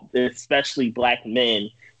called, especially Black men,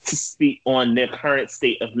 to speak on their current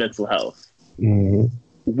state of mental health.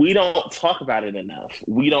 We don't talk about it enough.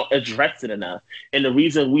 We don't address it enough. And the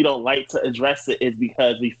reason we don't like to address it is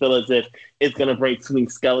because we feel as if it's going to bring too many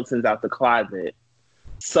skeletons out the closet.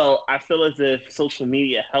 So I feel as if social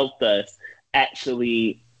media helped us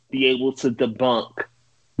actually be able to debunk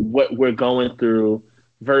what we're going through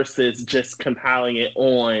versus just compiling it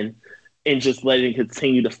on and just letting it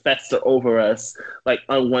continue to fester over us like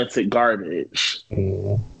unwanted garbage.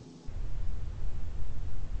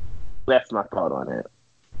 That's my thought on it.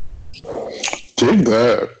 Dig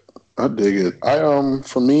that. I dig it.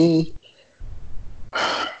 For me,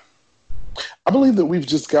 I believe that we've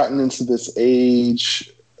just gotten into this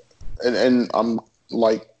age, and I'm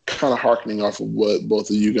like kind of hearkening off of what both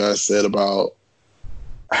of you guys said about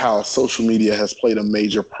how social media has played a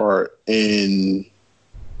major part in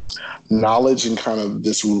knowledge and kind of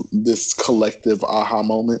this collective aha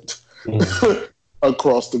moment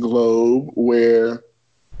across the globe, where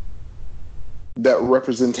that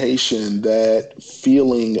representation, that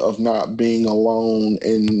feeling of not being alone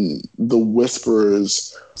in the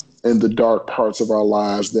whispers and the dark parts of our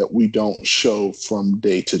lives that we don't show from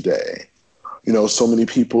day to day. You know, so many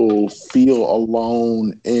people feel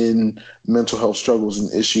alone in mental health struggles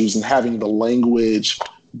and issues, and having the language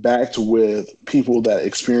backed with people that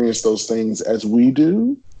experience those things as we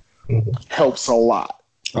do helps a lot,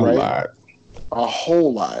 right? A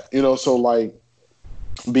whole lot. You know, so like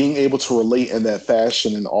being able to relate in that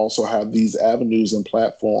fashion and also have these avenues and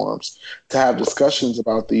platforms to have discussions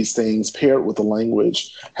about these things paired with the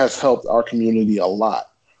language has helped our community a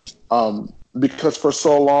lot. Because for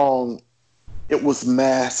so long, it was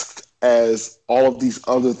masked as all of these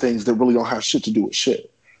other things that really don't have shit to do with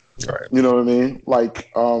shit. Right. You know what I mean?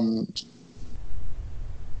 Like,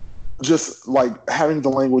 just like having the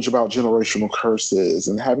language about generational curses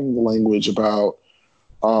and having the language about,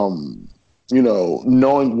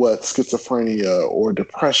 knowing what schizophrenia or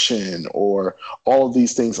depression or all of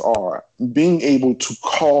these things are, being able to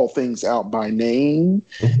call things out by name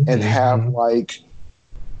and have like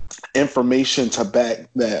information to back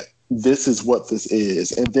that this is what this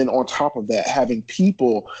is. And then on top of that, having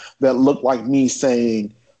people that look like me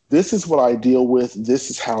saying, this is what I deal with, this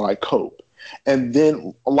is how I cope. And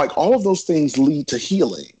then like all of those things lead to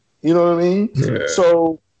healing. You know what I mean? Yeah.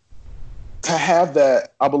 So to have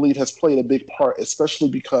that, I believe, has played a big part, especially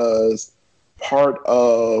because part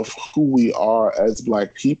of who we are as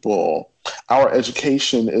Black people, our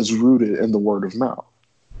education is rooted in the word of mouth.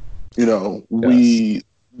 You know,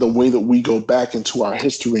 the way that we go back into our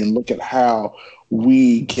history and look at how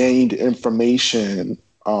we gained information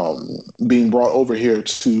being brought over here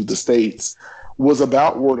to the States was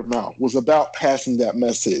about word of mouth, was about passing that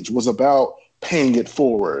message, was about paying it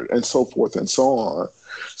forward, and so forth and so on.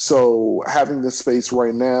 So having this space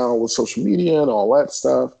right now with social media and all that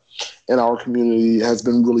stuff in our community has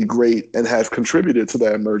been really great and has contributed to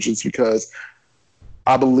that emergence, because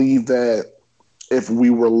I believe that if we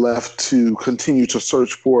were left to continue to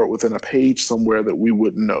search for it within a page somewhere, that we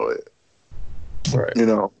wouldn't know it. Right. You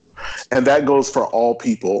know, and that goes for all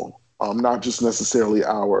people, not just necessarily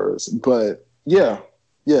ours, but yeah,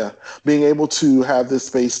 being able to have this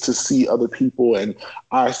space to see other people and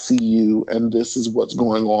I see you and this is what's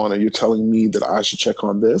going on and you're telling me that I should check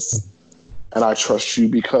on this and I trust you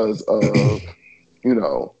because of, you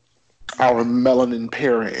know, our melanin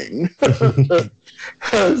pairing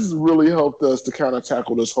has really helped us to kind of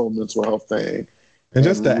tackle this whole mental health thing. And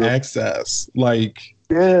just the access, like,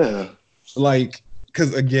 yeah, like,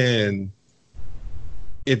 because again,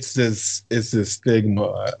 it's this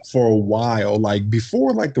stigma for a while, like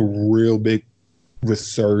before like the real big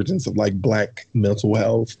resurgence of like Black mental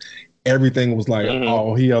health, everything was like,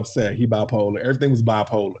 oh, he upset, he bipolar. Everything was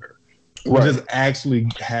bipolar. Right. Just actually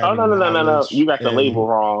having no. You got the label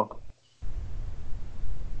wrong.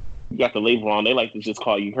 You got the label wrong. They like to just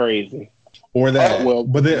call you crazy. Or that.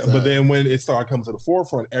 But then when it started coming to the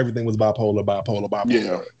forefront, everything was bipolar.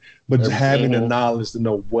 Yeah. But having the knowledge to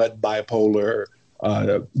know what bipolar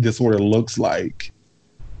disorder looks like,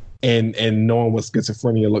 and knowing what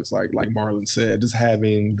schizophrenia looks like Marlon said, just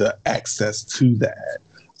having the access to that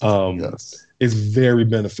is very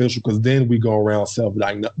beneficial, because then we go around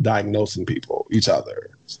self-diagnosing each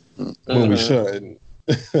other when we shouldn't.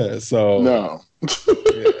 So no,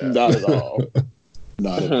 not at all.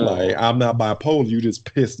 Not at all. Like, I'm not bipolar. You just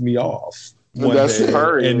pissed me off one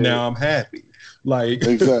day, and now I'm happy. Like,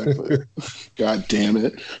 exactly. God damn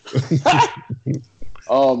it.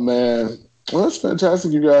 Oh man, well, that's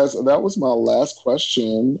fantastic, you guys. That was my last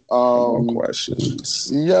question. Questions.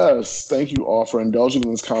 Yes, thank you all for indulging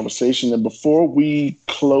in this conversation. And before we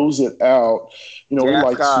close it out, you know, we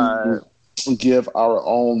like to give our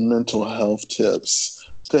own mental health tips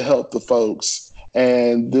to help the folks.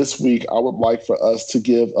 And this week, I would like for us to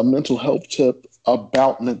give a mental health tip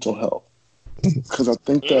about mental health, because I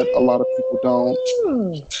think that a lot of people don't.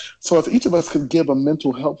 So if each of us could give a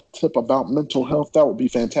mental health tip about mental health, that would be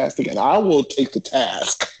fantastic. And I will take the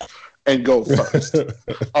task and go first.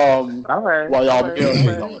 All right. While y'all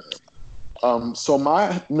marinate on it. So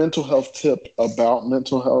my mental health tip about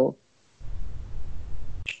mental health: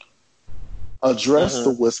 address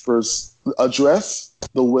the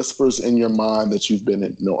whispers in your mind that you've been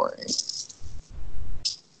ignoring.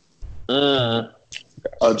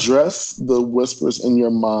 Address the whispers in your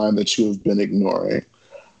mind that you have been ignoring.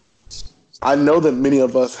 I know that many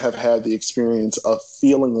of us have had the experience of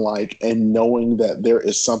feeling like and knowing that there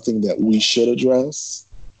is something that we should address,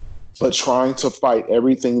 but trying to fight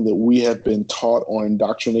everything that we have been taught or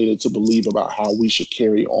indoctrinated to believe about how we should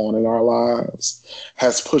carry on in our lives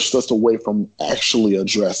has pushed us away from actually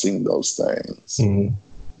addressing those things.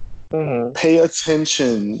 Pay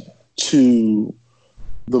attention to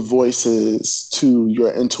the voices, to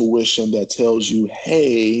your intuition that tells you,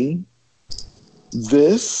 hey,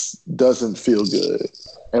 this doesn't feel good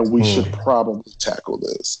and we should probably tackle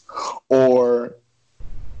this. Or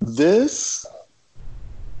this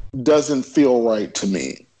doesn't feel right to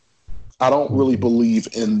me. I don't really believe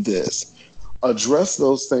in this. Address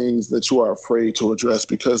those things that you are afraid to address,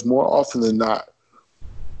 because more often than not,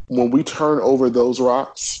 when we turn over those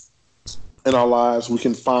rocks in our lives, we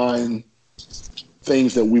can find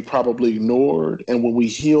things that we probably ignored. And when we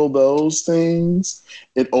heal those things,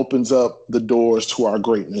 it opens up the doors to our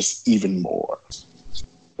greatness even more.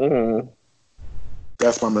 Mm-hmm.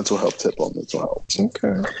 That's my mental health tip on mental health.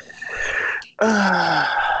 Okay.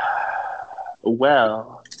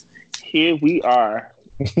 Well, here we are.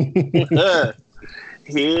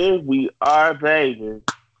 Here we are, baby.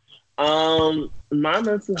 My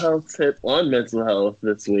mental health tip on mental health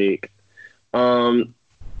this week. I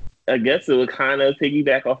guess it would kind of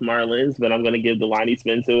piggyback off Marlon's, but I'm going to give the Lonnie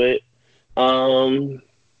spin to it.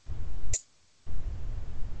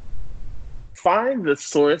 Find the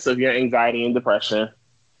source of your anxiety and depression.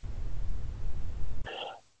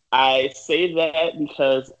 I say that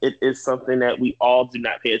because it is something that we all do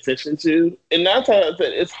not pay attention to. And that's how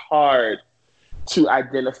it's hard to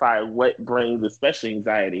identify what brings, especially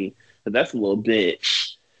anxiety, because that's a little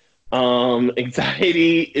bitch.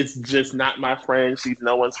 Anxiety is just not my friend. She's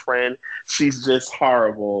no one's friend. She's just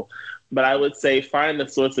horrible. But I would say find the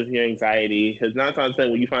source of your anxiety. Because 9 times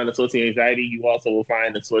 10, when you find the source of your anxiety, you also will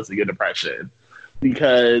find the source of your depression.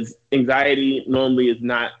 Because anxiety normally is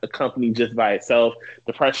not accompanied just by itself.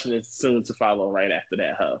 Depression is soon to follow right after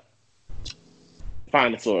that, huh?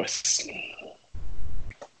 Find the source.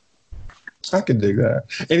 I can dig that.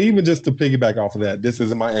 And even just to piggyback off of that, this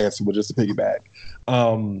isn't my answer, but just to piggyback.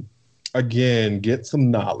 Again, get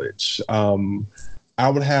some knowledge. I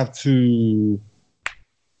would have to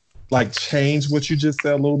change what you just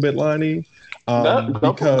said a little bit, Lonnie.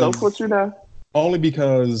 Don't put you down. Only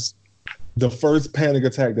because the first panic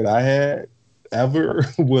attack that I had ever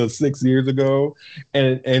was 6 years ago.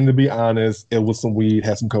 And to be honest, it was some weed,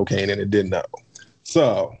 had some cocaine in it, didn't know.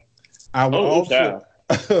 So I would also...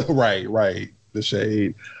 Right. The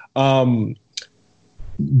shade.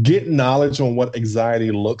 Get knowledge on what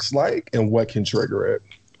anxiety looks like and what can trigger it.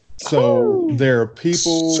 So there are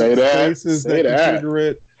people, places that can trigger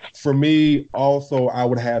it. For me, also, I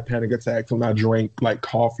would have panic attacks when I drank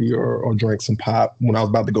coffee or drank some pop when I was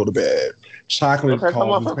about to go to bed. Chocolate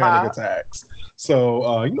causes panic attacks. So,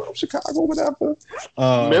 I'm Chicago, whatever.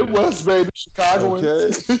 Midwest, baby, Chicago.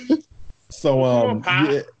 Okay. So,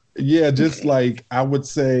 just I would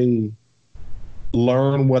say,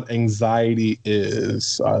 learn what anxiety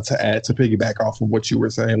is. To piggyback off of what you were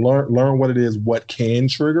saying, learn what it is, what can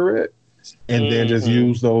trigger it, and then just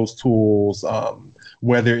use those tools.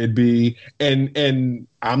 Whether it be, and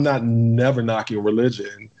I'm never knocking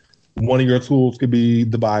religion. One of your tools could be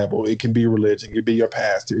the Bible. It can be religion. It could be your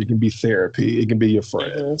pastor. It can be therapy. It can be your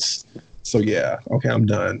friends. So yeah, okay, I'm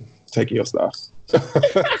done taking your stuff.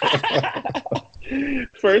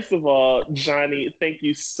 First of all, Johnny, thank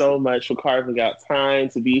you so much for carving out time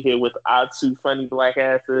to be here with our two funny black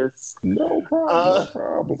asses. No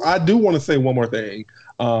problem. I do want to say one more thing.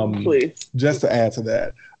 Please. Just to add to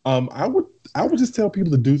that. I would just tell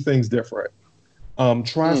people to do things different.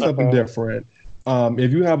 Try something different.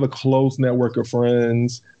 If you have a close network of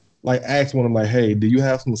friends, ask one of them, hey, do you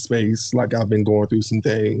have some space? I've been going through some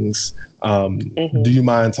things. Do you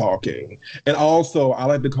mind talking? And also, I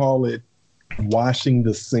like to call it washing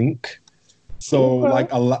the sink. So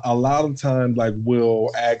a lot of times, we'll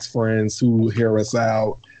ask friends who hear us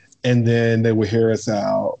out, and then they will hear us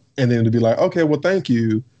out, and then they'll be like, okay, well, thank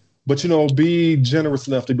you. But, be generous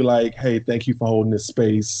enough to be like, hey, thank you for holding this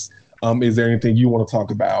space. Is there anything you want to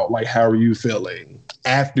talk about? How are you feeling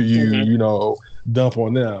after you, dump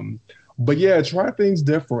on them? But yeah, try things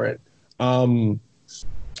different.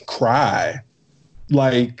 Cry.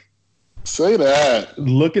 Say that.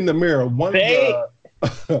 Look in the mirror. One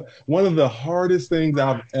of the hardest things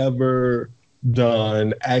I've ever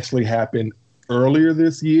done actually happened earlier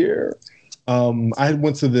this year. I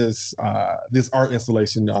went to this art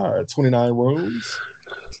installation, 29 rooms,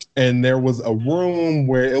 and there was a room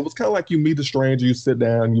where it was kind of like you meet a stranger, you sit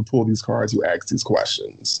down, you pull these cards, you ask these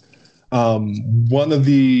questions. One of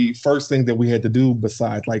the first things that we had to do,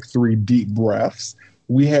 besides 3 deep breaths,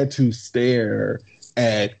 we had to stare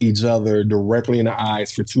at each other directly in the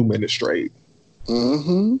eyes for 2 minutes straight.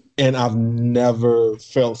 Mm-hmm. And I've never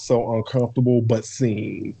felt so uncomfortable but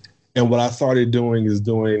seen. And what I started doing is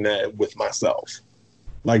doing that with myself.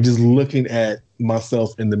 Just looking at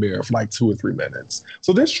myself in the mirror for 2 or 3 minutes.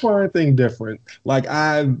 So just trying things different.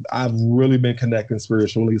 I've really been connecting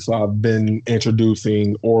spiritually. So I've been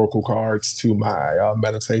introducing oracle cards to my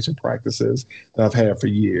meditation practices that I've had for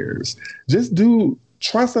years.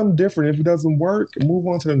 Try something different. If it doesn't work, move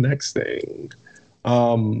on to the next thing.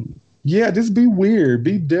 Just be weird,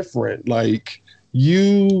 be different.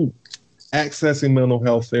 You accessing mental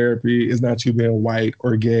health therapy is not you being white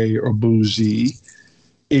or gay or bougie.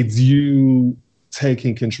 it's you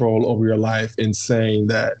taking control over your life and saying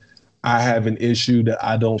that I have an issue that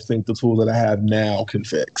I don't think the tools that I have now can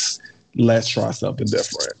fix. Let's try something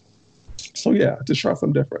different. So yeah, just try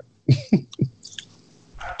something different.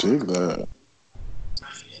 Dig that.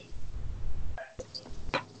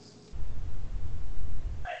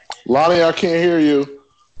 Lonnie, I can't hear you.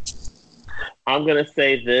 I'm going to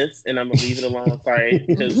say this, and I'm going to leave it alone. Sorry,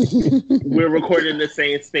 because we're recording in the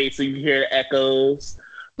same space, so you can hear the echoes.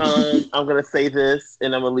 I'm going to say this,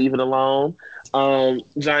 and I'm going to leave it alone.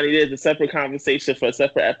 Johnny, there's a separate conversation for a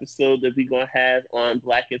separate episode that we're going to have on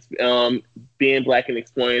being Black and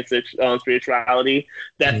exploring spirituality.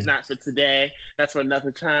 That's not for today. That's for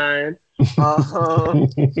another time.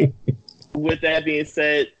 With that being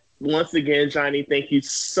said, once again, Johnny, thank you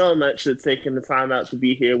so much for taking the time out to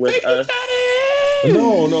be here with us.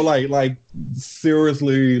 No, like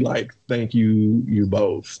seriously, like thank you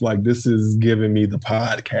both. Like this is giving me the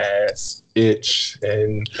podcast itch,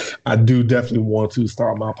 and I do definitely want to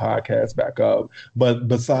start my podcast back up. But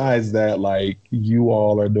besides that, like you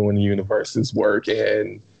all are doing the universe's work,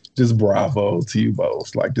 and just bravo to you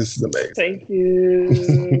both. Like this is amazing. Thank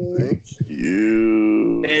you. Thank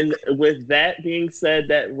you. And with that being said,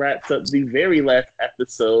 that wraps up the very last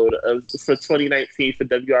episode for 2019 for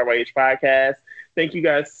WRYH Podcast. Thank you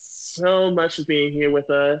guys so much for being here with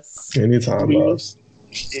us. Anytime, loves.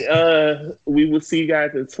 We will see you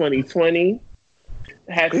guys in 2020.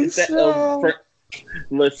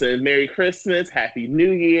 Listen, Merry Christmas, Happy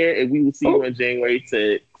New Year, and we will see you on January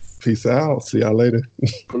 6th. Peace out. See y'all later.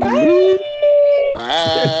 Bye.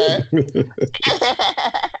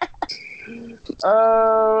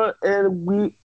 And we